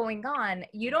stuff going on.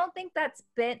 You don't think that's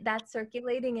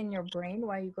circulating in your brain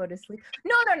while you go to sleep?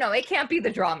 No. It can't be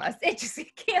the dramas. It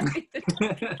can't be the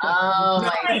dramas.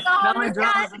 Not my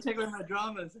dramas. I'm taking my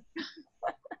dramas.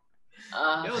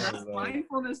 Yo, that's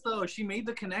mindfulness though. She made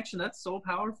the connection. That's so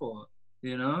powerful.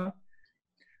 You know?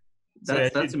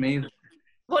 That's amazing.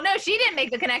 Well, no, she didn't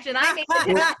make the connection. I made the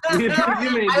connection.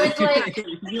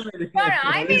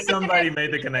 Somebody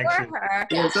made the connection for her.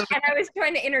 Yeah. And I was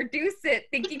trying to introduce it,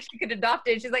 thinking she could adopt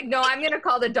it. She's like, no, I'm going to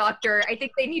call the doctor. I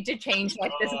think they need to change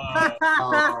like this.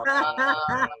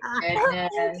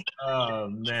 Oh,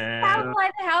 man.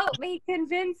 Someone help me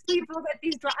convince people that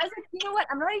these dramas. I was like, you know what?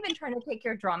 I'm not even trying to take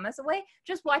your dramas away.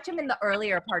 Just watch them in the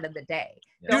earlier part of the day.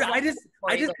 Dude, I'm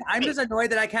just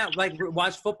annoyed that I can't like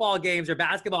watch football games or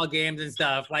basketball games and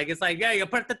stuff. Like, it's like, yeah, you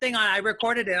put the thing on. I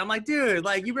recorded it. I'm like, dude,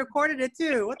 like you recorded it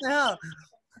too. What the hell?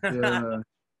 Yeah.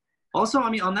 Also,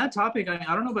 I mean, on that topic, I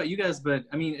don't know about you guys, but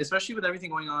I mean, especially with everything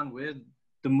going on with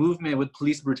the movement, with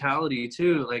police brutality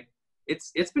too, like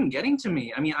it's been getting to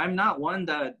me. I mean, I'm not one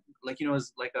that like, you know,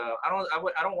 is like I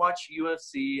don't watch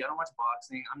UFC. I don't watch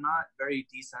boxing. I'm not very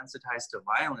desensitized to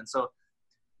violence. So,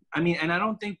 I mean, and I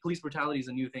don't think police brutality is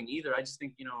a new thing either. I just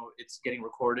think, you know, it's getting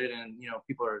recorded and, you know,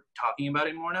 people are talking about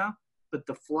it more now. But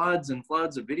the floods and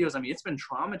floods of videos, I mean, it's been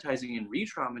traumatizing and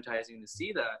re-traumatizing to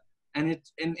see that. And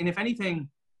and if anything,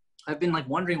 I've been like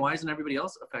wondering, why isn't everybody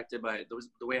else affected by it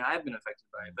the way I've been affected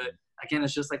by it? But again,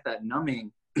 it's just like that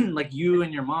numbing. Like you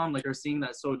and your mom like are seeing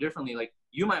that so differently. Like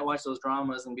you might watch those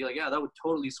dramas and be like, yeah, that would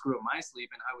totally screw up my sleep,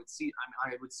 and I would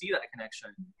see that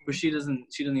connection. But she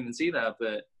doesn't even see that.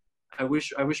 But I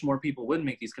wish more people would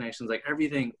make these connections. Like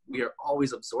everything, we are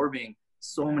always absorbing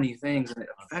so many things, and it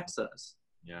affects us.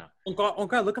 Yeah. Oh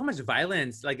God, look how much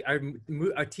violence, like our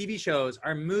TV shows,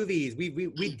 our movies,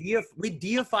 we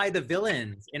deify the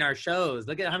villains in our shows.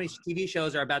 Look at how many TV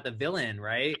shows are about the villain,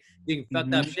 right? Doing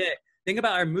fucked up shit. Think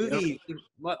about our movies. Yep.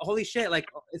 Holy shit, like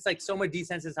it's like so much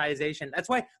desensitization. That's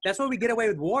why we get away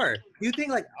with war. You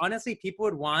think like honestly people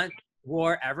would want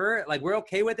war ever. Like, we're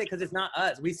okay with it because it's not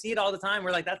us. We see it all the time.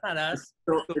 We're like, that's not us.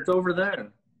 So it's over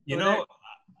there. You know,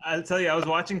 I'll tell you, I was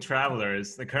watching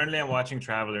Travelers. Like, currently I'm watching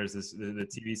Travelers, the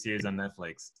TV series on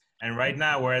Netflix. And right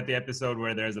now we're at the episode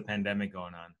where there's a pandemic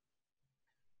going on.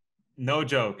 No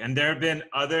joke. And there have been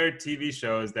other TV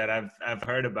shows that I've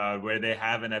heard about where they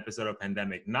have an episode of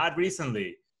pandemic. Not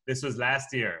recently. This was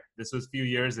last year. This was a few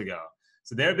years ago.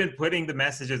 So they've been putting the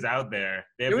messages out there.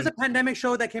 There was a pandemic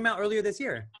show that came out earlier this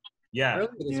year. Yeah.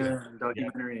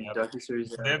 Documentary, docuseries.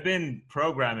 So they've been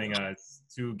programming us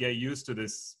to get used to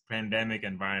this pandemic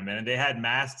environment. And they had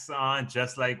masks on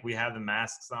just like we have the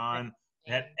masks on.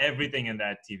 They had everything in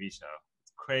that TV show.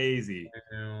 It's crazy.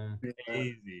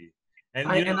 Crazy.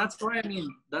 And that's why, I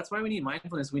mean, that's why we need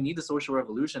mindfulness. We need the social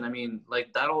revolution. I mean,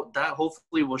 like that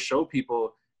hopefully will show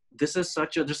people there's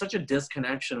such a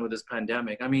disconnection with this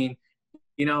pandemic. I mean,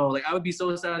 you know, like I would be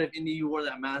so sad if Indy, you wore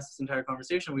that mask this entire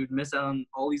conversation. We would miss out on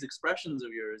all these expressions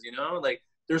of yours, you know? Like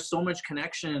there's so much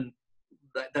connection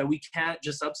that we can't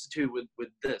just substitute with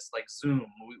this, like Zoom,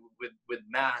 with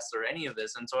masks or any of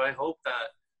this. And so I hope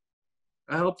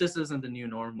this isn't the new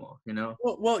normal, you know?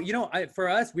 Well, you know, for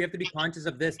us, we have to be conscious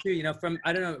of this too, you know, from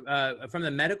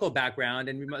the medical background,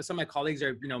 and some of my colleagues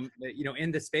are, you know,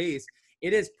 in the space.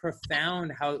 It is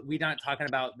profound how we're not talking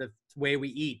about the way we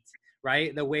eat,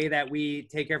 right? The way that we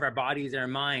take care of our bodies and our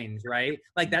minds, right?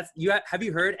 Like have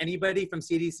you heard anybody from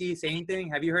CDC say anything?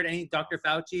 Have you heard any Dr.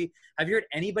 Fauci? Have you heard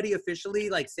anybody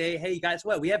officially like say, hey, guys,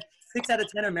 what? We have 6 out of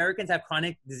 10 Americans have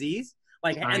chronic disease.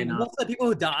 Like, and most of the people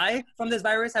who die from this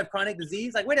virus have chronic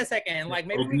disease. Like, wait a second, like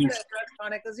maybe we should address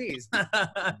chronic disease.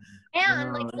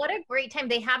 And like, what a great time.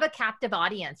 They have a captive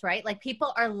audience, right? Like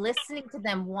people are listening to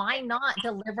them. Why not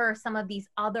deliver some of these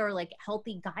other like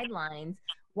healthy guidelines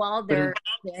while they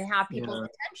have people's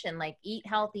attention? Like eat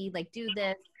healthy, like do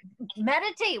this,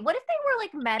 meditate. What if they were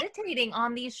like meditating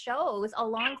on these shows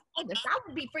alongside this? That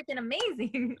would be freaking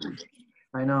amazing.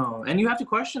 I know. And you have to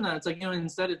question that. It's like, you know,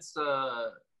 instead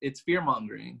it's fear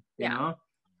mongering, you know?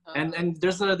 And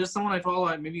there's someone I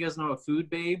follow, maybe you guys know, a food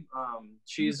babe.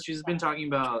 She's been talking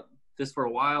about this for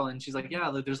a while, and she's like, yeah,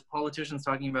 like, there's politicians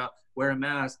talking about wear a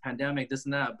mask, pandemic, this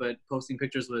and that, but posting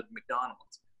pictures with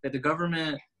McDonald's. That the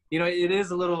government, you know, it is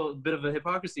a little bit of a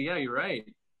hypocrisy. Yeah, you're right.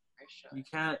 You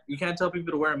can't tell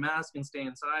people to wear a mask and stay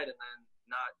inside and then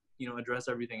not, you know, address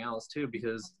everything else too,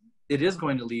 because it is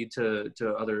going to lead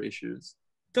to other issues.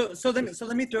 So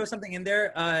let me throw something in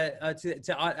there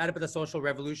to add up with the social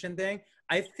revolution thing.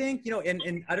 I think, you know,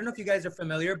 in I don't know if you guys are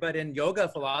familiar, but in yoga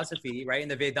philosophy, right, in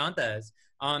the Vedantas,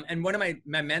 and one of my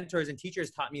mentors and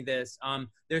teachers taught me this.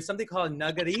 There's something called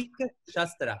Nagarik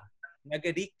Shastra,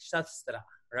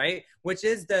 right, which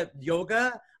is the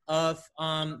yoga of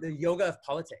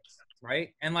politics, right?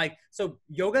 And like, so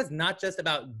yoga is not just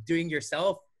about doing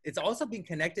yourself. It's also being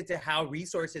connected to how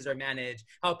resources are managed,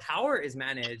 how power is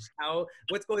managed,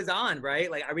 what's going on, right?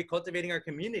 Like, are we cultivating our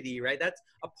community, right? That's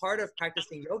a part of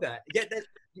practicing yoga. Yet,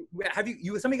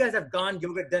 some of you guys have done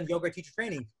yoga teacher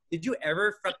training. Did you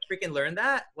ever freaking learn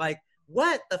that? Like,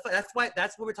 what the fuck?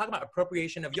 That's what we're talking about,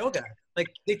 appropriation of yoga. Like,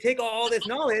 they take all this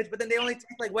knowledge, but then they only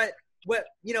take like what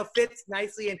you know fits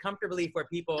nicely and comfortably for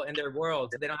people in their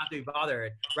world. They don't have to be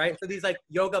bothered, right? So these like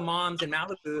yoga moms in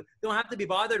Malibu don't have to be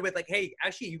bothered with like, hey,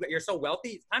 actually you're so wealthy,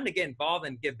 it's time to get involved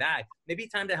and give back. Maybe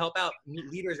time to help out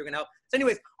leaders who are gonna help. So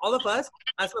anyways, all of us,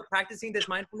 as we're practicing this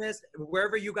mindfulness,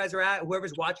 wherever you guys are at,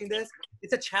 whoever's watching this,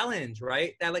 it's a challenge,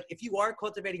 right? That like, if you are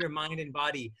cultivating your mind and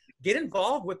body, get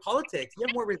involved with politics. You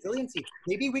have more resiliency.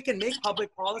 Maybe we can make public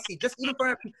policy, just even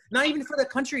not even for the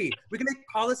country. We can make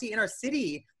policy in our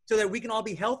city so that we can all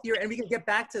be healthier and we can get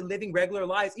back to living regular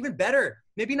lives, even better.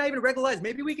 Maybe not even regular lives.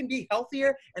 Maybe we can be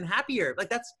healthier and happier.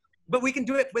 Like but we can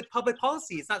do it with public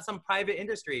policy. It's not some private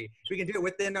industry. We can do it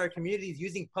within our communities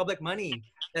using public money.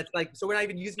 That's like, so we're not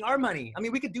even using our money. I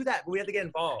mean, we could do that, but we have to get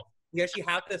involved. We actually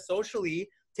have to socially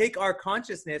take our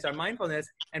consciousness, our mindfulness,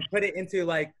 and put it into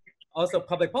like also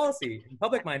public policy and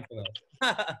public mindfulness.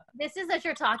 This is as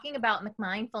you're talking about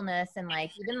McMindfulness and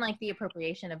like even like the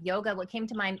appropriation of yoga, what came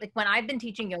to mind, like when I've been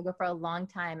teaching yoga for a long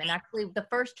time, and actually the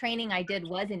first training I did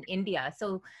was in India.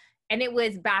 So, and it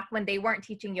was back when they weren't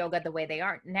teaching yoga the way they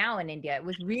are now in India. It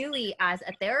was really as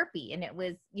a therapy. And it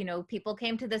was, you know, people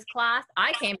came to this class.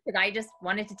 I came because I just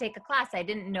wanted to take a class. I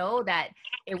didn't know that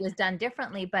it was done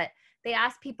differently, but they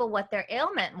asked people what their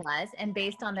ailment was. And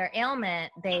based on their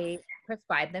ailment, they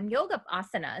prescribed them yoga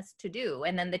asanas to do.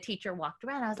 And then the teacher walked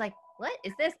around. I was like, what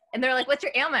is this? And they're like, what's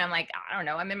your ailment? I'm like, I don't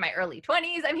know. I'm in my early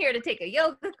 20s. I'm here to take a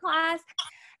yoga class.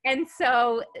 And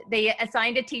so they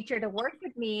assigned a teacher to work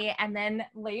with me. And then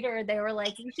later they were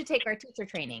like, you should take our teacher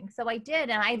training. So I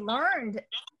did. And I learned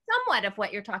somewhat of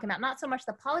what you're talking about, not so much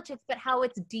the politics, but how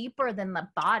it's deeper than the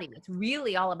body. It's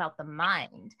really all about the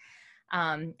mind.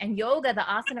 And yoga, the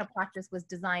asana practice, was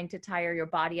designed to tire your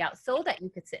body out so that you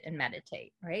could sit and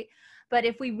meditate, right? But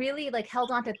if we really like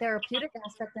held on to therapeutic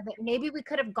aspect of it, maybe we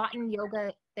could have gotten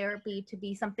yoga therapy to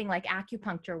be something like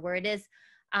acupuncture, where it is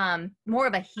more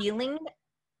of a healing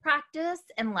practice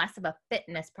and less of a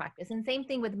fitness practice. And same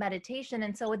thing with meditation.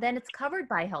 And so then it's covered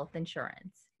by health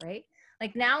insurance, right?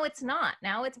 Like now it's not.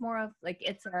 Now it's more of like,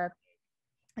 it's a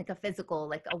physical,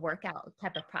 like a workout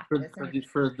type of practice.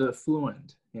 For the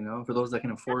fluent, you know, for those that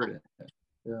can afford it.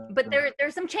 Yeah. But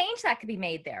there's some change that could be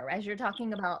made there, as you're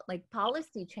talking about like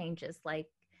policy changes. Like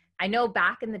I know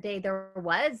back in the day there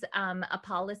was a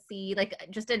policy, like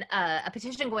just a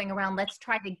petition going around, let's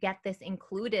try to get this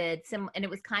included. And it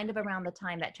was kind of around the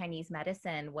time that Chinese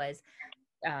medicine was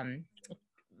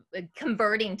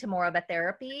converting to more of a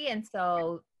therapy. And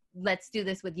so let's do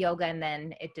this with yoga, and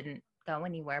then it didn't go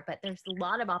anywhere. But there's a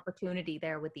lot of opportunity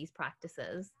there with these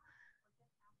practices.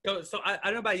 So I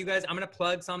don't know about you guys. I'm gonna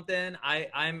plug something.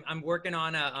 I'm working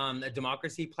on a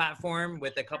democracy platform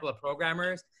with a couple of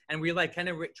programmers, and we're like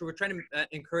we're trying to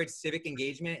encourage civic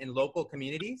engagement in local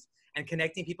communities and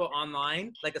connecting people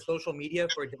online, like a social media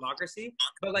for democracy,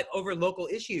 but like over local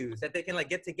issues that they can like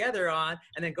get together on,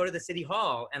 and then go to the city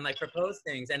hall and like propose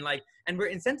things, and we're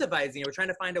incentivizing. We're trying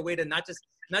to find a way to not just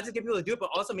get people to do it, but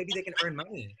also maybe they can earn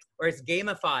money, or it's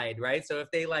gamified, right? So if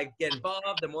they like get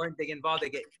involved, the more they get involved, they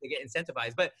get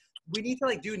incentivized. But we need to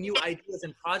like do new ideas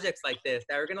and projects like this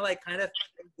that are gonna like kind of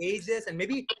engage this, and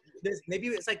maybe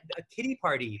it's like a kiddie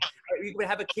party. We would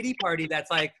have a kiddie party that's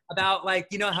like about like,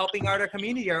 you know, helping out our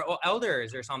community or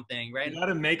elders or something, right? You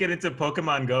gotta make it into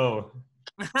Pokemon Go.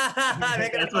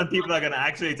 That's when people are going to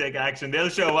actually take action. They'll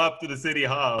show up to the city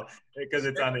hall because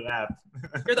it's on the app.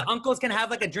 Sure, the uncles can have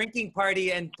like a drinking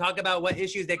party and talk about what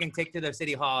issues they can take to their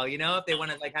city hall, you know, if they want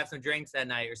to like have some drinks that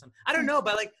night or something. I don't know,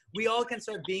 but like we all can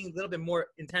start being a little bit more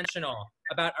intentional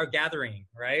about our gathering,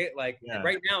 right? Like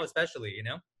right now, especially, you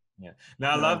know? Yeah.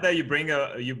 Now I love that you bring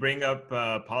up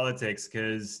politics,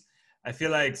 because I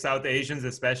feel like South Asians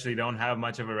especially don't have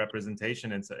much of a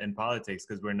representation in politics,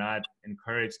 because we're not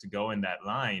encouraged to go in that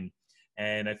line.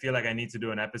 And I feel like I need to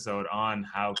do an episode on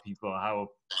how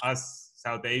us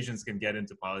South Asians can get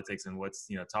into politics, and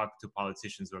talk to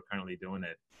politicians who are currently doing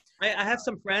it. I have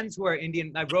some friends who are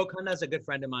Indian. Rokhanda is a good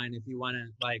friend of mine. If you want to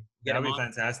like get that'd be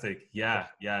fantastic. Yeah,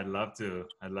 I'd love to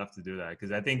do that,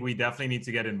 because I think we definitely need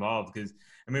to get involved, because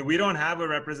I mean we don't have a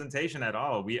representation at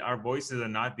all. Our voices are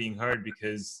not being heard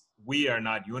because we are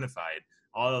not unified.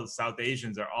 All South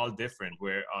Asians are all different.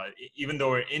 We're even though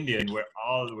we're Indian,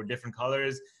 we're different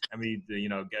colors, and we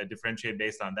differentiate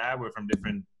based on that. We're from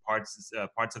different parts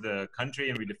of the country,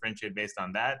 and we differentiate based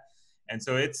on that. And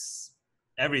so it's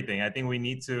everything. I think we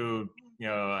need to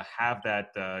have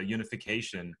that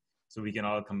unification, so we can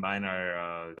all combine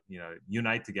our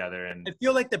unite together. And I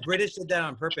feel like the British did that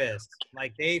on purpose.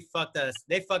 Like they fucked us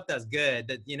good.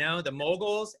 The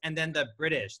Mughals and then the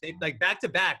British, they like back to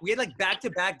back. We had like back to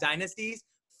back dynasties.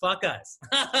 Fuck us.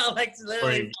 Like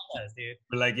literally fuck us, dude.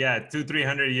 For like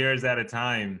 200-300 years at a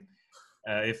time,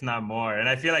 if not more. And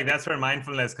I feel like that's where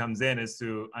mindfulness comes in, is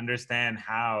to understand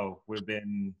how we've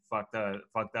been fucked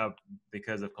up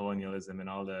because of colonialism and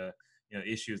all the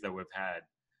issues that we've had.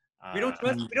 We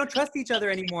don't trust each other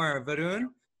anymore, Varun.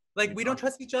 Like we don't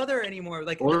trust each other anymore.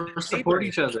 Like or support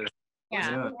each other. Yeah.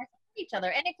 We support each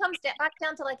other, and it comes back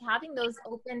down to like having those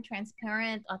open,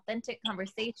 transparent, authentic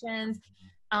conversations,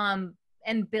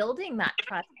 and building that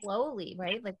trust slowly,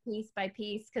 right? Like piece by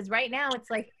piece. Because right now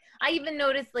it's like I even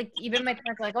noticed, like even my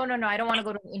parents are like, oh no, I don't want to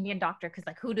go to an Indian doctor, because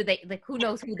like who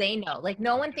knows who they know? Like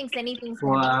no one thinks anything's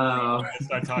wow.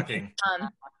 Start talking. And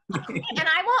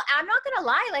I'm not gonna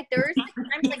lie, like there's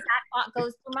times like that thought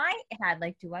goes through my head,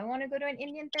 like, do I want to go to an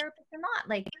Indian therapist or not?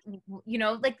 Like,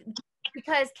 like,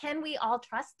 because can we all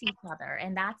trust each other?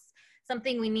 And that's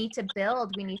something we need to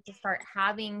build. We need to start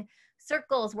having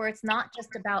circles where it's not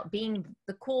just about being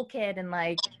the cool kid and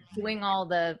like doing all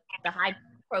the high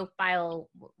profile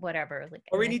whatever, like,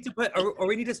 or we need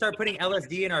to start putting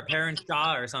LSD in our parents'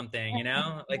 jaw or something,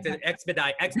 like to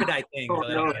expedite things.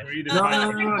 No,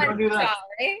 don't do that.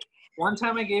 One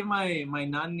time I gave my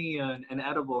nanny an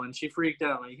edible, and she freaked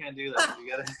out. Like, you can't do that.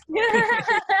 You gotta.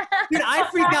 Dude, I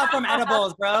freak out from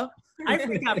edibles, bro. I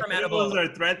freak out from edibles. Edibles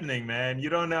are threatening, man. You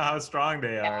don't know how strong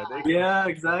they are. Yeah,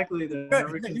 exactly.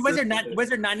 Was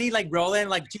her nanny like rolling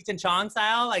like Cheech and Chong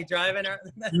style, like driving her?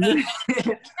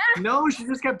 No, she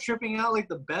just kept tripping out. Like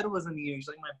the bed wasn't even. She's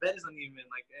like, my bed is uneven.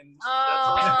 Like,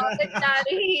 and good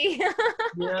daddy.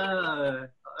 Yeah,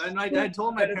 and I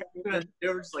told my parents, they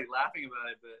were just like laughing about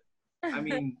it. But I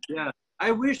mean, yeah,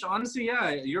 I wish, honestly, yeah.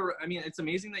 I mean, it's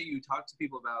amazing that you talk to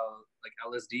people about like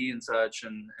LSD and such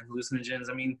and hallucinogens.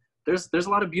 I mean, there's a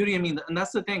lot of beauty. I mean, and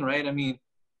that's the thing, right? I mean,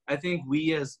 I think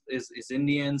we as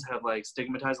Indians have like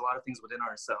stigmatized a lot of things within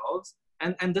ourselves,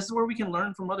 and this is where we can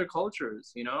learn from other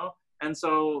cultures, you know. And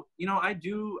so, you know, I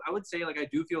would say like I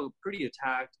do feel pretty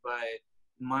attacked by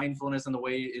mindfulness and the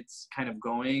way it's kind of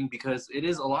going, because a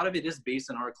lot of it is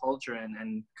based in our culture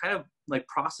and kind of like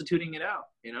prostituting it out,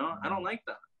 you know. I don't like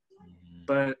that.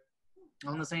 But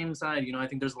on the same side, you know, I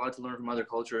think there's a lot to learn from other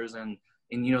cultures and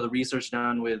you know, the research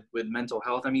done with mental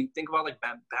health. I mean, think about like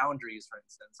boundaries, for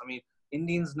instance. I mean,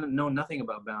 Indians know nothing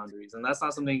about boundaries, and that's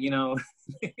not something, you know,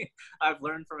 I've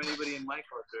learned from anybody in my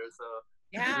culture. So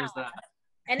Yeah. there's that.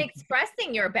 And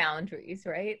expressing your boundaries,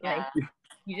 right? Yeah. Like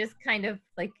you just kind of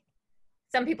like,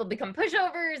 some people become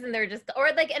pushovers and they're just, or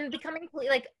like, and becoming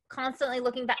like constantly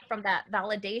looking back from that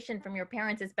validation from your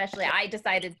parents, especially.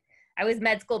 I was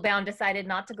med school bound, decided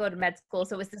not to go to med school.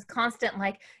 So it was this constant,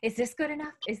 like, is this good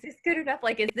enough? Is this good enough?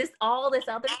 Like, is this all this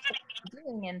other stuff I'm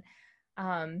doing?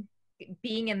 And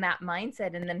being in that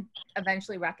mindset, and then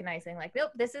eventually recognizing like,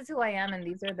 nope, this is who I am. And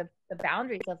these are the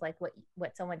boundaries of like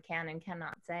what someone can and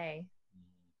cannot say.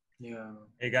 Yeah.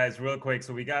 Hey guys, real quick.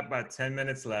 So we got about 10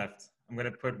 minutes left. I'm going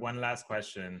to put one last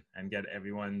question and get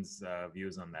everyone's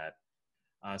views on that.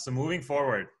 So moving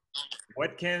forward,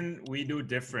 what can we do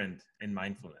different in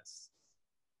mindfulness?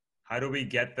 How do we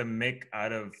get the Mick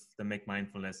out of the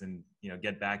McMindfulness and, you know,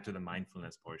 get back to the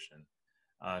mindfulness portion?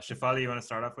 Shefali, you want to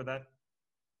start off with that?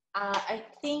 I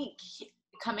think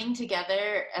coming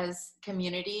together as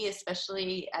community,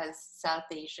 especially as South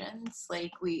Asians,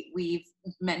 like we've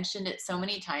mentioned it so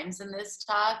many times in this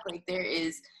talk, like there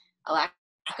is a lack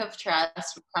of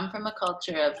trust. We come from a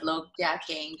culture of log kya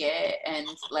kenge, and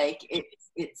like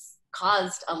it's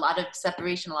caused a lot of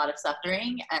separation, a lot of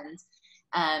suffering,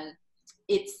 and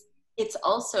it's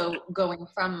also going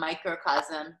from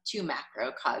microcosm to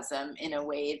macrocosm in a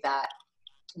way that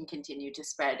can continue to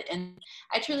spread. And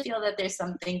I truly feel that there's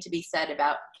something to be said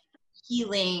about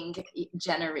healing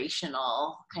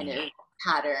generational kind of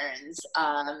patterns,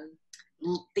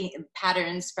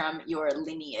 patterns from your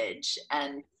lineage,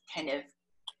 and kind of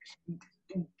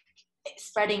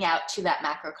spreading out to that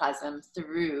macrocosm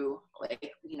through,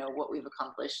 like, you know, what we've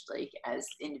accomplished like as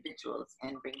individuals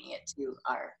and bringing it to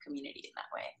our community in that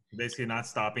way. Basically not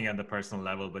stopping at the personal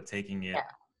level, but taking it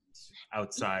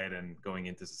outside and going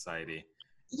into society.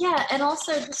 Yeah. And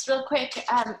also just real quick,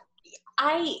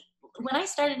 when I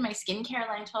started my skincare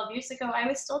line 12 years ago, I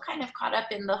was still kind of caught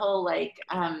up in the whole like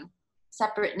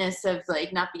separateness of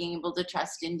like not being able to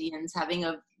trust Indians, having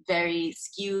a very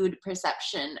skewed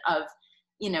perception of,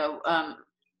 you know,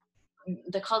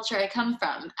 the culture I come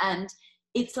from. And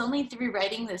it's only through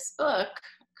writing this book,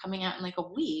 coming out in like a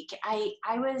week, I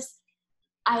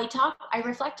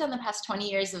reflect on the past 20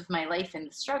 years of my life and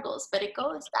the struggles, but it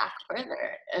goes back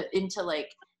further into like,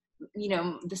 you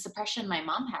know, the suppression my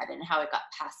mom had and how it got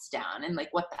passed down and like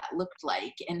what that looked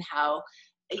like, and how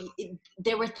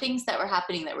there were things that were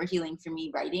happening that were healing for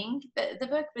me writing the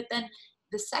book. But then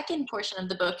the second portion of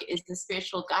the book is the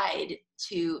spiritual guide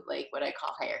to like what I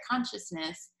call higher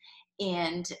consciousness.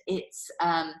 And it's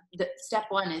the step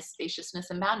one is spaciousness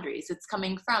and boundaries. It's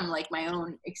coming from like my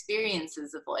own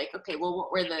experiences of like, okay, well,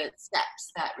 what were the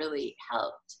steps that really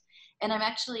helped? And I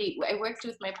worked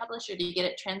with my publisher to get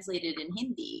it translated in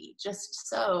Hindi, just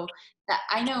so that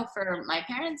I know for my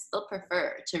parents, they'll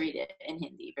prefer to read it in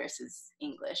Hindi versus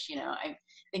English. You know, I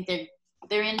think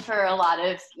they're in for a lot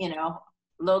of, you know,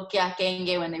 log kya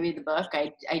kenge when they read the book.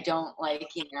 I don't like,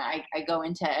 you know, I go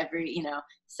into every, you know,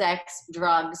 sex,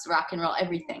 drugs, rock and roll,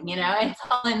 everything, you know, it's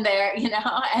all in there, you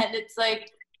know, and it's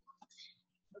like,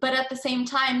 but at the same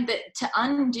time, that to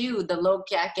undo the log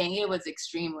kya kenge was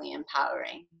extremely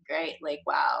empowering, right? Like,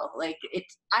 wow, like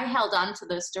I held on to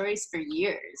those stories for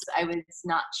years. I was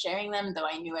not sharing them, though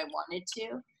I knew I wanted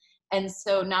to. And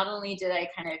so not only did I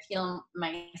kind of heal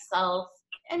myself,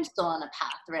 I'm still on a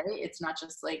path, right? It's not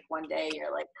just like one day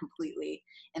you're like completely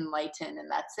enlightened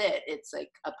and that's it. It's like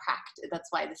a practice. That's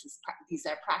why these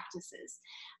are practices.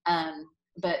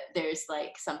 But there's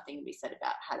like something to be said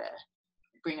about how to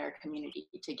bring our community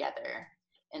together.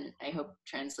 And I hope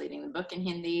translating the book in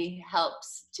Hindi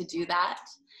helps to do that.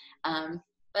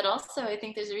 But also I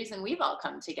think there's a reason we've all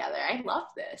come together. I love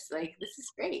this. Like, this is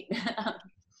great.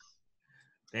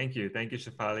 Thank you. Thank you,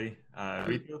 Shefali.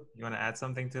 Ritu, you want to add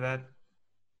something to that?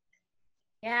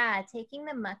 Yeah, taking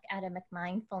the muck out of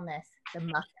McMindfulness, the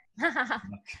muck.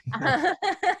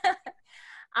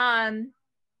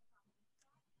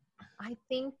 I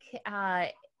think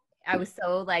I was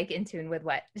so like in tune with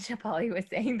what Shefali was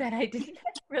saying that I didn't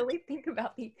really think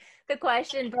about the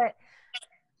question, but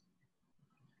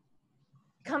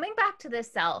coming back to the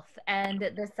self and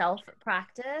the self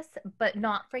practice, but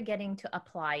not forgetting to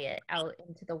apply it out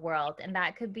into the world. And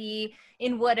that could be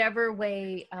in whatever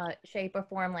way, shape, or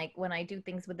form. Like when I do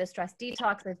things with the stress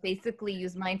detox, I basically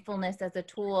use mindfulness as a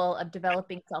tool of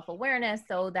developing self-awareness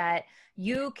so that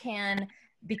you can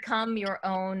become your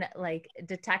own like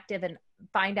detective and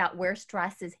find out where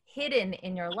stress is hidden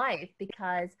in your life,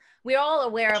 because we're all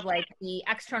aware of like the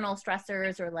external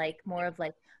stressors or like more of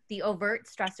like the overt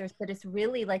stressors, but it's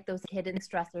really like those hidden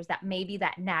stressors that maybe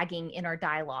that nagging inner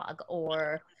dialogue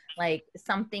or like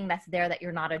something that's there that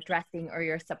you're not addressing or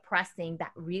you're suppressing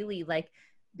that really like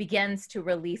begins to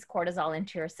release cortisol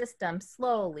into your system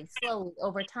slowly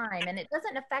over time. And it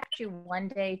doesn't affect you one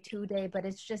day, 2 day, but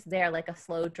it's just there like a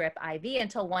slow drip IV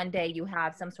until one day you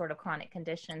have some sort of chronic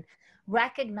condition.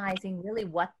 Recognizing really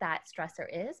what that stressor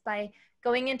is by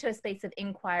going into a space of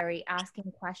inquiry,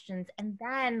 asking questions, and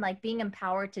then like being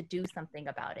empowered to do something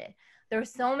about it.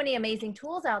 There's so many amazing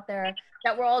tools out there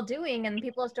that we're all doing, and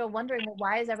people are still wondering, well,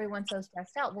 why is everyone so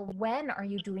stressed out? Well, when are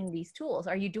you doing these tools?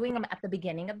 Are you doing them at the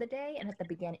beginning of the day and at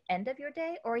the end of your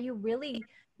day? Or are you really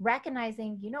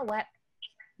recognizing, you know what,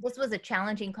 this was a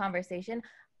challenging conversation.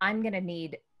 I'm going to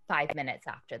need 5 minutes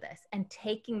after this, and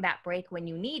taking that break when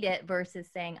you need it versus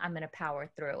saying, I'm going to power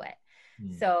through it.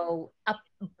 So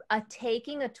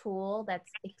taking a tool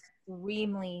that's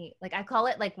extremely, like I call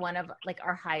it like one of like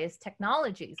our highest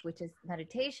technologies, which is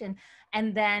meditation,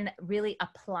 and then really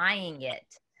applying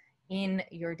it in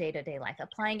your day-to-day life,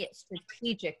 applying it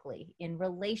strategically in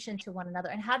relation to one another,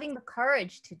 and having the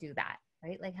courage to do that,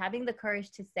 right? Like having the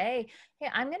courage to say, hey,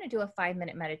 I'm going to do a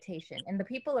 5-minute meditation. And the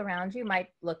people around you might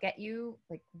look at you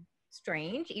like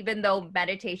strange, even though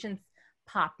meditation's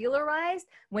popularized.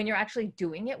 When you're actually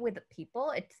doing it with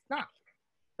people, it's not,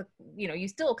 you know, you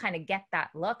still kind of get that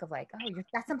look of like, oh,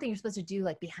 that's something you're supposed to do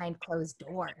like behind closed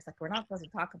doors. Like we're not supposed to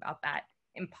talk about that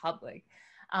in public.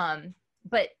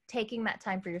 But taking that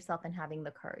time for yourself and having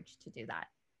the courage to do that.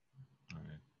 All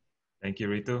right. Thank you,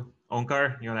 Ritu.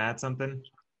 Onkar, you want to add something?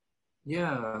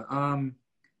 Yeah,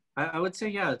 I would say,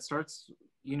 yeah, it starts,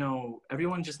 you know,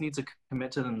 everyone just needs to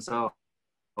commit to themselves.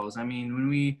 I mean, when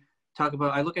we talk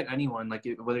about, I look at anyone, like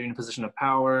whether you're in a position of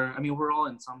power, I mean, we're all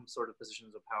in some sort of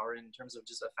positions of power in terms of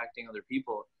just affecting other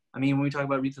people. I mean, when we talk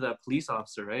about Rita, that police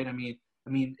officer, right? I mean,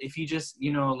 if he just,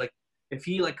 you know, like, if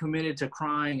he like committed to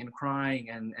crying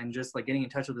and just like getting in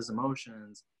touch with his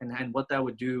emotions and what that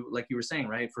would do, like you were saying,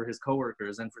 right, for his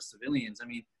coworkers and for civilians. I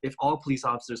mean, if all police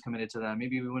officers committed to that,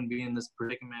 maybe we wouldn't be in this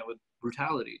predicament with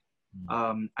brutality.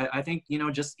 I think, you know,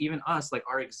 just even us, like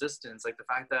our existence, like the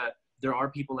fact that there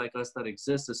are people like us that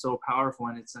exist is so powerful,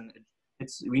 and it's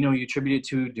you know, you attribute it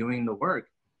to doing the work.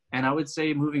 And I would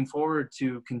say moving forward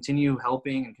to continue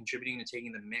helping and contributing to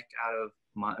taking the mick out of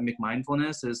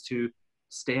McMindfulness is to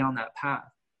stay on that path.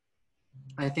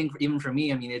 I think even for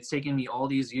me, I mean, it's taken me all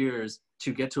these years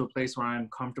to get to a place where I'm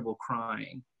comfortable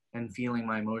crying and feeling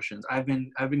my emotions. I've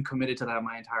been committed to that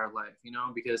my entire life, you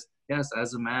know, because yes,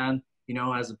 as a man, you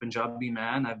know, as a Punjabi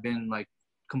man, I've been like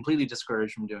completely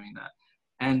discouraged from doing that.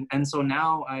 And so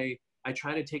now I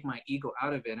try to take my ego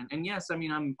out of it. And yes, I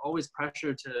mean, I'm always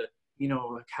pressured to, you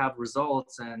know, have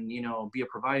results and, you know, be a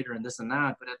provider and this and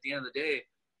that. But at the end of the day,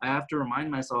 I have to remind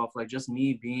myself, like, just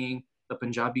me being the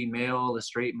Punjabi male, the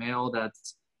straight male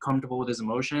that's comfortable with his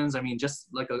emotions. I mean, just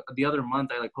like the other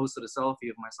month, I like posted a selfie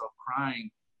of myself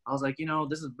crying. I was like, you know,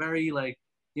 this is very like,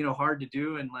 you know, hard to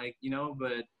do. And like, you know,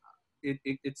 but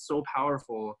it's so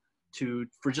powerful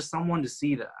for just someone to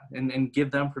see that and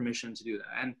give them permission to do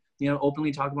that. And, you know,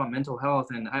 openly talk about mental health.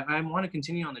 And I want to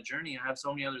continue on the journey. I have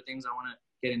so many other things I want to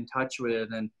get in touch with,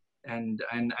 and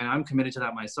I'm committed to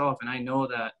that myself. And I know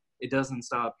that it doesn't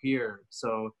stop here.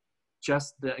 So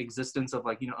just the existence of,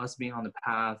 like, you know, us being on the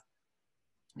path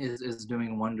is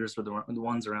doing wonders for the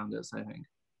ones around us, I think.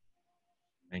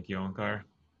 Thank you, Onkar.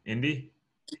 Indy?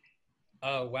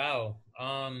 Oh, wow.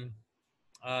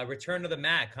 Return to the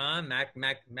Mac, huh? Mac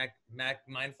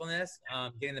mindfulness,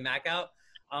 getting the Mac out.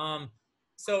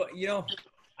 So, you know,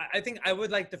 I think I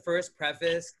would like to first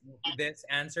preface this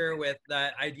answer with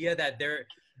the idea that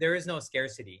there is no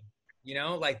scarcity, you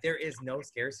know, like there is no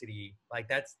scarcity. Like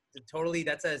that's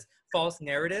a false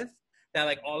narrative that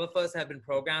like all of us have been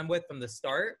programmed with from the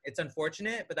start. It's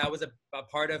unfortunate, but that was a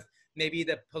part of maybe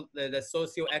the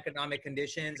socioeconomic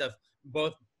conditions of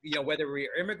both, you know, whether we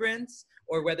were immigrants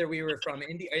or whether we were from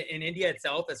India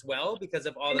itself as well, because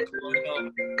of all the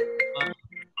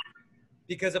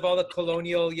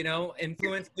colonial, you know,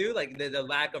 influence too, like the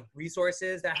lack of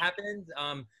resources that happened.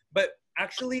 But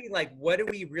actually, like, what do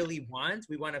we really want?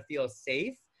 We want to feel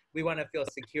safe. we want to feel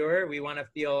secure, we want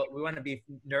to be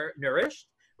nourished,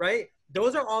 right?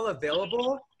 Those are all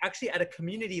available actually at a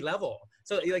community level.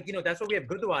 So like, you know, that's what we have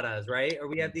gurdwaras, right? Or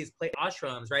we have these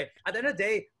ashrams, right? At the end of the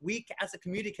day, we as a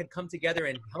community can come together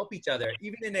and help each other,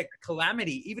 even in a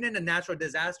calamity, even in a natural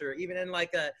disaster, even in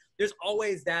like there's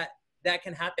always that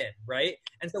can happen, right?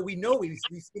 And so we know we've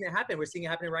seen it happen. We're seeing it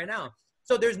happening right now.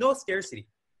 So there's no scarcity.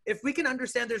 If we can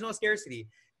understand there's no scarcity,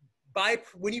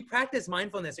 when you practice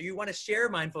mindfulness or you want to share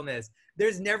mindfulness,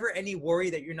 there's never any worry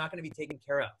that you're not going to be taken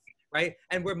care of, right?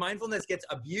 And where mindfulness gets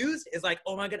abused is like,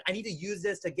 oh my God, I need to use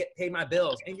this to pay my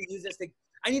bills. I need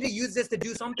to use this to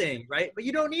do something, right? But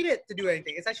you don't need it to do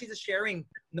anything. It's actually just sharing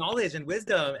knowledge and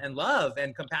wisdom and love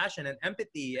and compassion and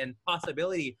empathy and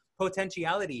possibility,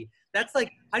 potentiality. That's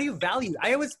like, how do you value?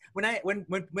 I always,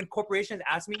 when corporations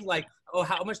ask me like, oh,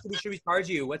 how much should we charge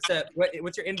you? What's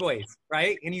your invoice,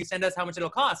 right? And you send us how much it'll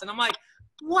cost. And I'm like,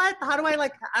 what? How do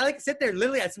I sit there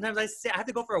literally. Sometimes I have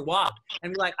to go for a walk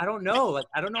and be like, I don't know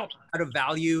how to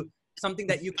value something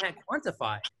that you can't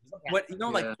quantify. What, you know,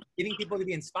 like getting people to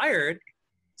be inspired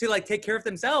to like take care of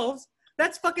themselves.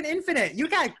 That's fucking infinite. You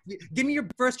got, give me your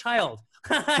first child.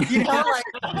 You know,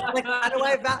 like how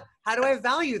do I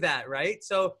value that, right?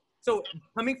 So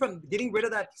coming from getting rid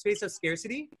of that space of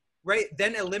scarcity, right,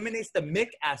 then eliminates the mick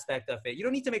aspect of it. You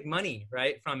don't need to make money,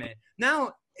 right, from it.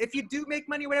 Now, if you do make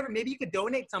money, whatever, maybe you could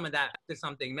donate some of that to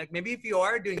something. Like maybe if you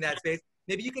are doing that space,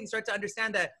 maybe you can start to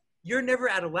understand that you're never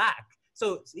at a lack.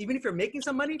 So even if you're making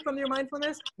some money from your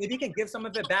mindfulness, maybe you can give some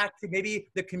of it back to maybe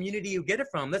the community you get it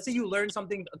from. Let's say you learn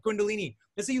something, Kundalini.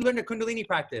 Let's say you learn a Kundalini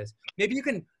practice. Maybe you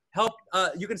can help,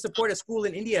 you can support a school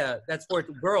in India that's for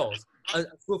girls, a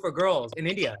school for girls in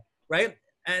India, right?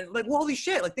 And like, well, holy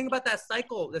shit, like think about that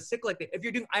cycle, like if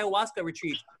you're doing ayahuasca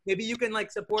retreats, maybe you can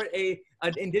like support an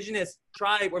indigenous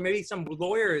tribe or maybe some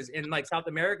lawyers in like South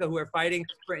America who are fighting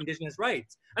for indigenous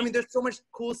rights. I mean, there's so much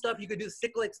cool stuff you could do,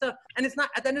 cyclic stuff. And it's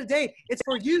not, at the end of the day, it's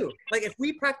for you. Like if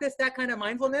we practice that kind of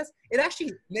mindfulness, it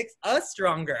actually makes us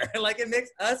stronger. Like it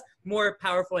makes us more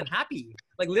powerful and happy.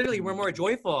 Like literally we're more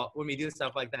joyful when we do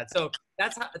stuff like that. So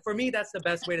that's how, for me, that's the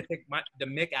best way to take the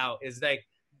mick out is like,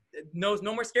 no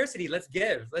more scarcity. Let's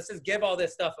just give all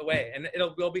this stuff away and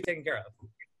we'll be taken care of.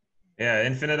 Yeah,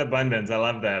 infinite abundance. I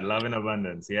love that. Love and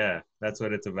abundance. Yeah, that's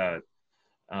what it's about.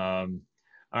 All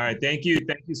right, thank you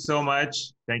so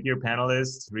much. Thank you,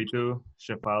 panelists, Ritu,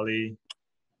 Shafali,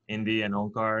 Indy, and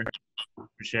Onkar,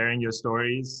 for sharing your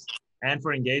stories and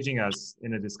for engaging us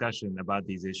in a discussion about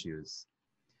these issues.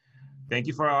 Thank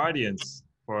you for our audience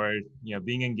for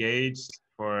being engaged,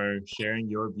 for sharing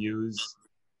your views.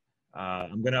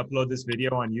 I'm going to upload this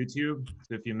video on YouTube.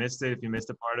 So if you missed a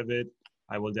part of it,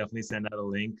 I will definitely send out a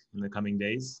link in the coming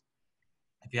days.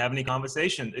 If you have any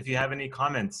conversation, if you have any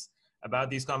comments about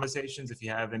these conversations, if you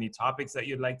have any topics that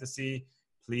you'd like to see,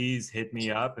 please hit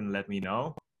me up and let me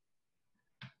know.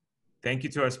 Thank you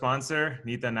to our sponsor,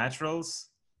 Nita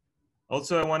Naturals.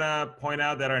 Also, I want to point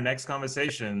out that our next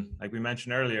conversation, like we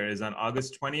mentioned earlier, is on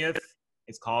August 20th.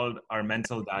 It's called Our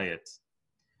Mental Diet.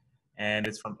 And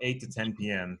it's from 8 to 10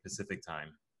 p.m. Pacific time.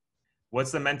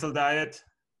 What's the mental diet?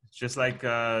 It's just like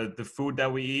the food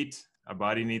that we eat. Our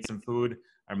body needs some food.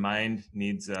 Our mind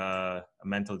needs a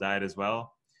mental diet as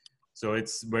well. So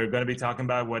we're going to be talking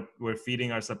about what we're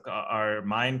feeding our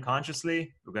mind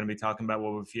consciously. We're going to be talking about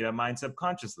what we feed our mind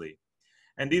subconsciously.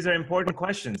 And these are important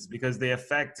questions because they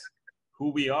affect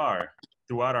who we are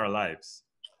throughout our lives.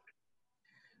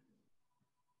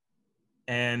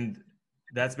 And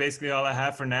that's basically all I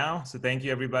have for now. So thank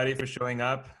you everybody for showing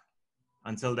up.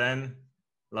 Until then,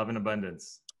 love and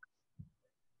abundance.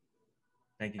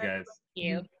 Thank you guys. Thank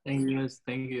you. Thank you guys.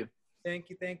 Thank you.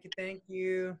 Thank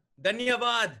you.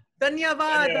 Dhanyavad.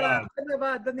 Dhanyavad.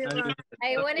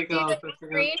 I want to do a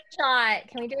screenshot.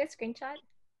 Can we do a screenshot?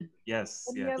 Yes.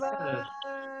 Dhanyavad.